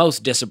was the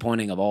most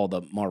disappointing of all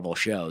the Marvel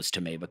shows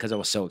to me because I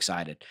was so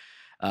excited.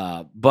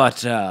 But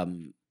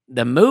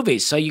the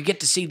movies, so you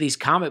get to see these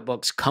comic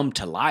books come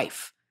to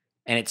life,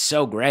 and it's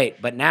so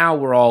great. But now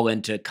we're all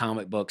into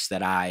comic books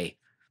that I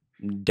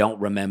don't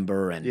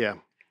remember, and Yeah.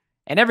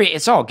 and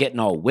it's all getting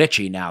all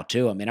witchy now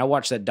too. I mean, I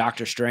watched that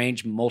Doctor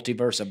Strange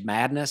Multiverse of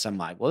Madness. I'm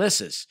like, well,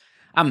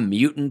 I'm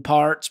muting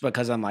parts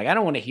because I'm like, I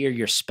don't want to hear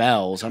your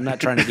spells. I'm not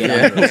trying to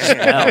get under a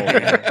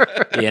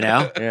spell, you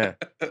know? Yeah.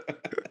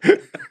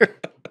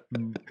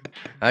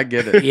 I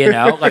get it. You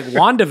know, like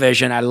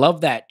WandaVision, I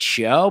love that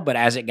show, but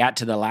as it got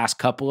to the last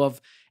couple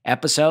of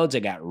episodes,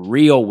 it got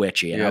real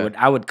witchy, and Yeah.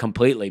 I would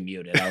completely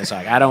mute it. I was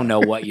like, I don't know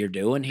what you're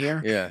doing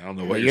here. Yeah. I don't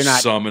know Well, what you're you're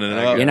not- summoning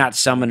Yeah, up. You're not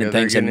summoning Yeah,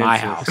 they're things in getting my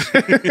into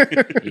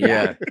house.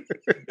 Yeah.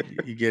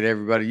 You get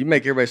everybody. You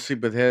make everybody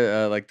sleep with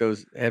like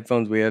those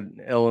headphones we had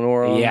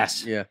Eleanor on.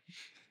 Yes. Yeah.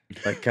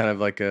 Like kind of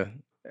like a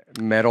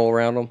metal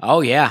around them.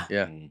 Oh yeah.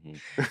 Yeah.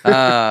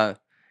 Mhm.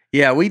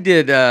 Yeah, we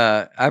did.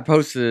 I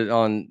posted it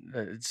on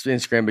it's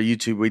Instagram, but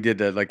YouTube. We did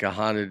like a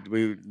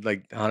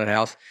haunted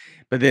house.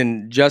 But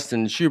then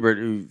Justin Schubert,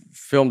 who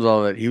films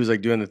all that, he was like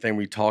doing the thing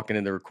where you talking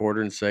in the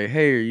recorder and say,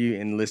 "Hey, are you?"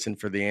 and listen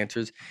for the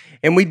answers.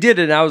 And we did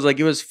it. And I was like,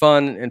 it was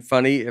fun and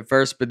funny at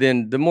first, but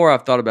then the more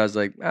I've thought about it, I was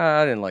like,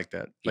 I didn't like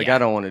that. Like, Yeah. I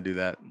don't want to do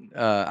that.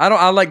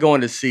 I like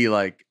going to see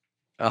like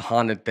a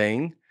haunted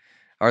thing,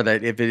 or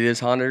that if it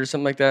is haunted or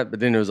something like that. But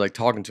then it was like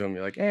talking to him,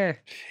 you're like,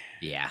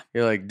 Yeah.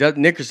 You're like Doug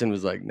Nickerson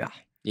was like, nah.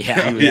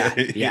 Yeah. He was- Yeah.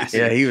 Yes.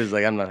 Yeah, he was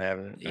like, I'm not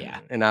having it. Yeah.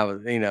 And I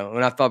was, when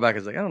I thought back, I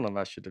was like, I don't know if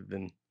I should have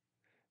been,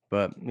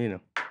 but Well,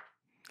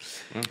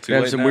 too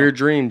have late some now. weird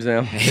dreams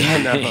now.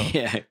 I know.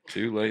 Yeah.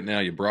 Too late now.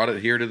 You brought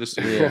it here to the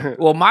studio. Yeah.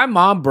 Well, my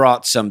mom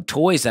brought some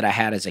toys that I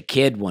had as a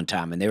kid one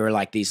time, and they were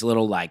like these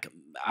little, like,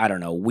 I don't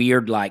know,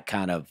 weird, like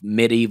kind of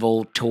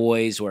medieval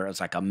toys where it was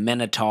like a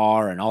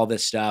minotaur and all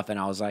this stuff. And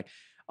I was like,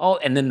 oh,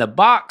 and then the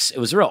box, it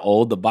was real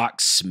old. The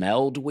box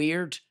smelled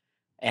weird.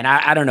 And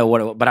I don't know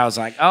what but I was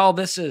like,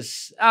 this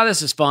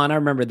is fun. I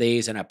remember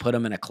these, and I put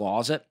them in a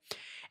closet.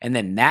 And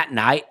then that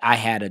night I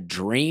had a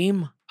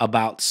dream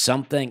about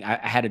something. I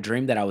had a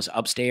dream that I was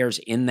upstairs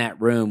in that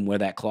room where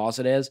that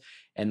closet is,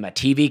 and my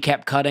TV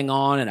kept cutting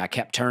on, and I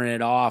kept turning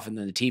it off, and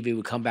then the TV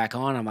would come back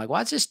on. I'm like, why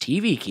does this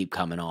TV keep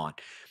coming on?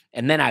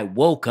 And then I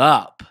woke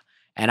up,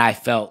 and I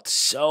felt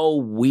so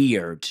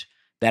weird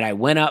that I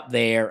went up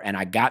there, and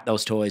I got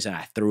those toys, and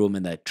I threw them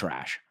in the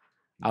trash.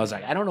 I was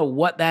like, I don't know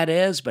what that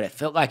is, but it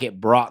felt like it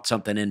brought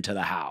something into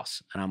the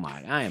house. And I'm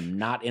like, I am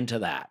not into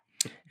that.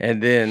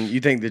 And then you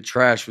think the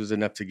trash was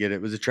enough to get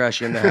it? Was the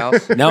trash in the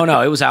house? No,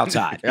 it was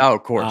outside. Oh,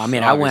 of course. I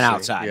mean, I went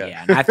obviously, outside,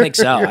 yeah. And I think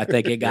so. I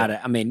think it got it.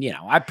 I mean,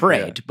 I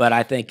prayed, but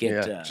I think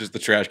it. Yeah. Just the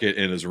trash can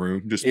in his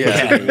room. Just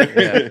Yeah.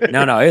 Yeah.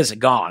 No, it was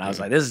gone. I was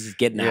like, this is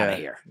getting out Yeah. of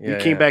here. You Yeah,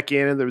 came yeah. back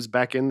in and it was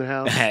back in the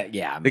house.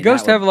 Yeah. I The mean,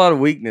 ghosts that have a lot of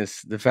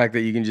weakness. The fact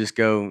that you can just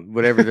go,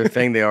 whatever the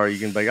thing they are, you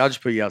can be like, I'll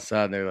just put you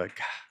outside. And they're like,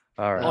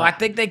 all right. Well, I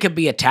think they could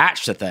be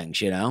attached to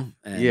things, And,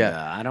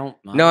 Yeah. I don't.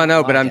 No, I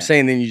know, but like I'm it.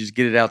 saying then you just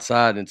get it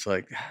outside and it's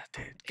like,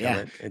 dude, Yeah,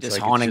 it. It's just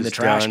like, haunting it's the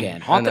just trash done.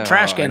 can. I Haunt the know.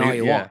 trash I can all knew-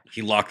 you yeah. want.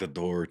 He locked the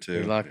door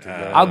too. He locked the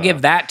door. I'll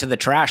give that to the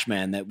trash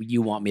man that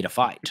you want me to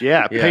fight.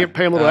 Yeah, Yeah.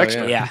 pay him a little Oh,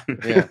 extra. Yeah.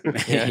 Yeah.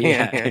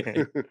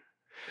 Yeah.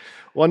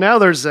 Well, now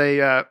there's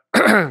a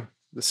the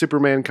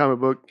Superman comic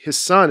book. His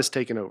son is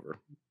taking over,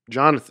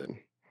 Jonathan,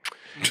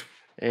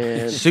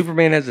 and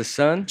Superman has a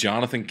son?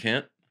 Jonathan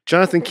Kent.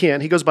 Jonathan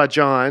Kent. He goes by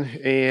John,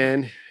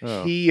 and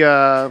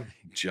Oh.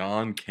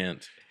 John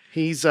Kent.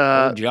 he's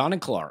John and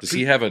Clark. Does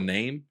he have a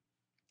name?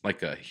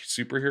 Like a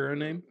superhero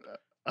name?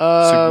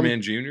 Superman.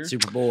 Superman Jr.?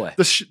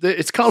 Superboy.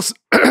 It's called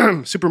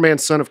Superman,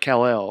 Son of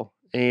Kal-El,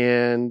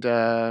 and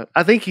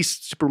I think he's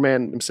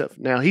Superman himself.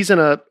 Now he's in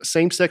a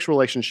same-sex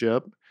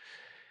relationship,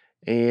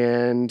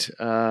 and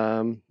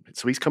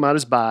so he's come out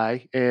as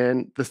bi.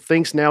 And the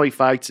things now he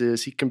fights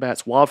is he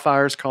combats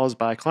wildfires caused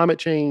by climate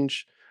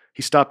change.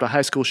 He stopped a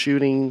high school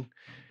shooting,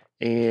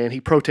 and he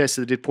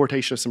protested the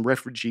deportation of some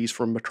refugees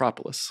from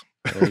Metropolis.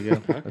 There you go.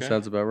 Okay. That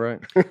sounds about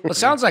right. Well, it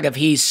sounds like if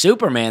he's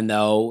Superman,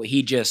 though,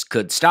 he just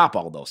could stop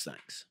all those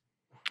things.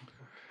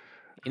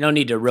 You don't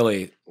need to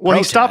really. Well,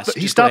 he protest. stopped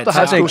Just the go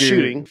high ahead school and think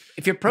you're- shooting.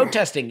 if you're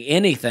protesting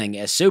anything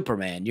as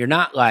Superman, you're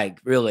not like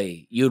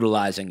really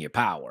utilizing your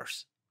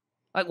powers.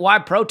 Like, why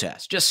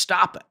protest? Just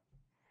stop it.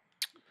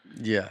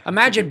 Yeah.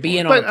 Imagine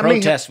being on But, a I mean,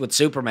 protest with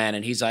Superman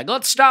and he's like,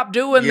 let's stop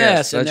doing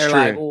Yes, this. And that's they're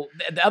like, true. well,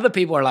 the other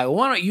people are like, well,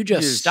 why don't you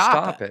just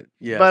stop it?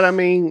 Yes. But I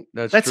mean,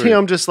 That's that's true.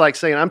 him just like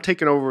saying, I'm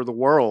taking over the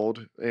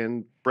world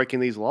and breaking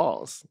these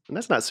laws. And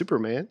that's not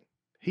Superman.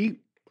 He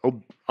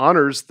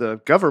honors the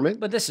government.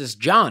 But this is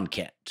John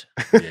Kent.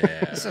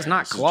 Yeah. This is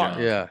not Clark.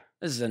 John. Yeah.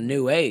 This is a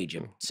new age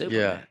of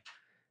Superman.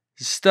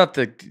 Stuff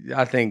that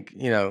I think,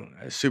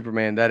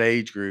 Superman, that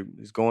age group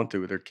is going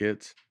through with their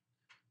kids.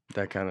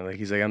 That kind of like,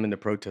 he's like, I'm into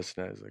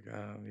protesting. I was like,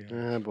 oh, yeah.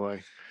 Oh,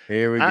 boy.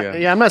 Here we go.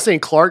 I'm not saying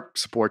Clark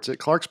supports it.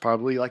 Clark's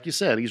probably, like you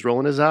said, he's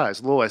rolling his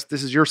eyes. Lois,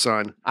 this is your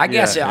son. I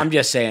guess Yeah. I'm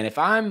just saying, if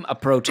I'm a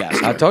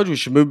protester. I told you we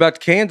should move back to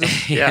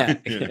Kansas. Yeah.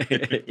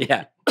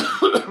 Yeah.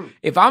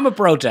 If I'm a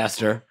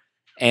protester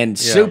and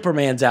Yeah.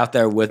 Superman's out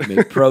there with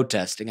me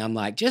protesting, I'm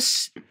like,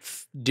 just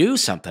do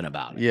something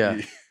about it.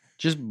 Yeah.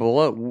 Just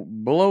blow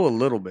a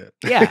little bit.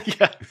 Yeah.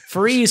 Yeah.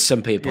 Freeze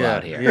some people Yeah.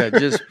 out here. Yeah.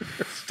 Just,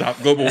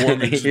 Stop global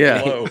warming. Just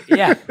Yeah. blow.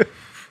 Yeah.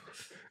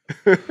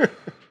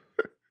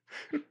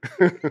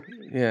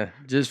 yeah.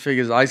 Just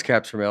figures ice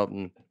caps are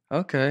melting.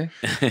 Okay.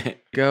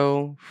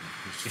 Go.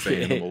 Just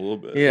fan them a little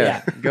bit.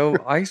 Yeah. Go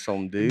ice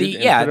them, dude. The,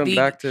 and yeah, put 'em the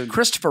back to.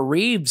 Christopher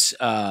Reeve's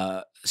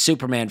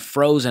Superman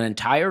froze an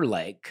entire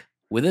lake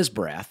with his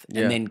breath and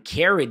Yeah. then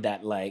carried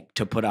that lake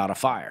to put out a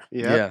fire.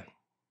 Yeah. Yeah.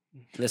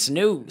 This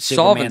new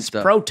Solving Superman's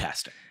stuff.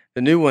 protesting.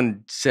 The new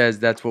one says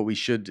that's what we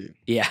should do.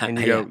 Yeah. And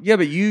you yeah. go, yeah,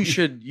 but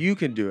you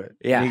can do it.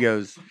 Yeah. And he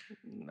goes,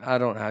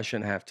 I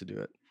shouldn't have to do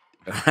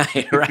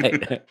it Right.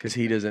 because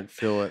he doesn't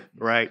feel it.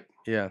 Right.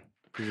 Yeah.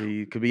 Because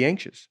he could be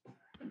anxious.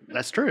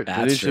 That's true. The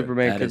new That's true.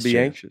 Superman That could is be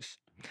true. anxious.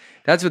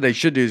 That's what they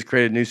should do is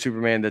create a new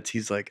Superman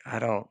he's like, I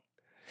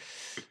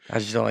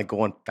just don't like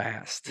going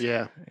fast.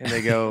 Yeah. And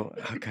they go,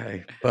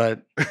 okay.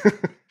 But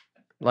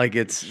like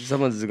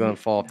someone's going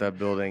to fall off that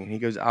building. He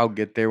goes, I'll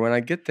get there when I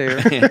get there.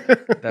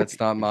 That's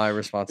not my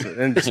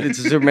responsibility. And it's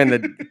a Superman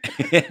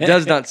that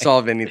does not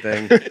solve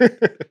anything.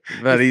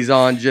 But he's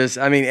on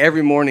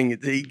every morning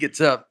he gets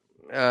up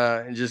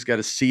and just got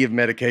a sea of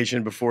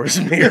medication before his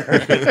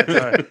mirror.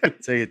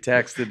 So he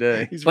attacks the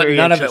day. He's But very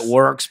none of anxious. it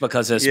works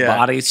because his Yeah.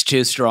 body's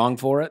too strong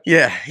for it.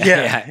 Yeah.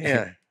 Yeah.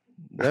 Yeah.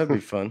 That'd be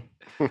fun.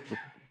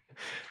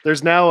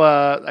 There's now,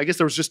 I guess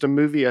there was just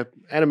an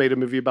animated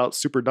movie about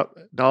super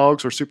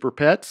dogs or super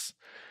pets.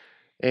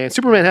 And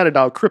Superman had a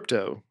dog,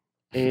 Crypto.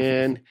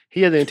 And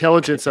he had the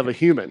intelligence of a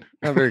human.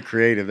 Not very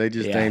creative. They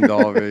just Yeah.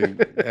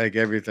 named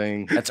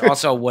everything. That's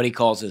also what he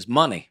calls his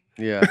money,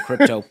 Yeah.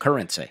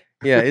 cryptocurrency.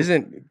 Yeah.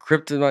 Isn't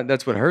kryptonite?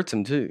 That's what hurts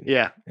him too.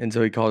 Yeah. And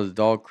so he calls his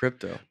dog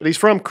Crypto. But he's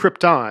from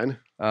Krypton.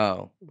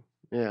 Oh,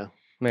 Yeah.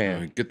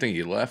 man. Good thing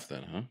you left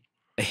then, huh?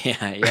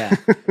 Yeah.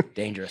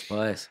 Dangerous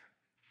place.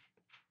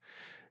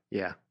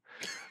 Yeah.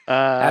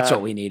 That's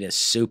what we need is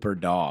super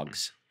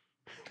dogs.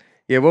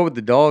 Yeah. What would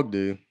the dog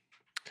do?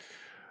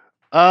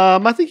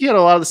 I think he had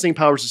a lot of the same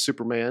powers as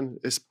Superman.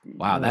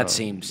 Wow, Oh, that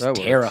seems that was-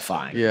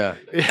 terrifying. Yeah.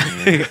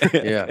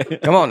 Yeah.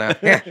 Come on now.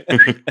 Yeah.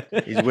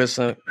 He's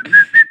whistling.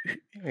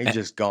 He's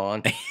just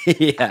gone.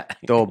 Yeah.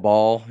 Throw a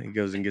ball. He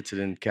goes and gets it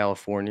in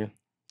California.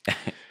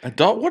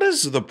 What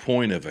is the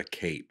point of a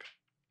cape?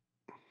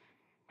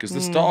 Because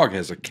this dog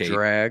has a cape.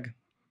 Drag.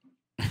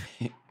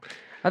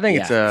 I think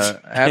it's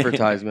a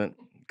advertisement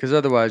because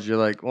otherwise you're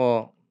like,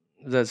 well,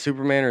 is that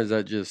Superman or is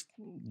that just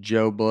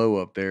Joe Blow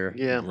up there?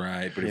 Yeah.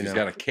 Right, but You if he's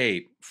know. got a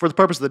cape. For the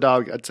purpose of the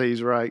dog, I'd say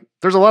he's right.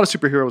 There's a lot of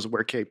superheroes that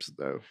wear capes,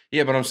 though.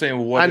 Yeah, but I'm saying,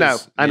 what I know.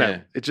 is- I know.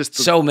 yeah, It's just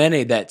So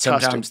many that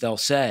Costume. sometimes they'll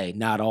say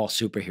not all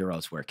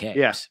superheroes wear capes.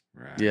 Yeah.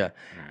 right, Yeah. right.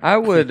 I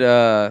would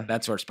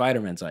That's where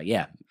Spider-Man's like,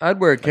 yeah. I'd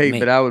wear a cape, me.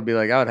 but I would be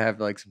like, I would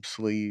have like some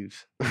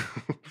sleeves.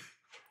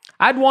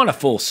 I'd want a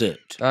full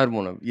suit. I'd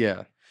want to,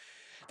 yeah.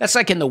 That's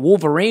like in the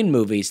Wolverine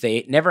movies,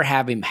 they never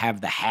have him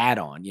have the hat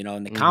on. You know,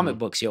 in the Mhm. comic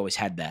books, he always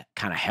had that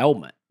kind of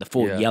helmet, the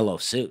full Yeah. yellow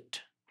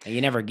suit. And you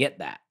never get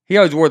that. He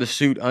always wore the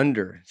suit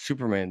under.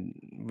 Superman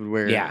would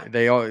wear. Yeah.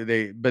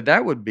 But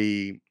that would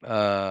be,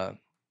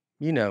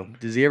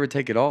 does he ever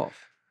take it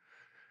off?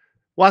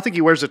 well, I think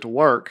he wears it to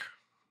work.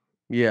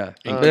 Yeah.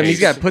 In But I mean, he's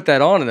got case. to put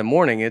that on in the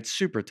morning. It's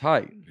super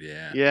tight.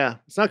 Yeah. Yeah,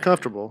 it's not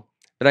comfortable.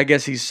 But I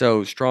guess he's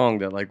so strong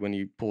that like when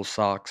you pull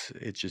socks,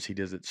 it's just he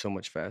does it so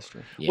much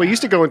faster. Well, he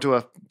used to go into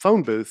a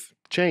phone booth,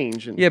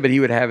 change, and Yeah, but he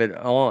would have it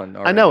on.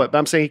 I know already. it, but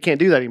I'm saying he can't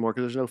do that anymore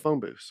because there's no phone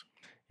booths.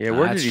 Yeah,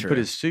 where did That's he true. put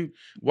his suit?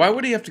 Why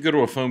would he have to go to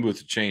a phone booth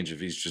to change if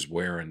he's just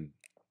wearing?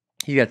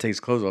 He got to take his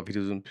clothes off. He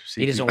doesn't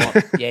see. He doesn't people.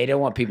 want. Yeah, he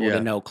don't want people Yeah.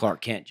 to know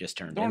Clark Kent just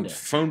turned Don't into.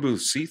 phone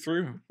booth see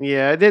through?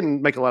 Yeah, it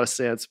didn't make a lot of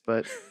sense,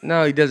 but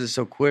No, he does it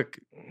so quick.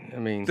 I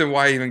mean, Then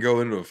why even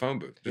go into a phone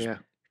booth? Just- yeah.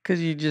 because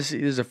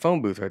there's a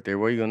phone booth right there.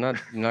 Where you going? You're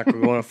not going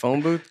to go in a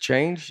phone booth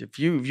change. If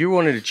you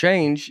wanted to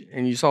change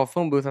and you saw a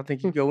phone booth, I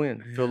think you'd go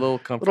in. Feel a little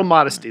comfort. Little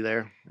modesty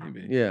there.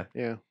 Maybe. Yeah.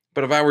 Yeah.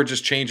 But if I were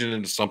just changing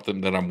into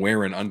something that I'm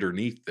wearing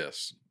underneath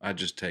this, I'd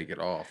just take it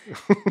off.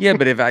 Yeah,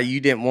 but if you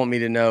didn't want me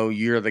to know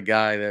you're the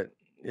guy that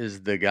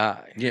is the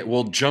guy. Yeah,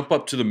 well, jump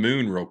up to the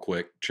moon real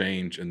quick,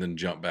 change, and then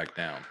jump back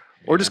down.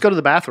 Or just go to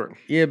the bathroom.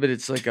 Yeah, but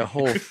it's like a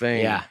whole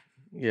thing. Yeah.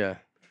 Yeah.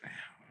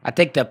 I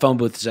think the phone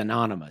booth is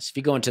anonymous. If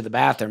you go into the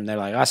bathroom, they're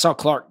like, I saw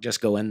Clark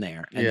just go in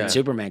there. And Yeah. then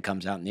Superman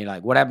comes out and you're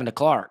like, what happened to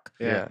Clark?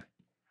 Yeah.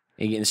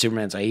 And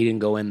Superman's like, he didn't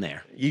go in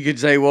there. You could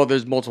say, well,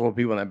 there's multiple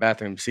people in that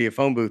bathroom. See, a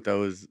phone booth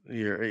though is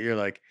you're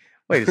like,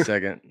 wait a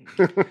second.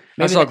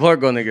 I saw Clark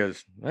go in there. He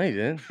goes, no, you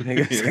didn't.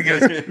 He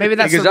goes, Maybe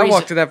that's because the I reason.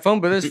 walked to that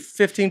phone booth. There's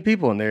 15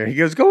 people in there. He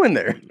goes, go in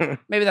there.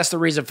 Maybe that's the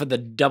reason for the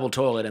double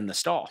toilet in the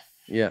stall.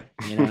 Yeah.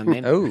 You know what I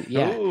mean? Oh.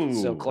 Yeah.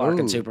 So Clark Oh.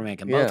 and Superman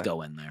can Yeah. both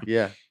go in there.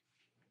 Yeah.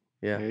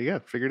 Yeah. There you go.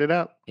 Figured it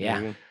out.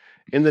 Yeah.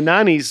 In the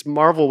 90s,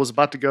 Marvel was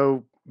about to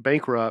go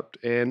bankrupt,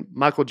 and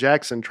Michael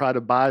Jackson tried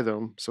to buy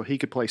them so he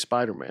could play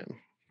Spider-Man.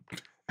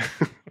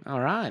 All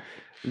right.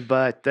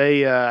 But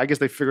they, I guess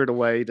they figured a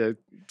way to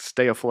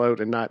stay afloat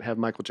and not have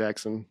Michael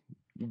Jackson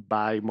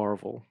buy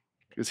Marvel.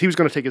 Because he was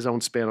going to take his own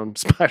spin on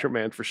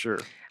Spider-Man for sure.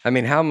 I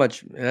mean, how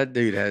much that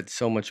dude had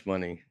so much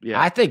money. Yeah.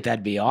 I think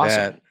that'd be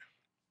awesome.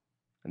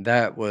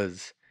 That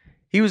was,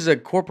 he was a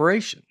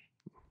corporation.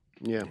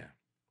 yeah.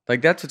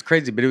 Like that's what's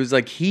crazy. But it was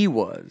like he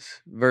was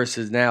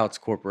versus now it's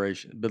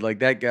corporation. But like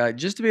that guy,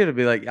 just to be able to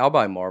be like, I'll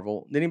buy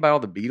Marvel. Didn't he buy all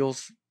the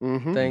Beatles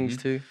Mm-hmm. things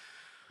too?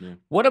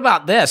 What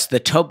about this?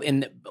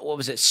 What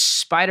was it?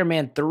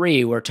 Spider-Man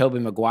 3, where Tobey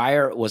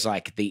Maguire was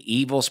like the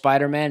evil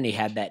Spider-Man. And he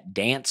had that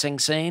dancing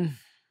scene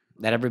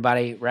that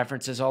everybody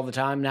references all the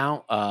time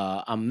now.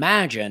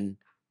 Imagine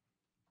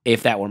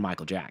if that were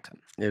Michael Jackson.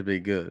 It'd be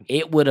good.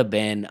 It would have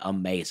been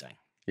amazing.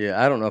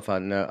 Yeah, I don't know if I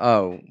know.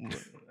 Oh,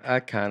 I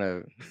kind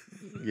of.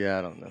 Yeah,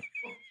 I don't know.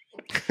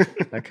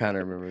 I kind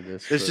of remember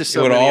this. There's but- just It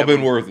so would have many all of been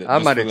them. worth it. I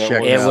just might for have that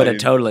checked one it It out. would have scene.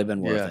 totally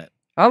been worth Yeah. it.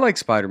 I like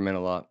Spider-Man a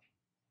lot.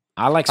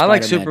 I like I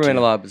like Spider-Man Superman too.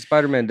 a lot, but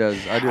Spider-Man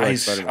does. I do like I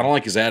Spider-Man. don't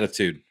like his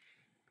attitude.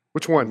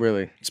 Which one?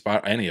 Really.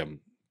 Any of them.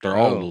 They're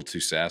all a Oh. little too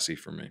sassy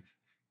for me.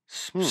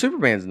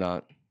 Superman's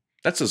not.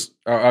 That's his.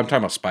 I'm talking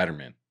about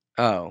Spider-Man.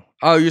 Oh,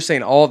 you're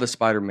saying all the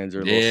Spider-Mans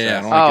are a little Yeah,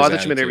 I sassy. don't Oh, like I his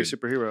thought you meant every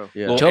attitude. superhero.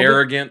 Yeah. A little Tobey-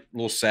 arrogant, a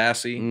little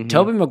sassy. Mhm.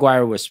 Tobey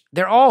Maguire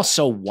they're all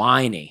so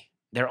whiny.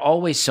 They're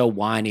always so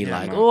whiny, Yeah,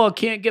 like, man. oh,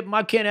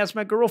 I can't ask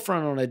my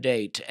girlfriend on a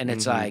date. And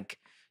it's Mhm. like,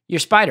 you're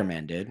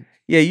Spider-Man, dude.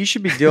 Yeah, you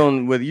should be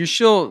dealing with you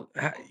still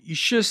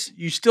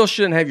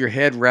shouldn't have your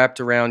head wrapped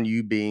around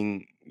you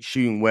being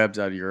shooting webs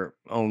out of your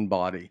own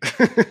body.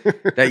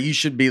 That you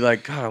should be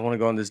like, God, I want to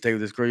go on this date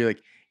with this girl. You're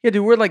like, yeah,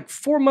 dude, we're like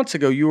 4 months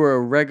ago, you were a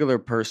regular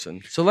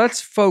person. So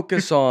let's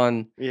focus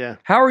on Yeah.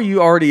 how are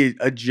you already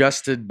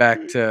adjusted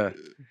back to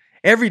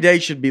every day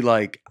should be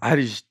like,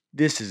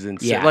 this is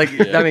insane. Yeah. Like,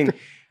 Yeah. I mean,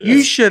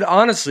 you should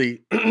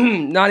honestly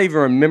not even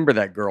remember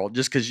that girl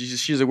just because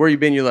she's like, where you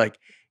been? You're like,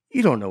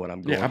 you don't know what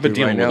I'm going Yeah, I've been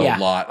through right dealing with now. Yeah.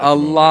 a lot. at A the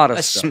moment. lot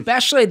of stuff.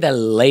 Especially the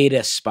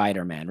latest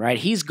Spider-Man, right?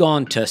 He's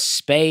gone to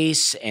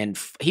space, and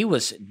he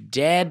was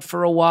dead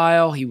for a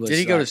while. He was. Did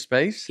he go to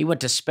space? He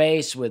went to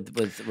space with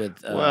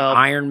Well,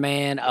 Iron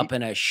Man up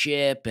in a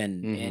ship,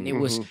 and it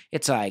was. Mhm.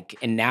 It's like,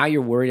 and now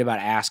you're worried about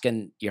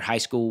asking your high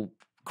school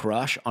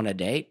crush on a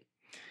date.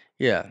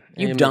 Yeah.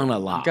 You've done a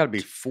lot. You got to be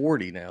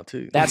 40 now,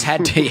 too. That's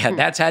had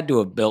to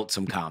have built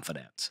some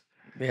confidence.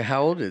 Yeah,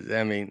 how old is it?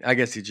 I mean, I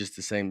guess it's just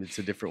the same. It's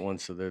a different one,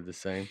 so they're the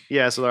same.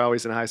 Yeah, so they're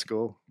always in high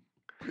school.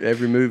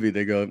 Every movie,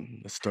 they go,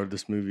 let's start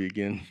this movie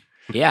again.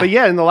 Yeah, But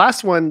yeah, in the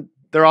last one,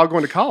 they're all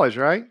going to college,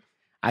 right?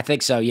 I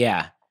think so.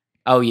 Yeah.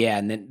 Oh yeah,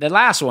 and then the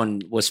last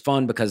one was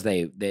fun because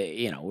they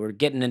we're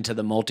getting into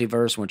the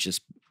multiverse, which is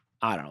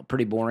I don't know,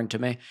 pretty boring to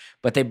me.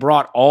 But they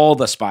brought all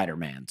the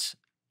Spider-Mans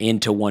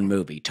into one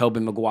movie: Tobey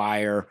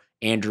Maguire,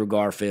 Andrew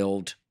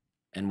Garfield,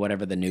 and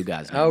whatever the new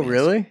guy's name Oh, is.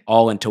 really?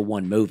 All into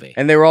one movie.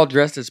 And they were all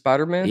dressed as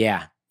Spider-Man?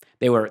 Yeah,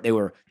 they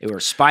were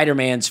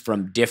Spider-Mans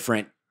from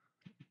different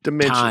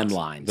Dimensions.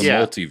 timelines. The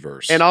Yeah.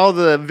 multiverse. And all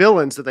the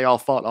villains that they all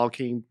fought all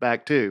came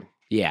back too.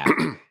 Yeah.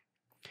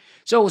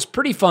 So it was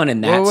pretty fun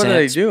in that Well, what sense. are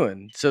they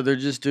doing? So they're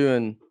just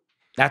doing,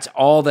 That's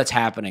all that's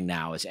happening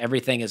now. Is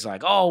everything is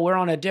like, oh, we're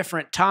on a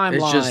different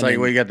timeline. it's just like,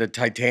 and- well, you got the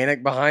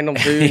Titanic behind them,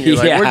 too? And you're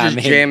like, Yeah, we're I just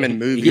mean, jamming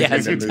movies. Yes,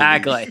 into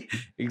exactly.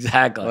 movies.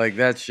 Exactly. Like,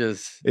 that's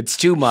just, It's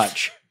too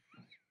much.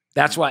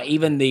 That's why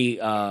even the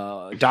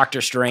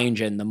Doctor Strange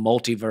and the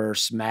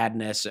multiverse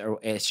madness,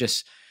 it's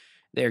just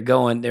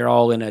they're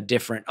all in a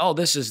different. Oh,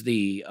 this is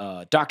the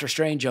Doctor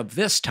Strange of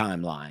this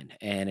timeline,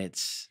 and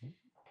it's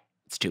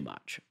too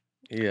much.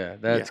 yeah,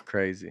 that's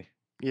crazy.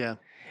 Yeah.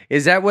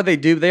 Is that what they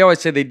do? They always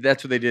say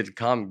that's what they did in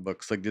comic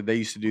books. Like, did they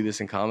used to do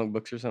this in comic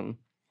books or something?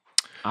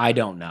 I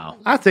don't know.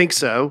 I think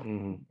so.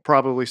 Mm-hmm.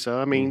 Probably so.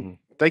 I mean,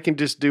 they can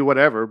just do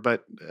whatever,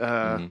 but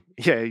yeah,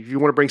 if you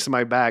want to bring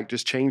somebody back,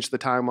 just change the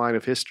timeline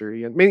of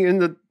history. I mean, in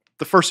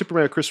the first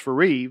Superman of Christopher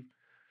Reeve,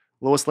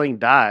 Lois Lane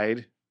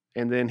died,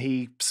 and then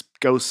he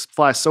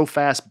flies so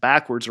fast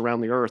backwards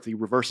around the earth, he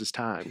reverses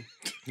time.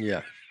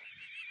 Yeah.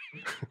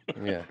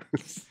 Yeah.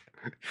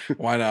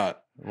 Why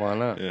not? Why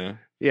not? Yeah.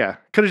 Yeah,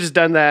 could have just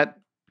done that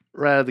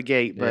right out of the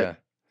gate, but Yeah.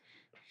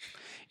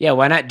 Yeah,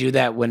 why not do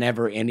that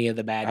whenever any of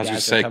the I bad was guys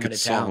just are say coming could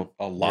to town? solve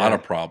a lot Yeah.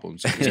 of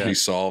problems. It could be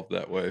solved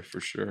that way for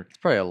sure. It's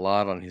probably a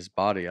lot on his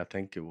body. I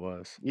think it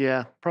was.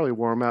 Yeah, probably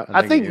wore him out. I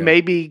I think, think yeah.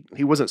 maybe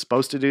he wasn't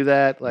supposed to do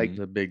that. Like, It was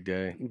a big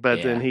day.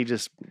 but then Yeah. he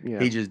just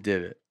He just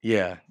did it.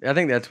 Yeah, I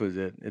think that's what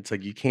it. It's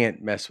like you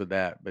can't mess with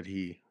that, but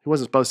he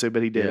wasn't supposed to,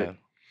 but he did yeah, it.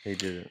 he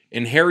did it.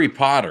 In Harry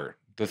Potter,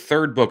 the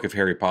third book of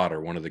Harry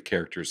Potter, one of the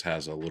characters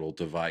has a little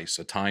device,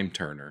 a time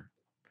turner,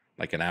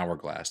 like an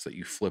hourglass that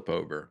you flip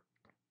over,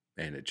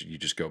 and you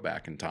just go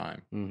back in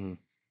time. Hmm.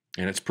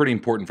 And it's pretty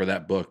important for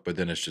that book, but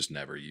then it's just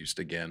never used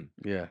again.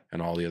 Yeah,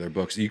 And all the other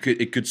books,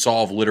 it could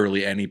solve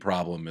literally any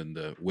problem in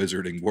the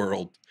wizarding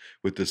world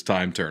with this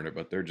time turner,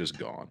 but they're just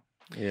gone.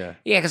 yeah,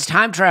 Yeah, because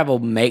time travel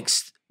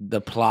makes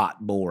the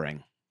plot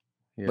boring.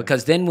 yeah.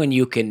 Because then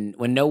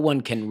when no one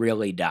can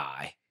really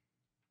die,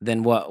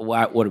 then what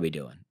are we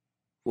doing?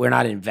 We're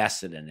not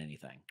invested in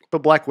anything.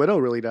 But Black Widow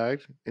really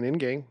died in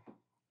Endgame.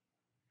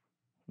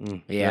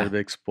 Is Yeah. that a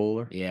big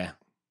spoiler? Yeah.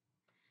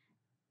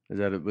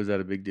 Was that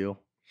a big deal?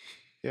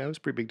 Yeah, it was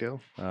a pretty big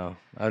deal. Oh,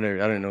 I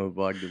didn't know who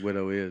Black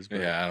Widow is. But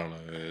Yeah, I don't know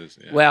who it is.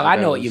 Yeah. Well, But I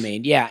that know what you was-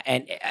 mean. Yeah,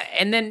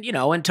 and then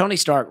when Tony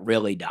Stark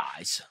really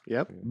dies,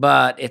 Yep.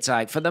 but it's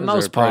like for the those are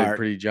most probably part.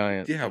 pretty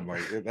giant. Yeah,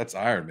 that's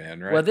Iron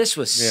Man, right? Well, this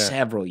was Yeah.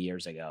 several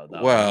years ago,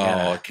 though.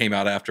 Well, it came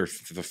out after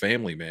The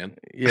Family Man.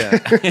 Yeah.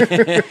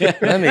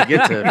 Let me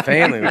get to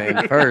Family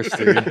Man first,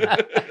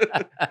 dude.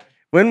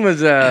 When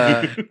was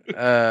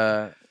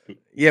when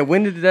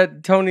did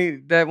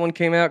that one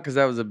came out? Because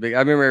that was a big. I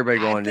remember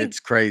everybody I going, think "It's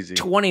crazy."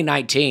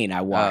 2019,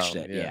 I watched Oh,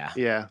 it. yeah. Yeah.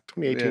 Yeah,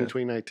 2018, Yeah.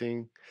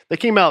 2019. They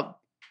came out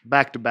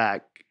back to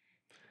back.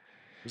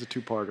 It was a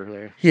two-parter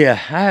there. Yeah,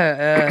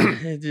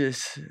 it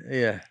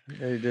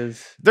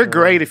is. They're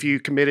great if you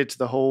committed to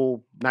the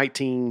whole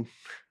 19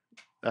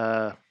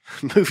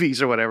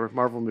 movies or whatever,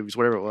 Marvel movies,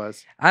 whatever it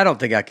was. I don't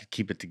think I could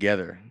keep it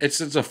together.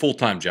 It's a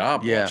full-time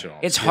job Yeah. watching all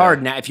It's this.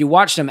 hard now if you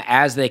watch them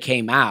as they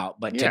came out,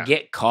 but Yeah. to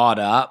get caught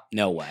up,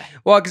 no way.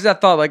 Well, because I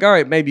thought like, all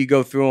right, maybe you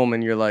go through them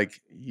and you're like,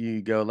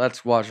 you go,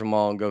 let's watch them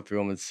all and go through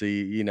them and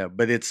see,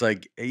 But it's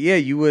like, yeah,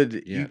 you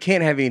would. Yeah. You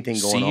can't have anything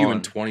going See on. you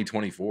in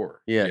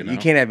 2024. Yeah, you you know?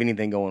 can't have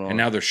anything going on. And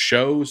now there's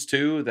shows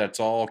too. That's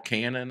all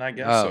canon, I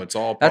guess. Oh, So it's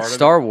all part That's of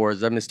Star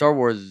Wars. I mean, Star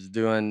Wars is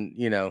doing,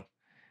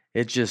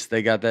 it's just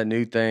they got that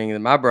new thing.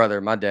 And my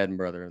dad and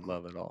brother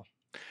love it all.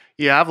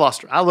 Yeah,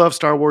 I love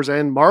Star Wars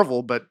and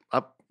Marvel, but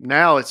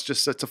now it's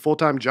a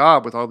full-time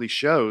job with all these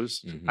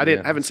shows. Mhm. I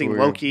haven't that's seen weird.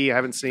 Loki. I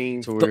haven't seen.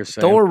 That's what we were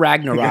saying. Thor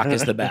Ragnarok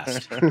is the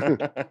best.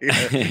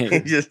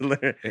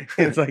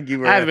 It's like you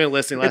were. I haven't been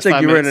listening. Last It's like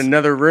 5 you were in minutes.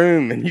 another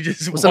room and you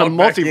just It was in a walked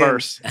back in.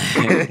 multiverse.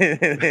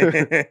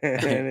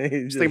 And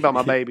he Just think about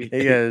my baby.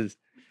 He goes,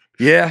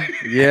 yeah,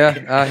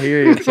 I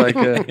hear you.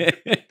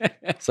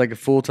 It's like a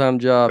full-time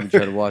job to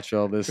try to watch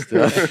all this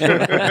stuff.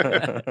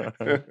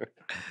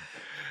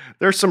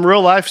 There's some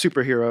real life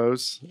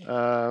superheroes.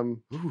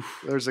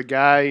 There's a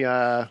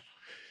guy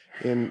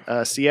in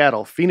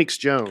Seattle, Phoenix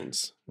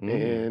Jones,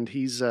 and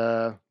he's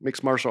a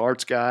mixed martial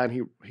arts guy,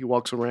 and he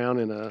walks around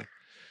in a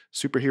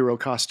superhero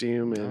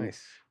costume, and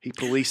Nice. he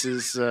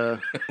polices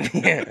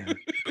Yeah.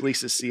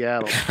 polices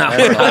Seattle.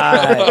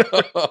 Right.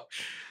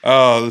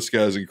 Oh, this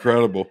guy's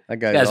incredible. That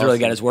This guy's guy's really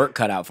got awesome. his work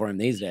cut out for him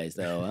these days,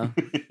 though.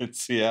 Huh? In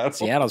Seattle.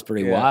 Seattle's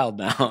pretty Yeah. wild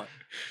now.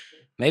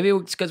 Maybe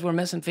it's because we're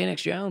missing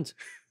Phoenix Jones.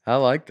 I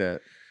like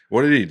that.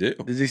 What did he do?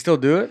 Does he still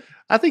do it?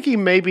 I think he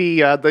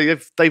maybe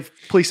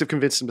police have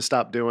convinced him to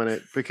stop doing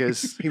it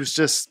because he was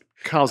just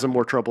causing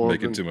more trouble.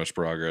 Making than- too much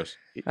progress.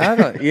 I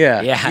don't.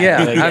 Yeah, Yeah,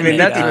 yeah. I mean,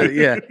 yeah. that's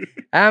yeah.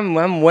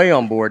 I'm way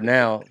on board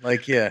now.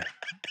 Like, yeah,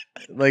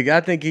 like I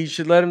think he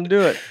should let him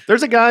do it.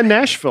 There's a guy in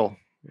Nashville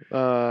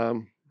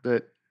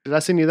that did I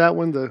send you that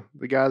one? The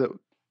guy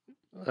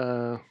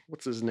that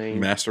what's his name?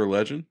 Master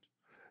Legend?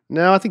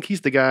 No, I think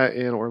he's the guy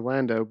in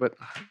Orlando, but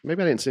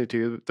maybe I didn't send it to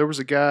you. There was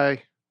a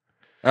guy.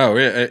 Oh,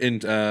 yeah. In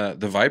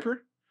The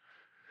Viper?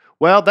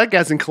 Well, that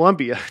guy's in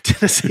Columbia,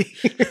 Tennessee.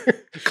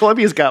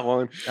 Columbia's got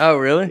one. Oh,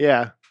 really?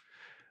 Yeah.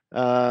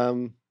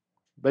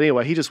 But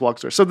anyway, he just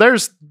walks through. So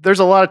there's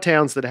a lot of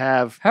towns that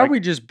have. How are like- we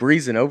just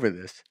breezing over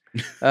this?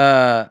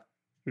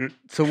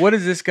 So what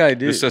does this guy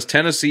do? This says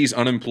Tennessee's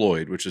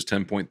unemployed, which is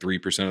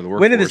 10.3% of the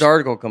workforce. When did this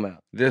article come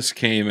out? This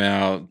came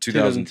out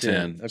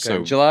 2010. Okay,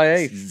 So July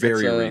 8th.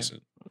 very That's,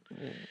 recent.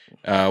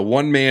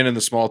 One man in the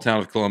small town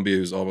of Columbia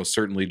who's almost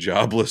certainly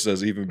jobless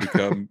has even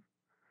become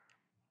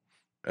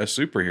a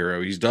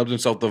superhero. He's dubbed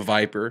himself the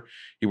Viper.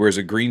 He wears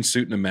a green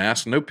suit and a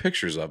mask. No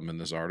pictures of him in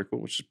this article,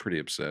 which is pretty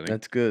upsetting.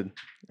 That's good.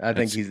 I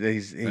think he's that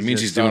means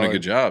just he's doing a solid.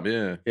 good job.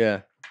 Yeah.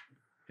 Yeah.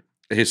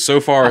 His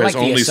so far I like has the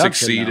only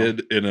assumption,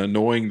 succeeded in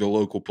annoying the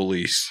local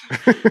police,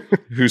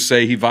 who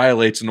say he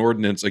violates an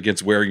ordinance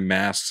against wearing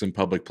masks in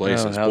public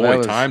places. how that Boy,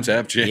 was- times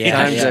have changed.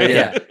 Yeah, Times yeah, are-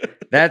 yeah.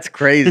 That's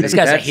crazy. This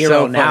guy's That's a hero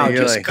so now funny.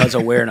 You're just like- because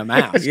of wearing a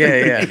mask. Yeah,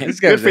 yeah. This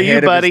Good guy's for you,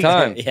 ahead of his buddy.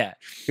 time. Yeah.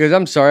 He goes,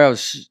 I'm sorry, I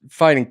was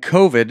fighting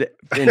COVID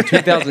in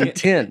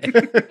 2010.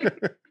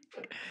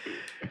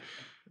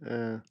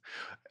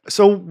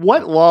 So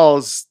what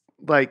laws,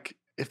 like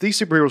if these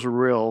superheroes were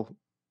real,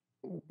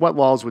 what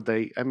laws would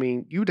they? I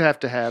mean, you'd have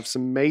to have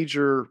some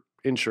major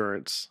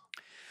insurance.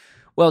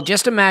 Well,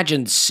 just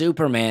imagine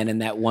Superman in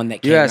that one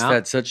that came You asked out.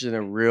 that such in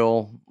a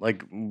real,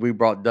 like, we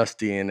brought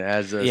Dusty in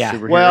as a Yeah.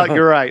 superhero. Well,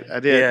 you're right. I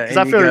did. Yeah, Because and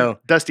I you figured go,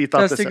 Dusty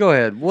thought Dusty, this. go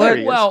ahead. There What?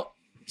 he is. Well,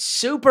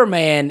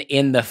 Superman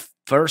in the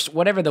first,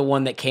 whatever the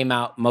one that came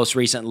out most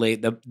recently,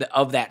 the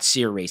of that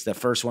series, the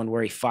first one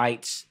where he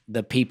fights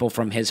the people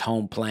from his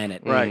home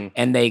planet, Right.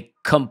 and they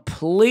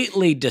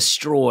completely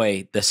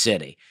destroy the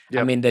city. I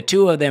Yep. mean, the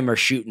two of them are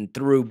shooting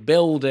through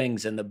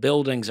buildings, and the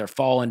buildings are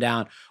falling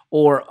down.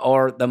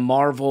 Or the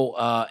Marvel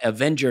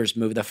Avengers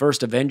movie, the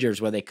first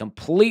Avengers, where they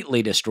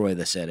completely destroy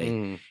the city.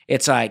 Mm.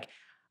 It's like,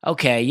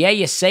 okay, yeah,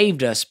 you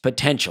saved us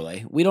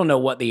potentially. We don't know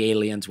what the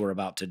aliens were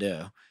about to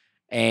do,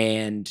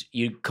 and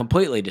you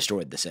completely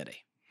destroyed the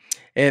city.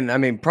 And I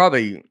mean,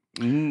 probably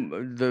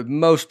the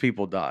most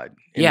people died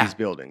in Yeah. these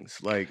buildings.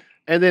 Like,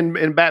 And then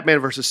in Batman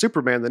versus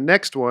Superman, the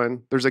next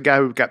one, there's a guy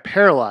who got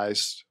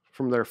paralyzed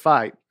from their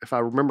fight, if I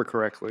remember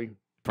correctly.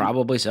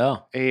 Probably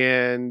so.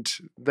 And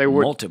they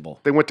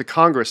Multiple. went to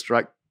Congress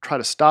to try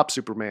to stop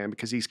Superman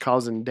because he's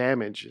causing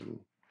damage. And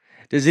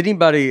does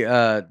anybody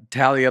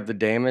tally up the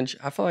damage?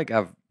 I feel like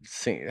I've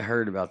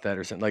heard about that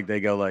or something. Like,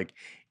 they go like,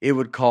 it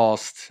would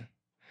cost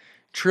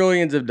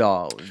trillions of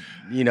dollars,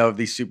 if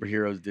these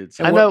superheroes did I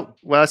something. know.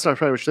 Well, that's not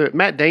probably true.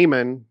 Matt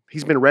Damon,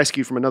 he's been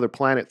rescued from another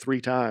planet 3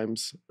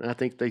 times. And I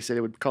think they said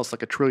it would cost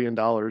like $1 trillion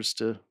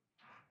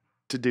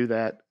to do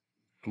that.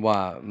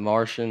 Why?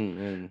 Martian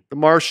and The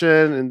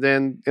Martian, and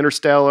then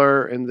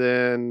Interstellar, and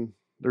then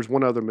there's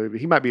one other movie.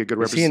 He might be a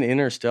good is he in representative.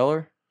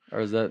 Interstellar? Or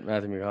is that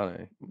Matthew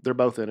McConaughey? They're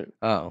both in it.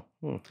 Oh.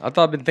 I thought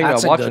I've been thinking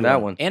That's about a good watching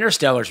that one.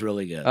 Interstellar's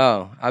really good.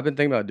 Oh, I've been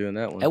thinking about doing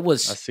that one. It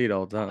was- I see it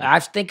all the time. I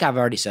think I've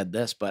already said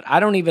this, but I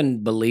don't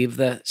even believe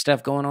the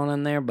stuff going on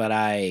in there, but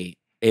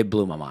it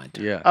blew my mind.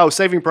 Yeah. Oh,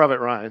 Saving Private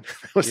Ryan.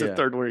 That was Yeah. the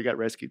third one where he got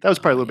rescued. That was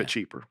probably a little yeah. bit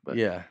cheaper. But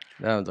Yeah.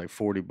 That was like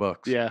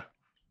 $40. yeah.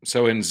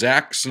 So in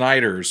Zack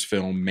Snyder's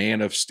film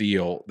Man of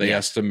Steel, they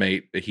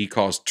estimate that he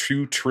caused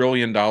 $2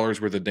 trillion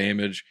worth of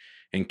damage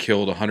and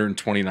killed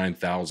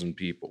 129,000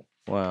 people.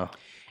 Wow.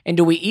 And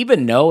do we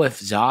even know if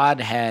Zod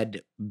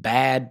had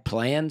bad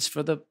plans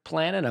for the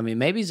planet? I mean,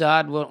 maybe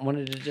Zod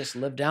wanted to just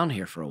live down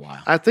here for a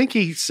while. I think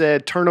he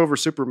said, turn over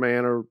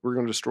Superman or we're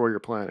going to destroy your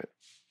planet.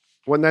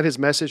 Wasn't that his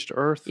message to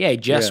Earth? Yeah, he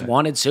just Yeah.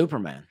 wanted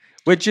Superman.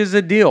 Which is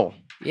a deal.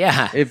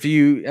 Yeah. But if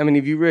you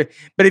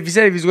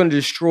said if he's going to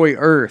destroy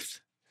Earth,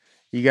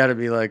 you got to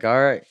be like, all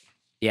right.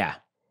 Yeah.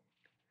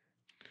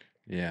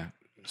 Yeah.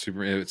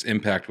 Its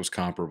impact was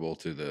comparable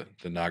to the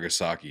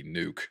Nagasaki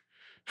nuke.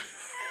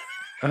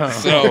 Oh.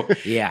 So,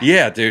 Yeah.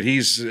 yeah, dude,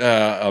 he's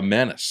a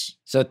menace.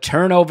 So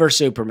turn over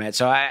Superman.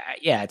 So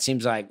it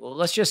seems like, well,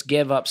 let's just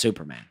give up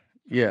Superman.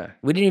 Yeah.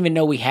 We didn't even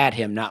know we had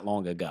him not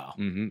long ago.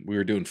 We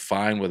were doing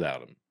fine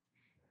without him.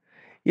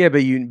 Yeah,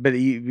 but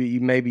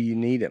maybe you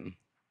need him,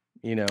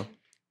 Yeah.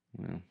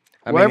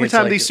 Well, every it's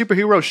time like- these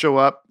superheroes show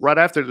up, right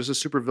after there's a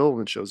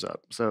supervillain shows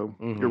up. So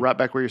Mhm. you're right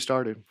back where you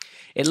started.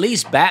 At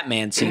least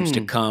Batman seems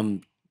to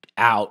come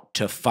out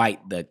to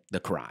fight the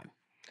crime.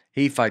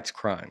 he fights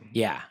crime.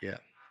 Yeah.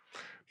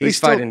 But He's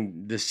still-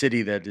 fighting the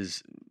city that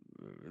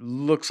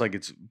looks like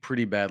it's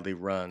pretty badly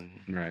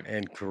run Right.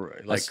 and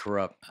That's-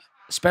 corrupt.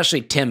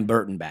 Especially Tim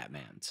Burton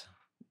Batmans.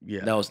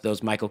 Yeah.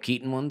 Those Michael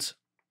Keaton ones.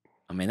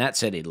 I mean, that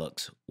city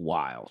looks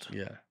wild.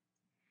 Yeah.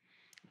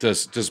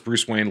 Does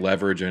Bruce Wayne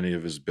leverage any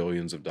of his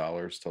billions of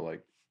dollars to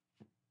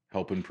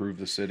help improve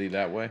the city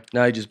that way?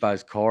 Now he just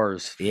buys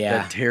cars. Yeah.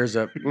 That tears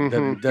up, that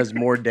Mhm. does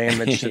more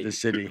damage to the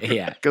city.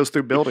 Yeah. Goes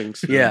through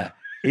buildings. Yeah.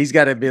 He's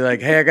got to be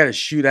like, hey, I got to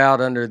shoot out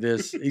under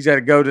this. He's got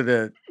to go to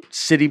the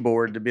city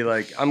board to be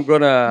like, I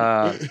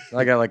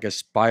got like a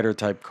spider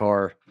type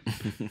car.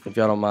 If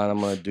y'all don't mind, I'm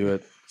going to do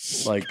it.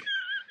 Like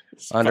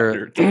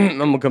under, I'm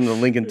going to come to the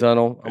Lincoln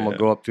Tunnel. I'm going to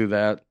go up through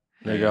that.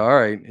 They go, all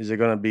right, is it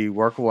going to be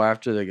workable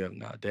after? They go,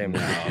 nah, damn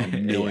it. No,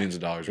 millions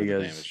of dollars He worth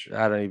of goes, damage.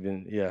 I don't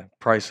even,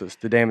 priceless.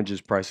 The damage is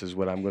priceless,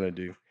 what I'm going to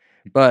do.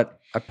 But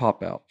I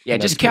pop out. Yeah,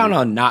 And just that's count pretty-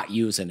 on not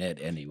using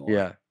it anymore.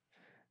 Yeah.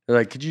 They're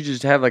like, could you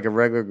just have like a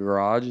regular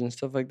garage and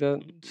stuff like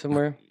that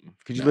somewhere?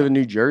 Could you live in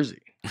New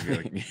Jersey?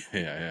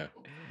 Yeah.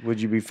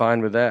 Would you be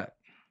fine with that?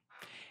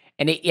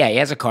 And he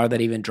has a car that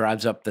even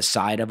drives up the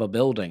side of a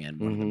building in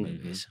one of the Mhm.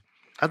 movies.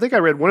 I think I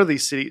read one of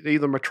these cities,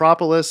 either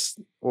Metropolis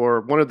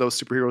or one of those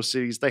superhero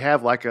cities, they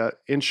have like a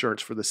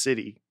insurance for the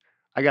city.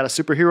 I got a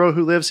superhero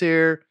who lives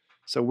here,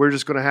 so we're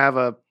just going to have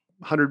a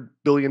 $100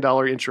 billion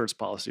insurance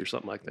policy or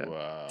something like that.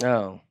 Wow.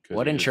 Oh, Could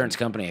What use insurance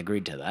them. company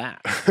agreed to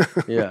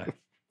that? yeah.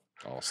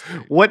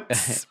 Allstate.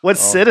 What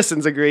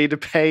citizens agreed to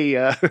pay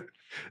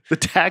the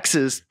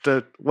taxes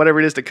to whatever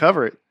it is to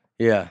cover it?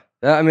 Yeah.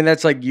 I mean,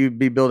 that's like you'd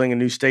be building a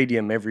new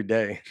stadium every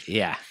day.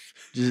 Yeah.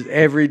 Just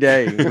every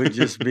day would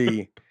just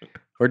be,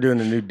 we're doing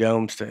a new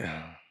dome stadium.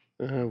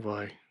 Oh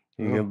boy.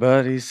 You go,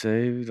 but he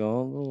saved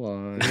all the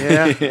line.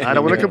 Yeah, I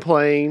don't want to Yeah.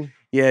 complain.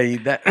 Yeah,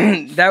 that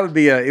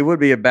it would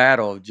be a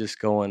battle of just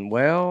going,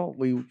 well,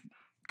 we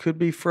could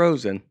be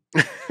frozen.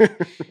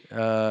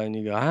 And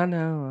you go, I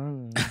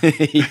know.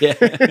 Yeah.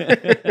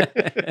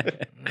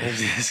 It's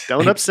just-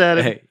 Don't upset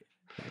him.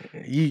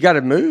 you got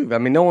to move. I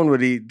mean, no one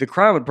would eat. The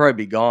crime would probably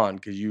be gone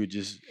because you would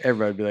just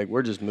everybody would be like,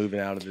 we're just moving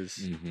out of this.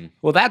 Mm-hmm.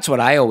 Well, that's what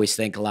I always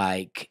think.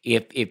 Like,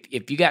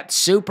 if you got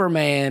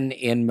Superman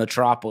in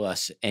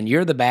Metropolis and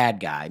you're the bad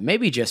guy,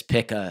 maybe just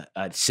pick a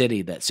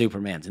city that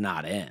Superman's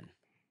not in.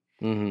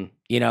 Mm-hmm.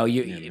 You know,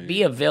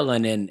 be a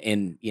villain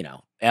in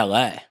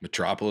L.A.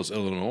 Metropolis,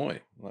 Illinois.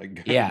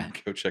 Like, Yeah.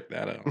 go check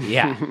that out.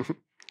 Yeah.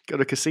 Go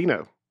to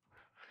casino.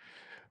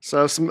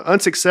 So some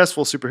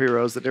unsuccessful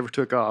superheroes that never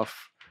took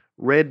off.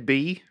 Red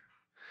Bee.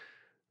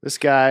 This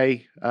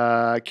guy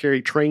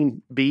carried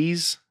trained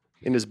bees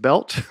in his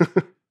belt,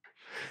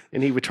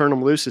 and he would turn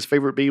them loose. His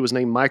favorite bee was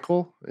named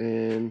Michael,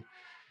 and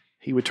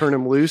he would turn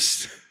him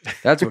loose.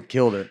 That's what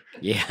killed it.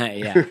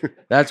 Yeah.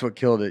 That's what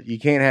killed it. You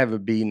can't have a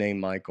bee named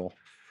Michael.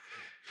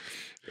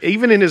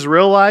 Even in his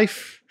real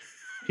life,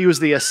 he was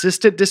the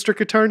assistant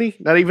district attorney,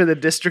 not even the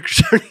district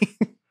attorney.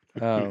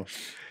 Oh,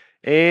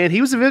 And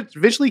he was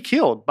eventually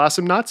killed by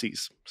some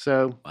Nazis.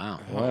 So, Wow.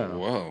 Wow.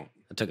 Whoa.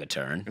 That took a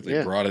turn. They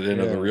Yeah. brought it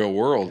into Yeah. the real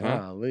world, huh?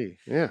 golly.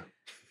 yeah.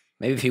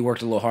 Maybe if he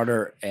worked a little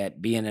harder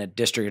at being a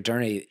district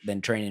attorney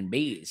than training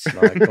bees.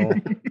 Michael.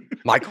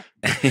 Michael.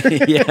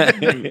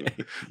 Yeah.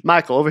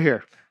 Michael, over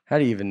here. How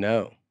do you even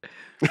know?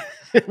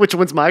 Which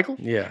one's Michael?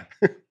 Yeah.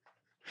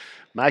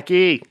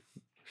 Mikey.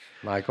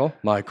 Michael.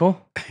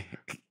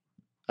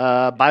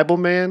 Bible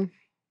Man.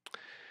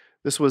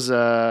 This was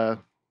a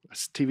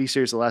TV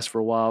series that lasted for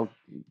a while.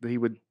 He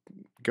would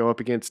go up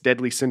against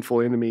deadly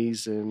sinful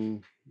enemies,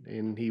 and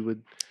he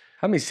would.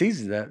 How many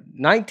seasons is that?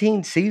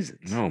 19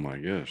 seasons. Oh my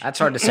gosh. That's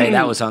hard to say.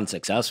 That was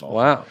unsuccessful.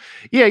 Wow.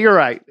 Yeah, you're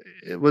right.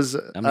 It was.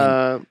 mean-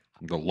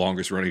 The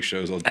longest running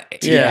shows on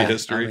TV Yeah.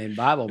 history. I mean,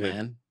 Bible Yeah.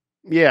 man.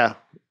 Yeah,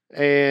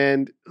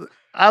 and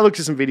I looked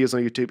at some videos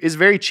on YouTube. It's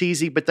very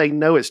cheesy, but they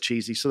know it's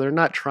cheesy, so they're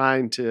not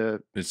trying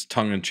to. It's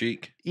tongue in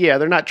cheek. Yeah,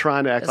 they're not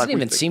trying to act Doesn't like.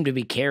 even seem to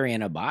be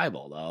carrying a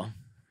Bible though.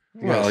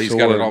 Well, Yeah, he's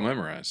got it sword. all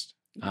memorized.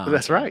 Oh,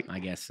 That's okay. right. I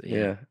guess.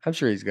 Yeah. I'm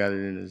sure he's got it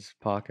in his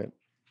pocket.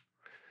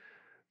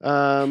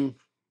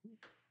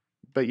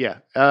 But yeah,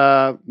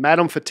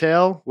 Madame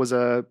Fatale was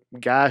a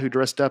guy who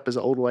dressed up as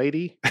an old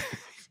lady,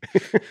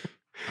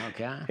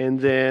 Okay. and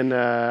then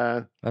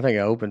I think I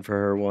opened for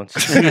her once.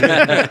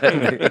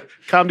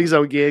 Comedy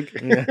Zone gig,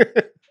 Yeah.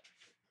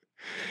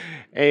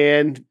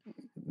 and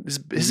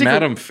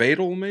Madam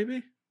Fatal,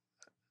 maybe?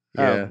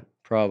 Yeah,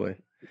 probably.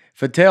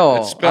 Fatale.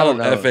 It's I don't spelled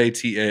know.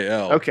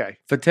 Fatal. Okay,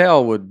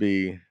 Fatale would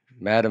be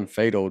Madam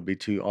Fatal would be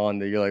too on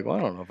there. You're like, well,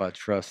 I don't know if I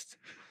trust.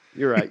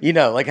 you're right. You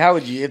know, like how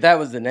would you if that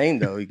was the name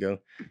though? You go,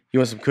 you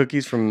want some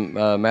cookies from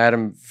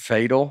Madam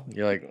Fatal?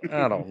 You're like,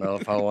 I don't know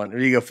if I want. Or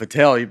you go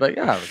Fatale. You're like,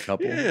 yeah, I have a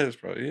couple. Yeah, it's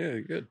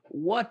probably good.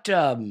 What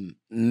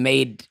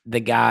made the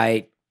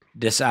guy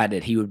decide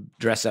that he would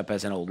dress up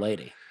as an old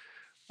lady?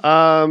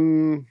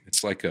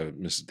 It's like a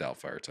Mrs.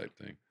 Doubtfire type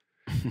thing.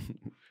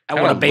 I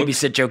want to Kinda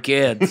babysit your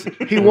kids.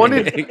 He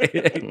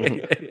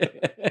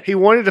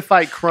wanted to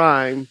fight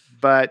crime,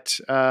 but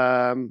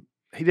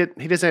he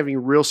doesn't have any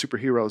real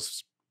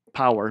superheroes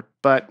power,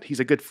 but he's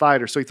a good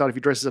fighter. So he thought if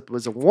he dresses up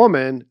as a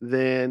woman,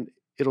 then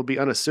it'll be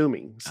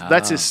unassuming. So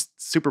that's his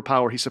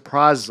superpower. He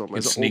surprises them Can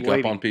as an sneak old up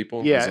lady. on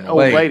people. Yeah, as an old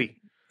Wait. lady.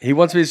 He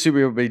wants to be a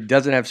superhero, but he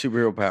doesn't have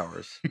superhero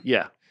powers.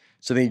 Yeah.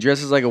 So then he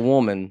dresses like a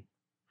woman,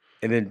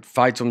 and then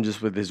fights them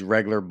just with his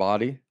regular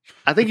body.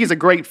 I think he's a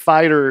great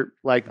fighter,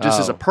 like just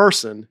as a Oh.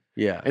 person.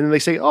 Yeah. And then they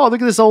say, "Oh,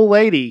 look at this old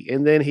lady,"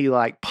 and then he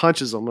like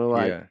punches them. They're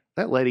like, Yeah.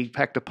 "That lady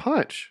packed a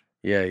punch."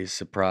 Yeah. He's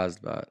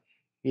surprised by it.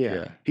 Yeah.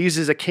 Yeah. He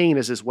uses a cane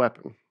as his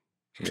weapon.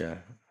 Yeah.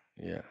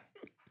 Yeah.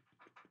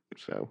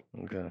 So,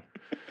 Okay.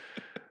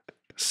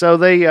 so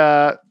they,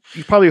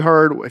 you probably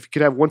heard if you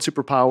could have one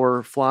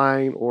superpower,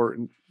 flying or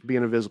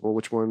being invisible,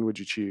 which one would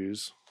you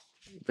choose?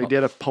 They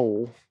did a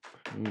poll.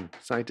 Mm.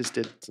 Scientists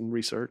did some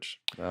research.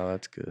 Oh,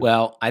 that's good.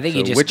 Well, I think So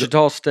you just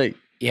Wichita State.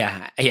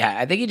 Yeah.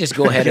 I think you just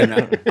go ahead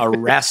and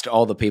arrest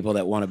all the people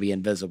that want to be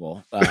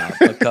invisible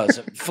because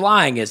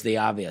flying is the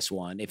obvious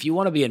one. If you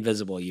want to be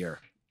invisible, you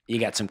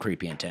got some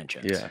creepy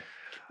intentions. Yeah.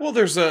 Well,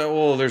 there's a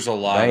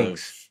lot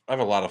Thanks. of. I have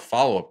a lot of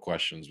follow-up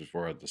questions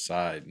before I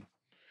decide.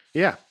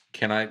 Yeah.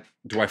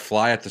 Do I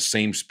fly at the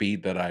same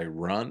speed that I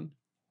run,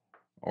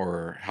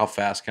 or how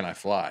fast can I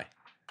fly?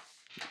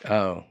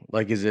 Oh,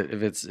 like is it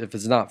if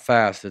it's not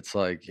fast, it's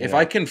like If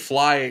I can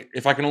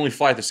only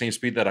fly at the same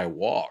speed that I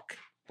walk,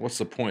 what's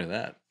the point of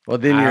that? well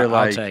then you're I'll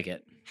like take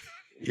it.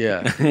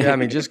 yeah. I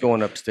mean just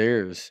going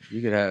upstairs,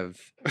 you could have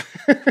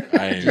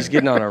I just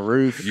getting on a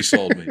roof. You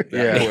sold me.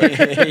 Yeah.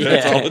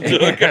 That's all it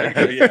took.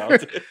 Yeah, I'll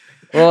take-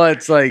 Well,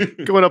 it's like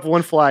Going up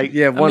one flight.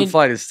 yeah, one mean-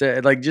 flight is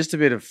like just to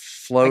be able to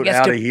float guess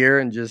out to- of here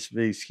and just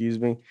be excuse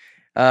me.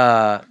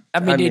 I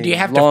mean, do you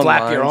have to long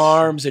flap your lines.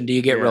 arms and do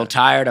you get Yeah. real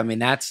tired? I mean,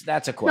 that's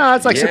a question. No,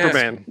 it's like Yes.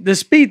 Superman. The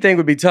speed thing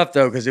would be tough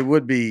though, because it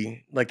would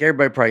be like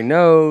everybody probably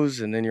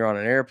knows, and then you're on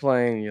an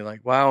airplane, and you're like,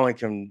 "Well, I only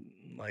can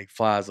like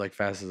fly as like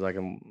fast as I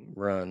can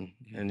run,"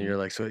 and you're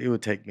like, "So it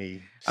would take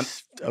me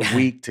a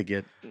week to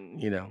get,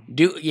 you know."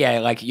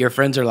 like your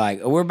friends are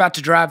like, oh, we're about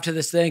to drive to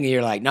this thing, and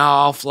you're like, no,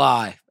 I'll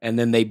fly, and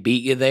then they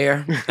beat you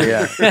there.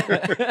 Yeah.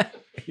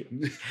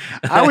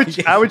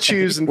 I would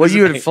choose. Well,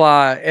 you would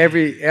fly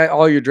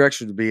all your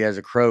directions would be as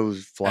a crow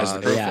flies. As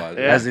the crow Yeah.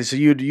 flies. Yeah. So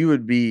you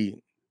would be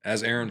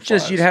As Aaron flies.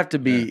 just you'd have to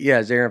be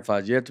as Aaron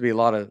flies. You have to be a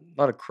lot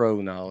of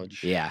crow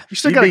knowledge. Yeah. You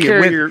still You'd got to be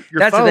carry with- your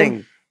That's phone. the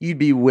thing. You'd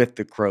be with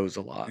the crows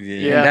a lot.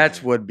 Yeah. And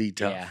that's would be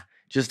tough. Yeah.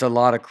 Just a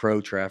lot of crow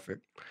traffic.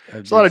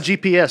 It's a lot of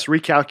GPS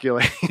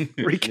recalculating.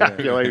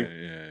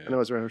 Yeah. I know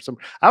it's around some.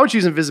 I would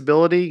choose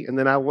invisibility, and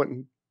then I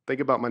wouldn't think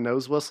about my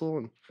nose whistle,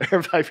 and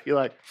everybody be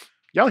like,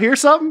 "Y'all hear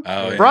something?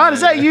 Oh, yeah. Brian,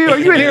 is that you? Are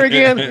you in here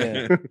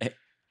again?"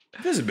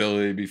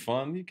 Visibility would be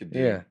fun. You could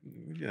do.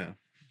 Yeah.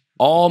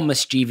 All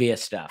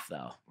mischievous stuff,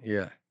 though.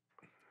 Yeah.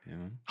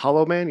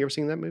 Hollow Man. You ever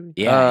seen that movie?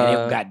 Yeah,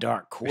 and it got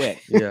dark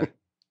quick. Yeah.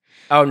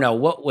 Oh no,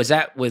 what was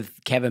that with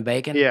Kevin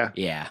Bacon? Yeah.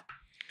 Yeah.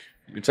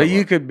 So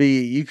you could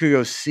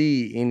go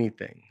see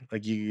anything.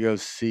 Like you could go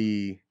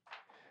see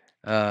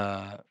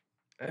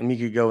you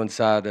could go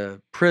inside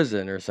a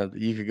prison or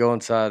something. You could go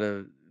inside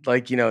a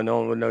no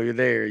one would know you're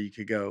there. You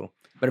could go.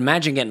 But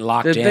imagine getting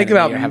locked in. Think and you're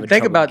having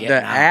trouble about getting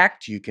the out.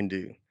 act you can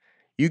do.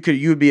 You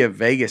would be a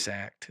Vegas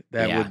act.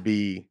 That Yeah. would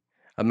be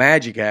a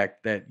magic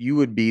act that you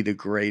would be the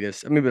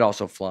greatest. I mean, but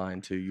also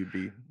flying too. You'd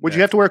be. Would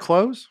you have to wear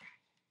clothes?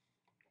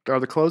 Are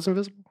the clothes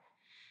invisible?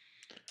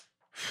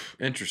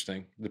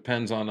 Interesting.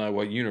 Depends on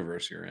what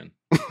universe you're in.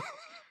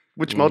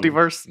 Which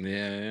multiverse?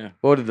 Yeah.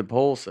 What did the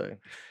poll say?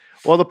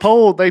 Well,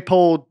 they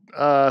polled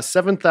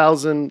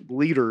 7,000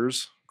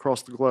 leaders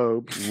across the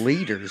globe.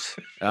 Leaders.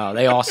 Oh,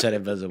 they all said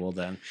invisible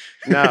then.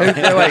 No.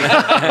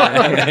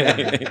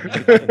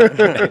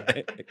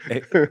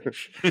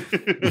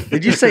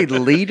 Did you say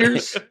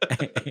leaders?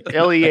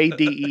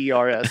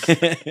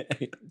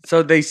 LEADERS.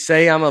 So they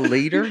say I'm a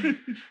leader.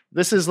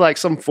 This is like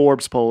some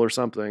Forbes poll or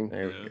something.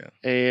 There we go.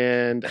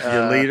 And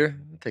You're a leader?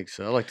 I think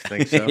so. I like to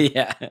think so.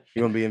 Yeah.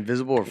 You want to be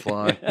invisible or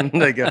fly?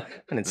 They go, I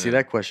didn't see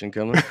that question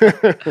coming.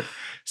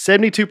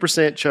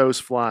 72% chose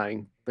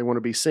flying. They want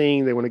to be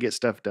seen. They want to get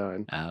stuff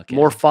done. Okay.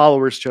 More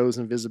followers chose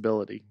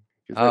invisibility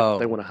because Oh.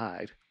 they want to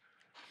hide.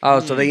 Oh,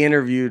 so they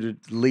interviewed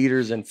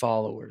leaders and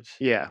followers.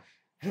 Yeah.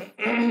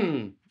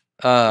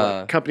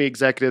 Uh, Company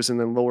executives and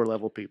then lower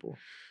level people.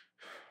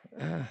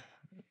 Do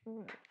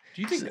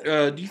you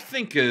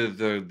think?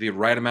 The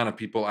right amount of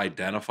people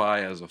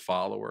identify as a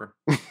follower?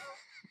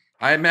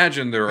 I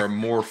imagine there are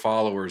more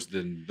followers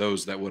than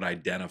those that would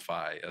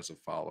identify as a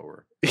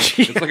follower.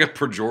 It's like a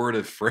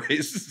pejorative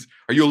phrase.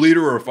 Are you a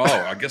leader or a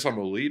follower? I guess I'm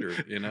a leader.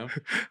 You know.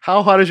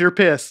 How hot is your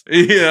piss?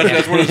 Yeah,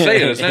 that's what it's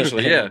saying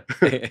essentially. Yeah.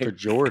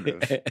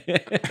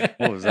 pejorative.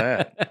 What was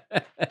that?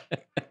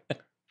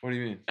 What do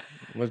you mean?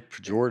 What's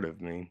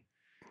pejorative mean?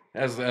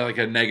 Has like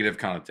a negative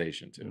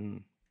connotation to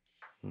it.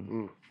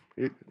 Mm.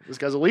 This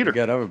guy's a He leader.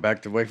 got over,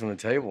 backed away from the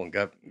table, and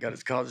got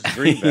his college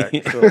degree back.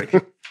 So like,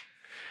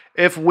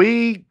 If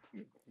we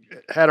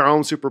had our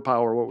own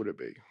superpower, what would it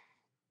be?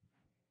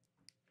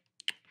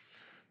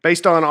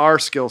 Based on our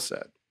skill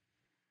set.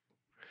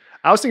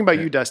 I was thinking about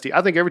you, Dusty.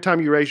 I think every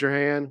time you raise your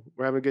hand,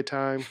 we're having a good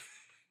time,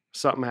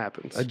 something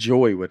happens. a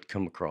joy would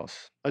come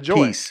across. A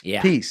joy. Peace.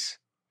 Yeah. Peace.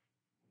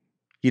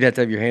 You'd have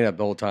to have your hand up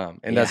the whole time.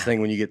 And that's Yeah. the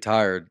thing, when you get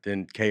tired,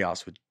 then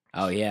chaos would.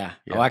 Oh yeah.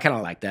 Yeah. Oh, I kind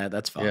of like that.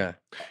 That's fun. Yeah.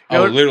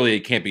 Oh, know, literally,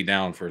 it can't be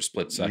down for a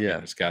split second. Yeah.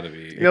 It's got to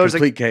be. know, there's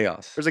Complete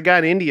chaos. There's a guy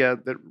in India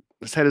that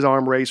has had his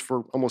arm raised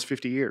for almost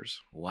 50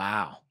 years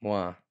Wow.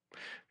 Wow.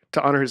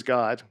 to honor his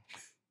God.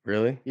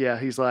 Really? Yeah,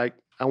 he's like,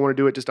 I want to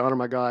do it just to honor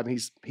my God.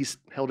 And he's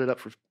held it up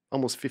for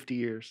almost 50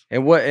 years.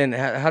 And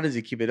how does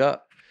he keep it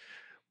up?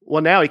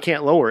 Well, now he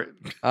can't lower it.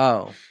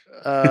 Oh.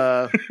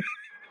 Uh,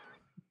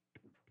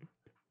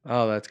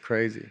 Oh, that's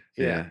crazy.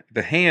 Yeah.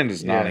 The hand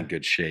is not Yeah. in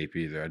good shape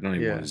either. I don't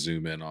even Yeah. want to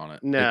zoom in on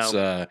it. No. It's,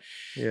 Yeah.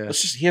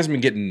 it's just he hasn't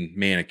been getting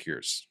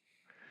manicures.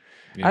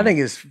 You I know? think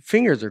his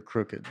fingers are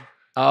crooked.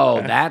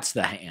 Oh, that's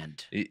the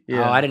hand. He-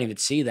 Yeah. Oh, I didn't even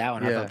see that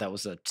one. I Yeah. thought that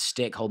was a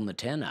stick holding the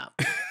tin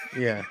up.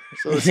 Yeah.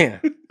 So yeah.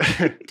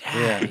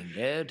 Dang,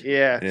 dude.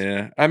 yeah.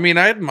 Yeah. I mean,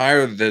 I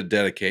admire the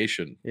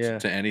dedication Yeah.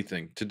 to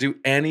anything, to do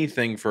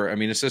anything for, I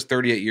mean, it says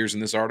 38 years in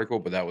this article,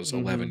 but that was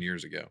 11 Mhm.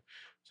 years ago.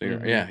 So,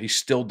 Mhm. yeah, he's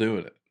still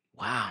doing it.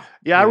 Wow.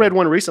 Yeah, I Yeah. read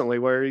one recently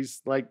where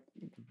he's like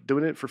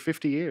doing it for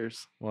 50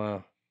 years.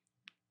 Wow.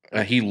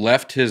 He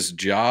left his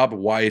job,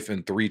 wife,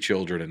 and 3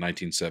 children in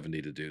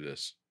 1970 to do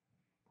this.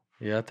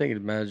 Yeah, I think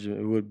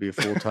it would be a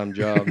full-time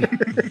job.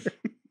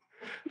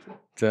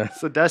 to,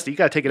 So, Dusty, you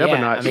got to take it up a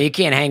Yeah, notch. I mean, you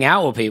can't hang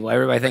out with people.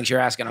 Everybody thinks you're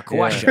asking a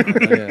question.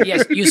 Yeah.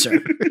 Yes, you,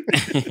 sir.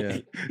 yeah.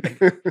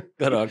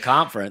 Go to a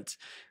conference.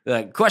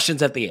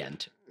 Questions at the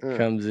end.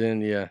 Comes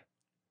in, yeah.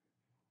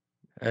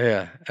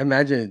 Yeah.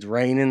 Imagine it's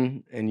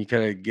raining and you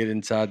kind of get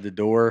inside the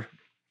door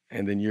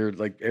and then you're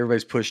like,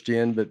 everybody's pushed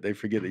in, but they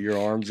forget that your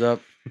arm's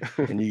up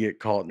and you get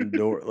caught in the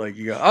door. Like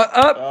you go,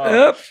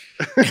 up.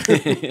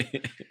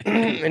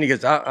 And he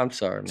goes, I'm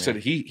sorry, man. So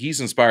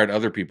he's inspired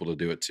other people to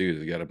do it too.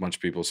 They got a bunch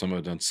of people, some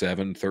have done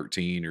 7,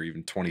 13, or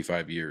even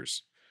 25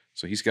 years.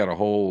 So he's got a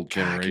whole God,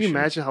 generation. can you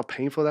imagine how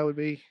painful that would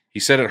be? He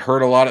said it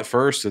hurt a lot at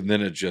first, and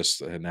then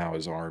and now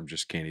his arm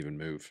just can't even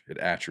move. It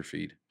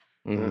atrophied,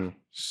 Mhm.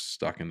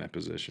 stuck in that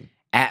position.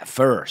 At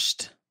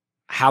first.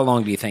 How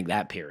long do you think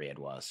that period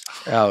was?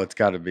 Oh, it's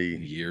got to be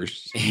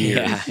Years.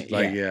 years. Yeah,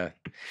 Yeah.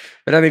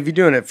 But I mean, if you're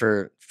doing it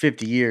for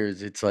 50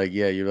 years, it's like,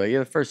 yeah, you're like, yeah,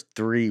 the first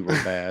 3 were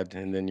bad.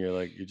 And then you're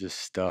like, you're just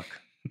stuck.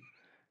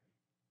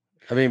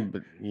 I mean,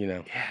 but, you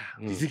know.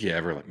 Do you think you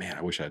ever like, man,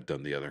 I wish I'd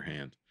done the other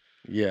hand?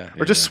 Yeah.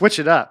 Or just switch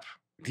it up.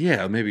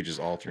 Yeah, maybe just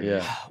alternate.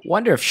 Yeah.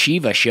 Wonder if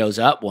Shiva shows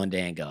up one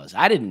day and goes,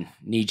 I didn't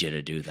need you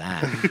to do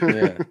that.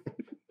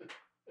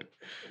 Yeah.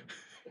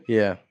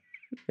 Yeah.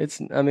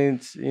 It's, I mean,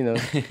 it's, you know,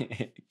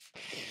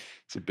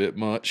 It's a bit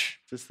much.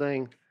 This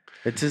thing.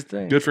 it's his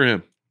thing. Good for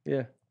him.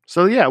 Yeah.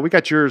 So yeah, we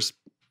got yours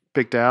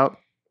picked out.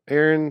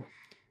 Aaron,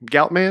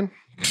 Gout Man.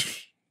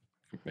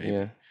 Maybe.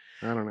 Yeah.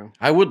 I don't know.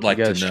 I would You like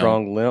got to a know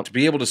strong limp. to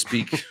be able to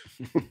speak.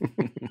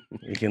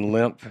 You can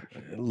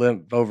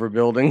limp over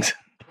buildings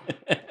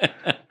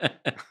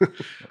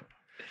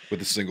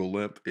With a single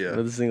lip. Yeah.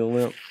 with a single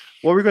limp.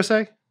 What were we gonna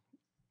say?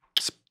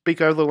 Speak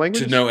other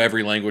languages. To know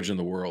every language in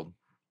the world.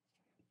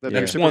 That Yeah.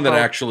 There's one that superpower?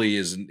 actually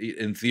is,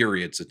 in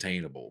theory, it's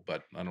attainable,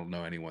 but I don't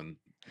know anyone.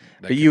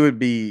 That But you would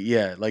be,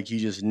 yeah, like you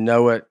just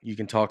know it. You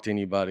can talk to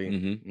anybody.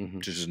 Mm-hmm.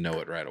 Just know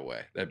it right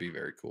away. That'd be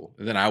very cool.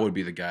 And then I would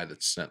be the guy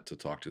that's sent to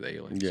talk to the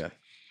aliens. Yeah.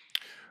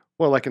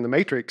 Well, like in the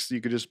Matrix,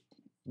 you could just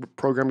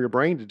program your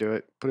brain to do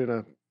it. Put in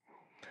a.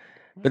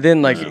 But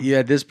then, like, Yeah. yeah,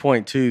 at this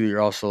point, too,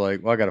 you're also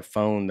like, well, I got a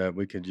phone that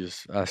we could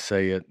just, I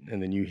say it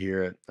and then you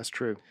hear it. That's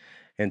true.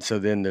 And so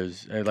then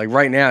there's, like,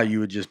 right now, you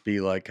would just be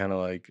like, kind of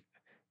like,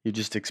 you're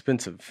just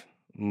expensive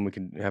when we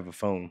can have a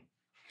phone.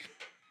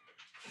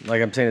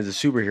 Like I'm saying, as a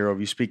superhero, if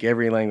you speak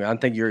every language, I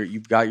think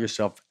you've got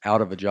yourself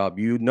out of a job.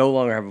 You no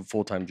longer have a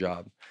full-time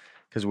job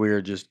because we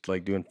are just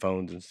like doing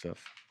phones and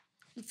stuff.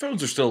 The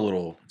phones are still a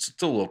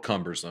little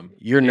cumbersome.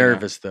 You're you know?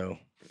 nervous though.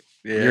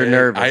 Yeah, You're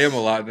nervous. I am a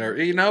lot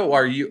nervous. You know,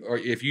 or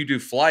if you do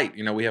flight,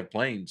 you know, we have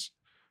planes.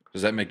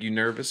 Does that make you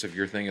nervous if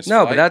your thing is No,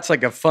 flight? but that's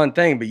like a fun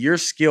thing. But your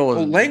skill is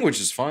well, language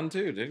is fun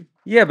too, dude.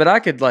 Yeah, but I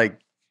could like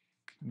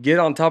get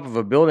on top of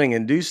a building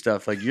and do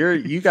stuff. Like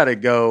you got to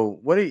go.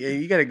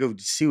 You got to go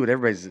see what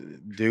everybody's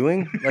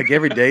doing. Like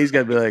every day's got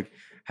to be like,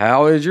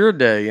 how is your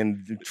day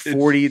in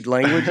 40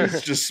 languages?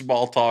 It's just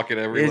small talk in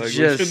every It's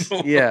language. just in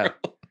the yeah. world.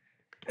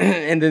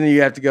 And then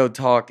you have to go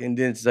talk, and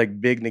then it's like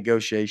big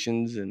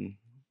negotiations, and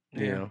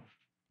you Yeah. know,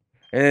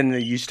 and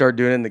then you start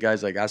doing it, and the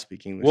guy's like, "I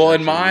speak English." Well,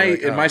 in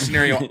actually." You're like, my "Oh."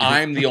 scenario,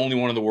 I'm the only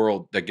one in the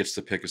world that gets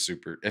to pick a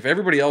super. If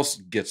everybody else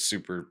gets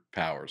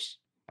superpowers,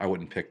 I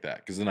wouldn't pick that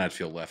because then I'd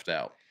feel left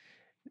out.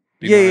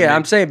 Do you know what I mean?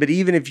 I'm saying, but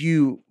even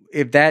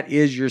if that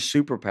is your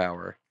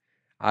superpower,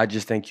 I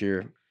just think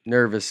you're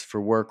nervous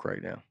for work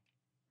right now.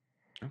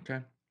 Okay.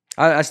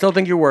 I still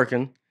think you're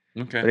working,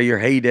 Okay. but at your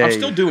heyday, I'm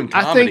still doing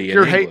I comedy think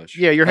your in English.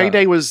 your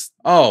heyday was.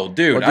 Oh,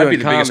 dude, Or I'd doing be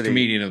the biggest comedy.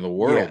 comedian in the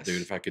world, Yes.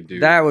 dude. If I could do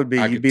that would be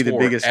I you'd could be the tour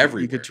biggest.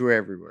 everywhere. You could tour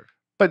everywhere.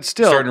 But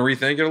still, Starting to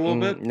rethink it a little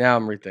bit. Now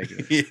I'm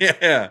rethinking it.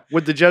 Yeah.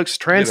 would the jokes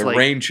Get a translate?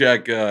 rain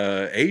check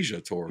Asia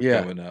tour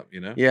Yeah. coming up.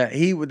 You know. Yeah,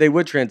 they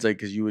would translate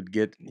because you would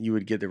get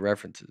the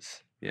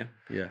references. Yeah.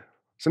 Yeah.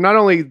 So not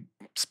only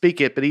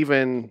speak it, but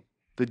even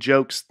the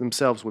jokes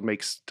themselves would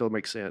still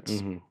make sense.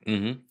 Mm-hmm.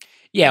 Mm-hmm.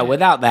 Yeah,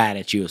 without that,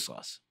 it's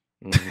useless.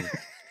 Mm-hmm.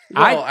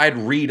 Well, I'd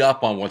read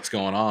up on what's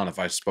going on if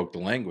I spoke the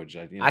language.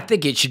 I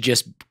think it should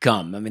just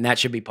come. I mean, that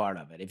should be part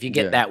of it. If you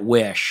get Yeah. that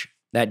wish,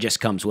 that just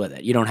comes with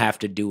it. You don't have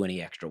to do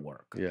any extra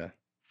work. Yeah.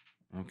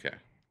 Okay.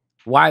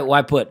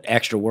 Why put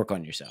extra work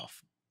on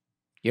yourself?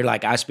 You're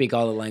like, I speak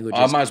all the languages.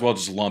 I might as well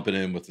just lump it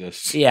in with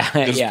this. yeah,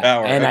 this yeah,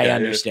 power. and Okay, I yeah.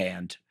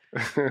 understand.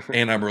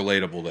 And I'm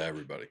relatable to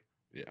everybody.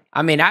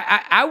 I mean,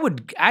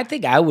 I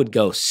think I would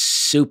go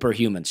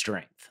superhuman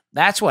strength.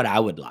 That's what I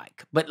would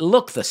like, but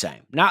look the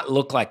same. Not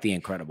look like the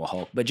Incredible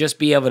Hulk, but just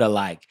be able to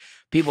like.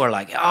 People are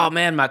like, "Oh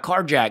man, my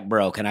car jack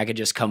broke," and I could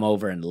just come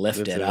over and lift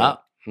Lift it it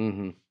up,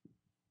 Mm-hmm.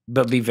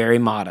 but be very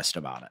modest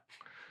about it.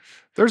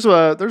 There's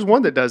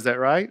one that does that,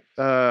 right?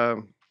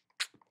 God,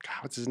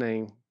 what's his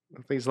name?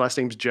 I think his last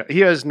name's He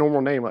has a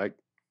normal name like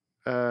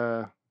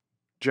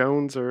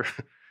Jones or.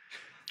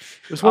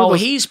 There's one of Oh,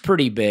 those- he's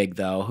pretty big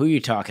though. Who are you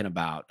talking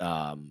about?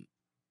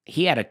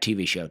 He had a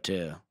TV show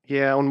too.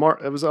 yeah,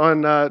 it was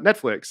on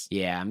Netflix.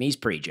 Yeah, I mean, he's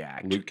pretty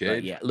jacked. Luke but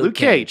Cage? Yeah, Luke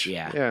Cage.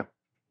 Yeah.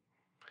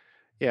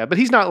 Yeah, but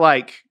he's not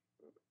like.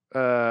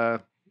 Yeah,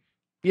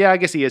 I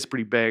guess he is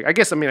pretty big. I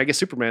guess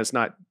Superman's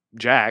not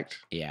jacked.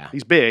 Yeah.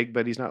 He's big,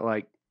 but he's not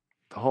like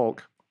the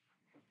Hulk.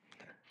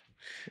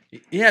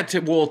 Yeah.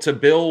 To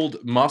build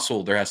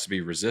muscle, there has to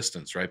be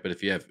resistance, right? But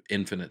if you have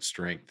infinite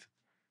strength,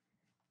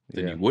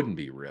 then Yeah. you wouldn't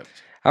be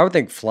ripped. I would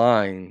think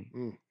flying.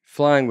 Mm.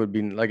 Flying would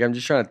be like I'm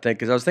just trying to think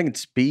because I was thinking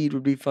speed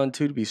would be fun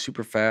too to be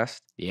super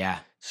fast, Yeah.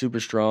 super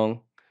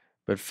strong,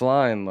 but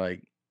flying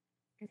like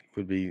it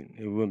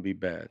wouldn't be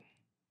bad.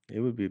 It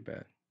would be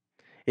bad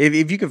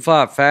if you could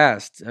fly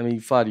fast. I mean,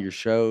 you fly to your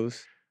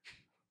shows.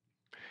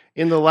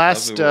 In the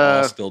That's last, what we're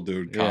all still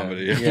doing yeah,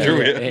 comedy. yeah, after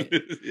we yeah.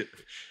 had-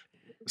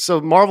 so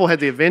Marvel had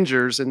the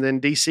Avengers, and then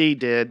DC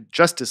did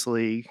Justice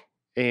League,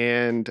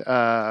 and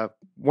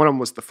one of them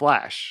was the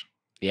Flash.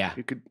 Yeah.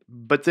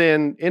 But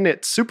then in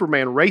it,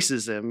 Superman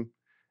races him,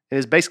 and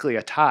is basically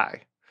a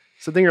tie.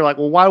 So then you're like,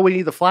 well, why do we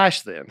need the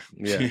Flash then?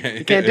 Yeah.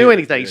 He can't do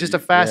anything. He's just a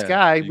fast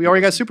guy. you We can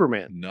already got listen-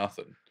 Superman.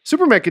 Nothing.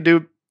 Superman could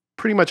do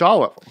pretty much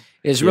all of them.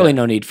 There's really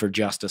no need for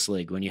Justice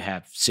League when you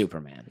have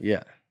Superman.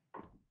 Yeah.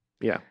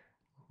 Yeah.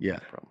 Yeah.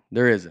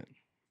 There isn't.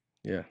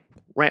 Yeah.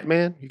 Rant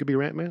Man. You could be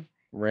Rant Man.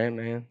 Rant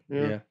Man.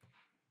 Yeah. Yeah.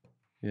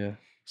 Yeah.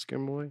 Scare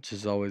Boy.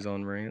 Just always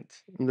on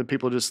rants. And then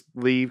people just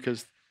leave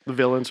because the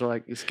villains are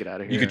like, let's get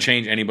out of here. You could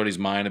change anybody's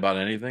mind about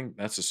anything.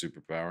 That's a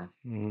superpower.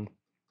 Mhm.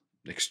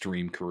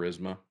 Extreme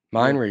charisma.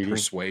 Mind reading.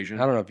 Persuasion.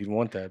 I don't know if you'd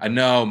want that. I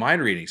know.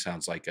 Mind reading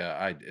sounds like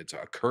it's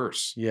a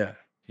curse. Yeah.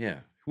 Yeah.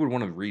 Who would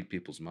want to read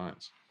people's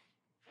minds?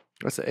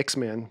 That's the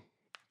X-Men.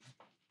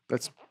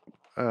 That's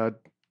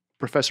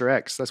Professor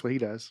X. That's what he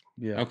does.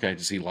 Yeah. Okay.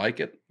 Does he like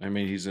it? I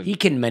mean, He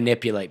can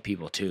manipulate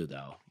people too,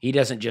 though. He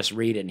doesn't just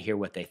read it and hear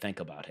what they think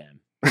about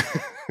him.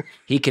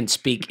 He can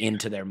speak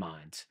into their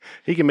minds.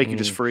 He can make you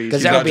just freeze.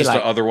 'Cause he's that would not be just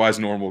like- an otherwise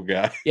normal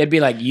guy. It'd be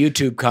like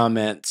YouTube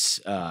comments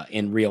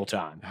in real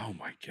time. Oh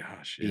my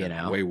gosh. You Yeah,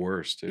 know? way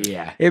worse too.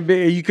 Yeah.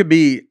 You could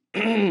be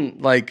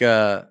like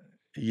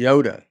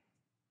Yoda.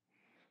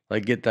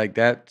 Like get like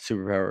that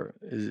superpower.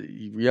 Is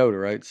it Yoda,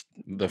 right? It's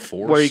The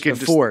force. Where you could the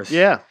just, Force.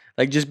 Yeah.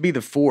 like just be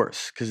the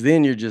Force, because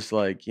then you're just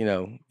like,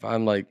 if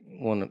I'm like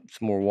want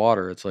some more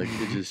water, it's like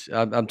it just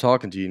I'm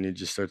talking to you and it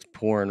just starts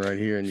pouring right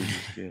here, and you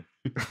just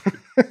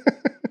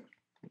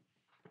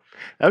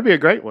That would be a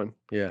great one.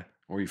 yeah,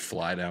 Or you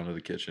fly down to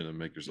the kitchen and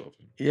make yourself.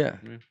 yeah,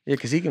 Yeah. yeah,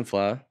 because he can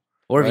fly.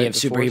 Or if Right, you have the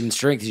superhuman Force.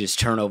 strength, you just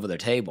turn over their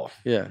table.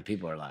 Yeah, And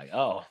people are like,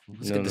 oh,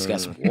 let's No, get this no, guy no.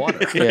 some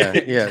water. yeah,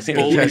 yeah. So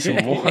Pull you me. got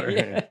some water.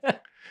 Yeah.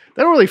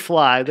 They don't really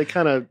fly. They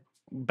kind of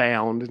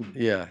bound and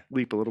Yeah,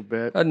 leap a little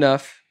bit.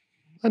 enough.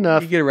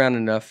 Enough. You get around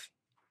enough.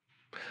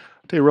 I'll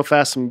tell you real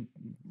fast some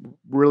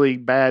really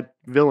bad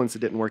villains that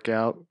didn't work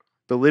out.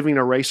 The Living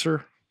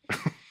Eraser.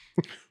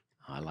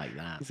 I like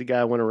that. He's the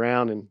guy who went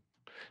around and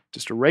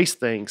just erased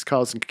things,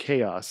 causing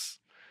chaos.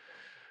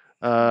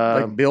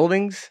 Like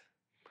buildings.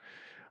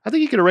 I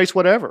think he could erase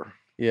whatever.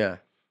 Yeah.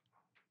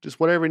 Just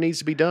whatever needs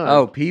to be done.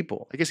 Oh,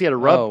 people. I guess he had a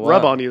rub Oh,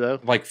 rub wow. on you though.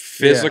 Like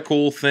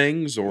physical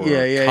things or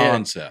Yeah.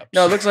 concepts.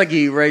 No, it looks like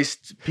he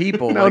erased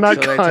people. No, like, not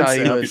so that's how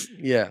he concepts.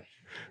 would- yeah.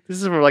 This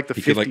is from like the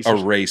he could 50s. like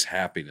erase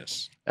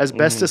happiness.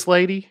 Asbestos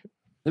lady.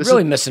 They This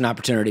really is- missed an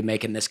opportunity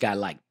making this guy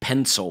like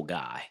pencil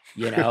guy,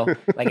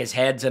 like his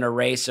head's an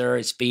eraser,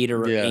 his feet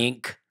are Yeah.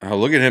 ink. Oh,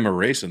 look at him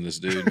erasing this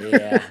dude.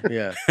 Yeah.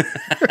 Yeah.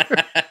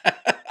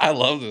 I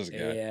love this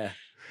guy. Yeah.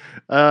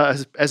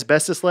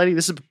 Asbestos lady.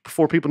 This is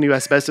before people knew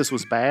asbestos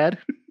was bad.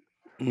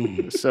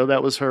 Mm. So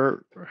that was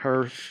her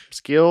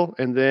skill.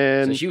 And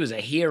then So she was a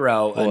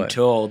hero Boy.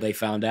 until they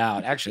found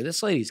out, actually,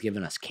 this lady's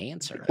giving us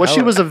cancer. well,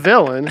 she was a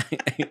villain.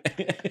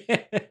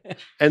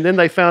 And then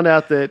they found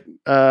out that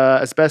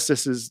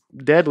asbestos is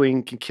deadly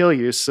and can kill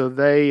you. So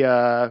they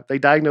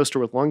diagnosed her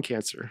with lung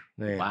cancer.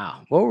 Man.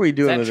 Wow. What were we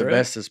doing that with true?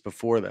 asbestos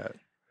before that?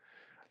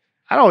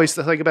 I'd always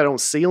think about it on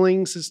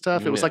ceilings and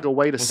stuff. It was Yeah. like a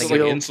way to Was it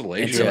seal. like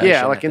insulation? Insulation.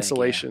 yeah, I like think, yeah.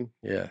 insulation.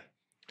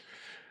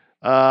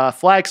 Yeah.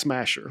 Flag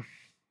Smasher.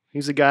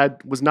 He's a guy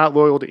that was not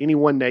loyal to any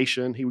one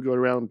nation. He would go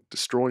around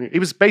destroying. He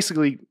was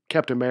basically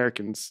Captain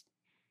American's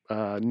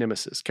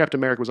nemesis. Captain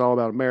America was all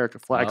about America.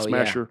 Flag Oh, yeah.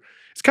 Smasher.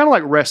 It's kind of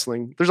like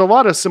wrestling. There's a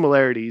lot of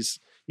similarities.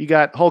 You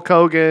got Hulk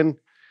Hogan,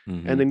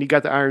 Mhm. and then you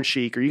got the Iron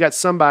Sheik, or you got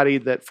somebody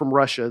that from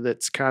Russia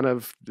that's kind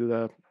of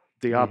the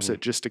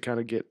opposite, just to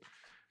kind of get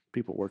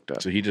people worked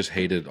up. So he just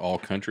hated all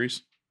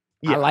countries.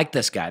 Yeah. I like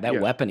this guy. That Yeah.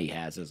 weapon he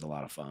has is a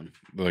lot of fun.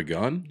 The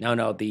gun.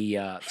 No,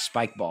 the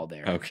spike ball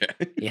there. Okay.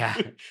 Yeah.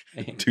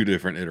 Two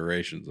different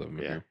iterations of him.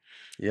 Yeah. here.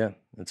 Yeah.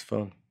 That's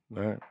fun.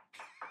 All right.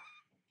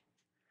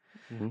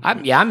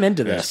 Mhm. I'm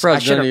into Yeah. this. I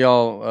Surprised none of should've-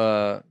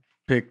 y'all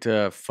picked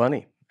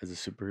funny as a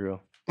superhero.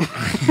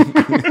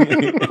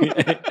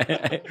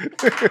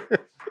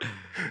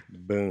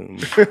 Boom.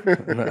 I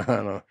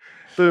don't know.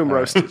 Boom,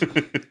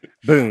 roasted.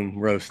 Boom,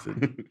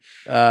 roasted.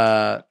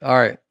 All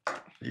right.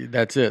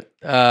 That's it.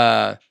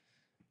 Coming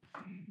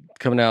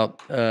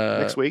out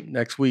Next week?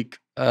 Next week.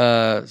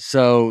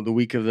 So the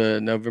week of the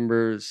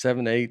November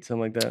 7th, 8th,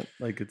 something like that.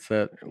 Like it's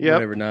that Yep.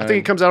 whatever 9. I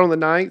think it comes out on the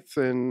 9th,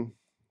 and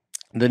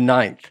the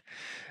 9th.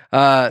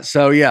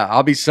 So yeah,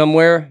 I'll be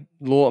somewhere,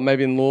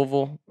 maybe in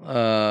Louisville,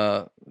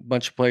 a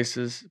bunch of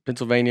places,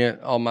 Pennsylvania.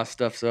 All my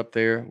stuff's up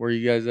there. Where are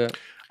you guys at?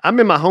 I'm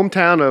in my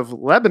hometown of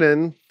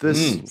Lebanon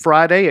this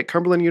Friday at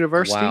Cumberland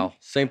University. Wow,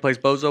 same place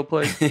Bozo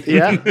plays.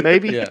 Yeah,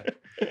 maybe. Yeah,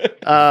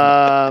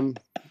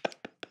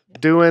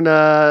 Doing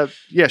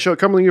show at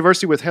Cumberland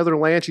University with Heather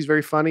Land. She's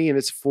very funny, and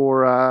it's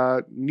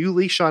for New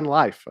Leash on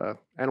Life,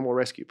 animal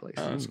rescue place.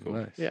 Oh, that's cool.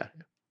 Nice. Yeah.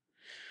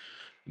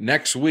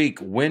 Next week,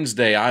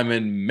 Wednesday, I'm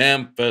in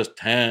Memphis,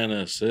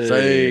 Tennessee.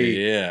 Say.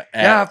 Yeah.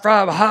 Yeah,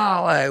 from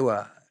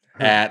Hollywood.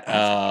 At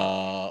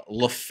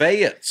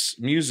Lafayette's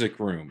Music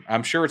Room.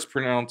 I'm sure it's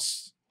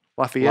pronounced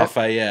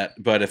Lafayette,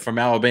 but if from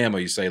Alabama,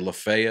 you say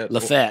Lafayette.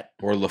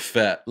 Or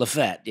Lafette.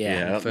 Lafette,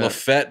 yeah.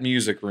 Lafette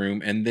Music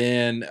Room. And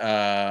then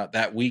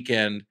that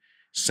weekend,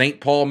 St.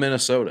 Paul,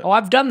 Minnesota. Oh,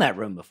 I've done that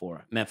room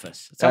before,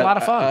 Memphis. It's a lot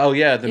of fun. The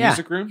Yeah.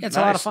 music room? Yeah, it's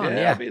a lot of fun,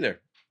 yeah. I'll be there.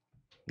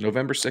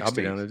 November 16th. I'll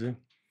be down there too.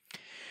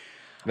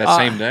 That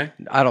same day?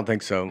 I don't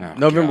think so. Oh,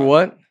 November God.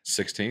 what?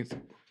 16th?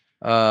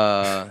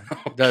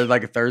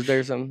 Like a Thursday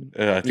or something.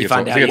 I You think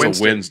find it's, out I think you- it's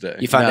a Wednesday.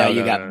 You found No, out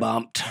you no, got no.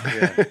 bumped.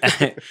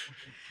 Yeah.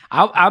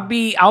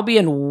 I'll be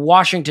in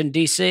Washington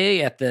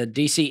D.C. at the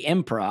D.C.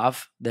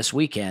 Improv this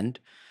weekend.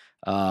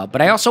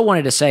 But I also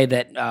wanted to say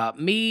that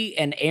me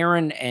and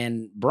Aaron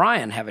and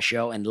Brian have a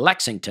show in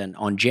Lexington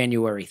on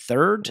January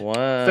 3rd. Wow.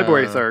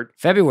 February 3rd.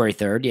 February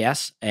 3rd,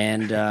 yes.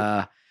 And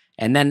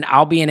then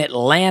I'll be in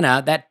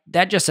Atlanta.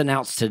 That just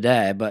announced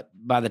today, but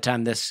by the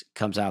time this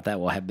comes out, that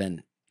will have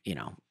been,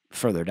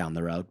 further down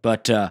the road.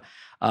 But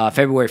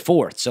February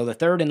 4th. So the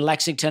 3rd in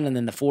Lexington, and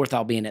then the 4th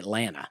I'll be in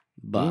Atlanta.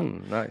 But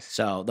Nice.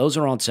 so those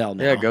are on sale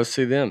now. Yeah, go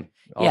see them.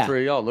 All Yeah.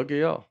 three of y'all. Look at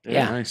y'all.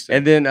 Yeah. Nice.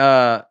 And then,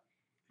 so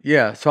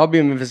I'll be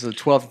in Memphis the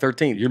 12th and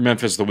 13th. You're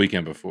Memphis the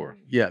weekend before.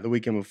 Yeah, the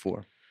weekend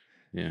before.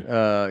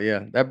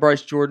 Yeah. That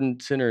Bryce Jordan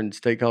Center in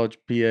State College,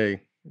 PA.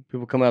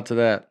 People come out to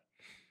that.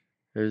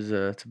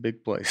 It's a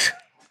big place.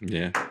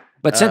 Yeah.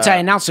 But since I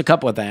announced a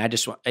couple of things, I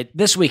just want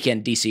this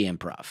weekend DC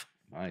Improv.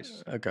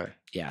 Nice. Okay.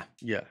 Yeah,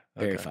 Yeah.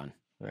 very okay. fun.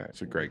 All right.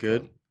 It's a great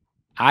Good. club.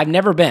 I've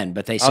never been,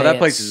 but they say that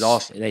place it's- is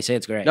awesome. They say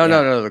it's great. No,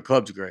 yeah. no. The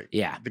club's great.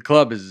 Yeah, The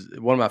club is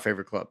one of my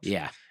favorite clubs.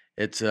 yeah,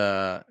 It's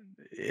the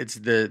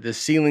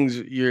ceilings.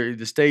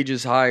 The stage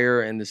is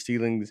higher and the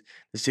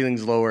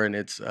ceilings lower, and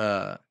it's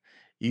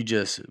you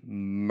just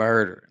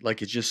murder.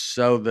 Like it's just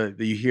so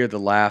you hear the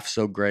laugh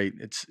so great.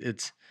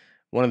 It's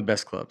one of the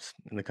best clubs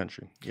in the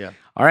country. Yeah.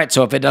 All right,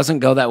 so if it doesn't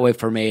go that way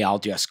for me, I'll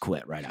just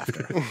quit right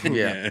after.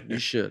 Yeah. You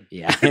should.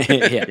 yeah,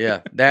 yeah.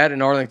 Yeah, that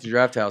and Arlington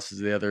Draft House is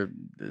the other.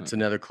 It's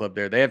another club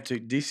there. They have two.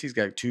 DC's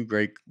got two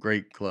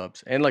great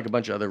clubs and like a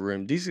bunch of other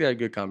rooms. DC's got a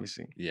good comedy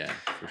scene. Yeah,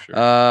 for sure.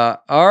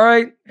 All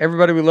right,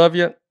 everybody, we love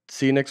you.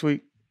 See you next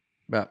week.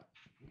 Bye.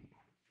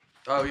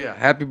 Oh yeah,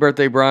 happy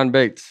birthday, Brian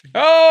Bates. oh,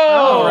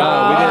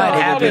 All we didn't right,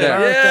 forget happy that.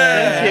 birthday.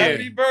 Thank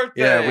you. Happy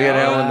birthday. Yeah, we had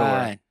All Eleanor.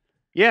 right.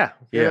 Yeah.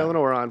 Yeah.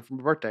 Eleanor on for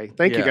my birthday.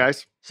 Thank you, Yeah.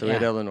 guys. So we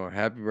had Yeah. Eleanor.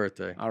 Happy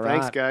birthday. All right.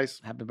 Thanks, guys.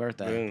 Happy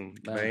birthday. Boom.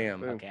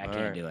 Bam. Okay, I All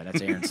can't right. do it.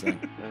 That's Aaron's thing.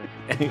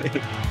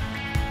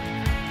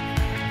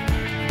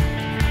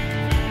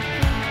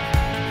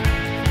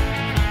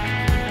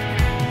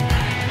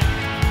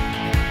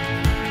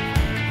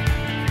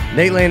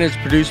 Nateland is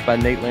produced by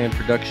Nateland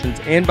Productions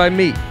and by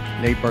me,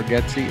 Nate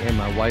Bargatze, and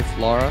my wife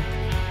Laura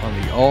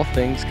on the All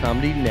Things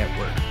Comedy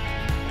Network.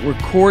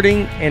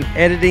 Recording and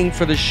editing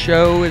for the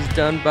show is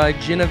done by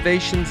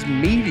Genovations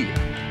Media.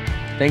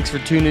 Thanks for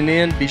tuning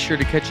in. Be sure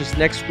to catch us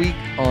next week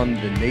on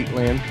the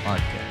Nateland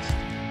Podcast.